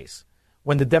good old days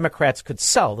when the Democrats could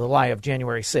sell the lie of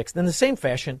January 6th. In the same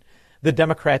fashion, the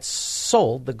Democrats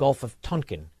sold the Gulf of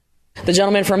Tonkin. The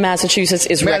gentleman from Massachusetts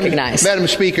is recognized. Madam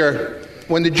Speaker,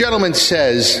 when the gentleman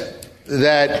says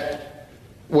that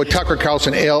what Tucker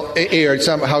Carlson aired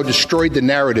somehow destroyed the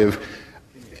narrative,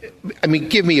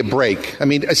 give me a break.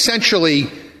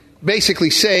 Essentially, basically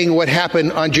saying what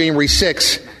happened on January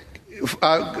 6th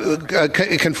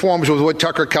conforms with what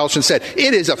Tucker Carlson said.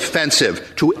 It is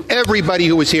offensive to everybody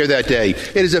who was here that day.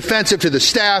 It is offensive to the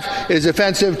staff. It is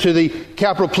offensive to the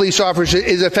Capitol Police officers. It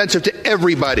is offensive to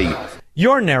everybody.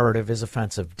 Your narrative is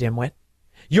offensive, dimwit.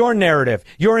 Your narrative,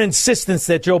 your insistence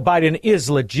that Joe Biden is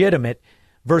legitimate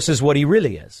versus what he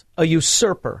really is, a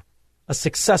usurper, a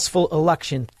successful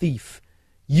election thief.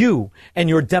 You and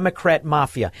your Democrat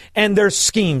mafia and their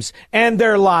schemes and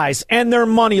their lies and their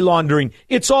money laundering.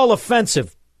 It's all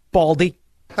offensive, Baldy.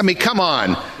 Come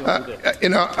on.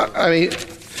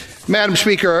 Madam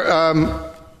Speaker,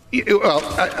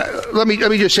 let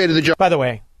me just say to the judge. By the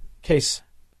way, in case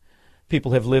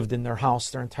people have lived in their house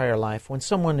their entire life, when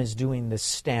someone is doing this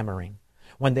stammering,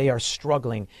 when they are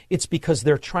struggling, it's because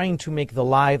they're trying to make the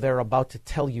lie they're about to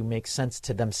tell you make sense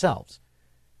to themselves.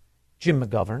 Jim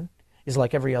McGovern is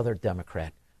like every other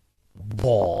Democrat.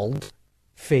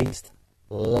 Bald-faced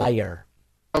liar.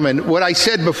 What I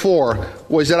said before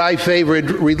was that I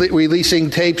favored releasing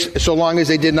tapes so long as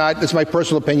they did not, that's my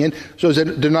personal opinion, so as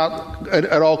it did not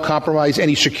at all compromise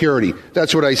any security.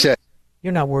 That's what I said.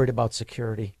 You're not worried about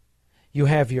security. You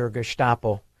have your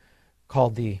Gestapo,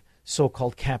 called the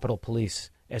so-called Capitol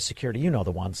Police, as security. You know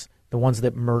the ones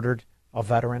that murdered a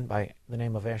veteran by the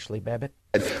name of Ashley Babbitt.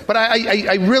 But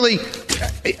I really,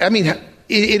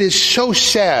 it is so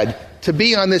sad to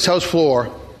be on this House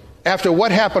floor after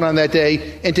what happened on that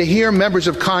day and to hear members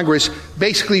of Congress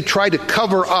basically try to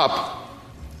cover up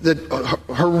the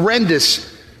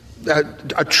horrendous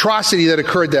atrocity that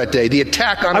occurred that day, the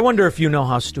attack on... I wonder if you know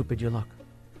how stupid you look.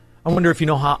 I wonder if you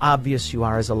know how obvious you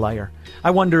are as a liar. I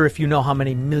wonder if you know how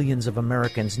many millions of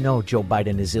Americans know Joe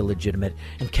Biden is illegitimate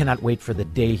and cannot wait for the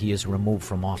day he is removed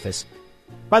from office.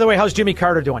 By the way, how's Jimmy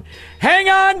Carter doing? Hang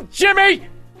on, Jimmy!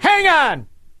 Hang on!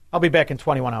 I'll be back in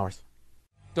 21 hours.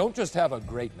 Don't just have a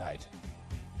great night.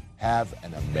 Have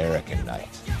an American night.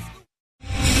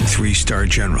 3-star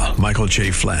General Michael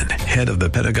J. Flynn, head of the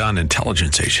Pentagon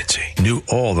Intelligence Agency, knew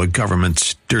all the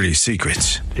government's dirty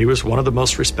secrets. He was one of the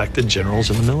most respected generals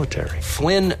in the military.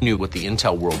 Flynn knew what the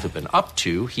intel world had been up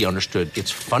to. He understood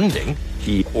its funding.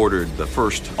 He ordered the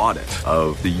first audit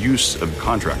of the use of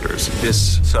contractors.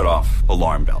 This set off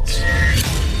alarm bells.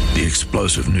 The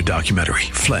explosive new documentary,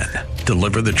 Flynn,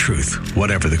 Deliver the Truth,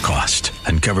 Whatever the Cost,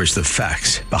 uncovers the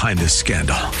facts behind this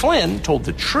scandal. Flynn told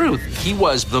the truth. He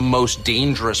was the most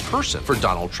dangerous person for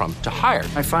Donald Trump to hire.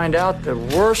 I find out the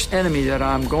worst enemy that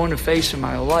I'm going to face in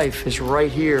my life is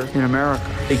right here in America.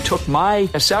 They took my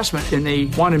assessment and they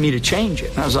wanted me to change it.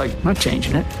 And I was like, I'm not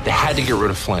changing it. They had to get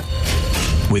rid of Flynn.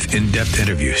 With in-depth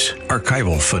interviews,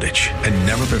 archival footage, and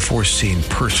never-before-seen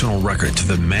personal records of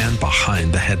the man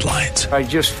behind the headlines. I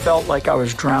just felt like I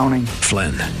was drowning.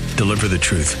 Flynn, Deliver the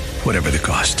Truth, Whatever the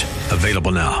Cost.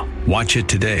 Available now. Watch it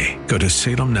today. Go to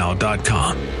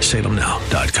salemnow.com.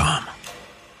 salemnow.com.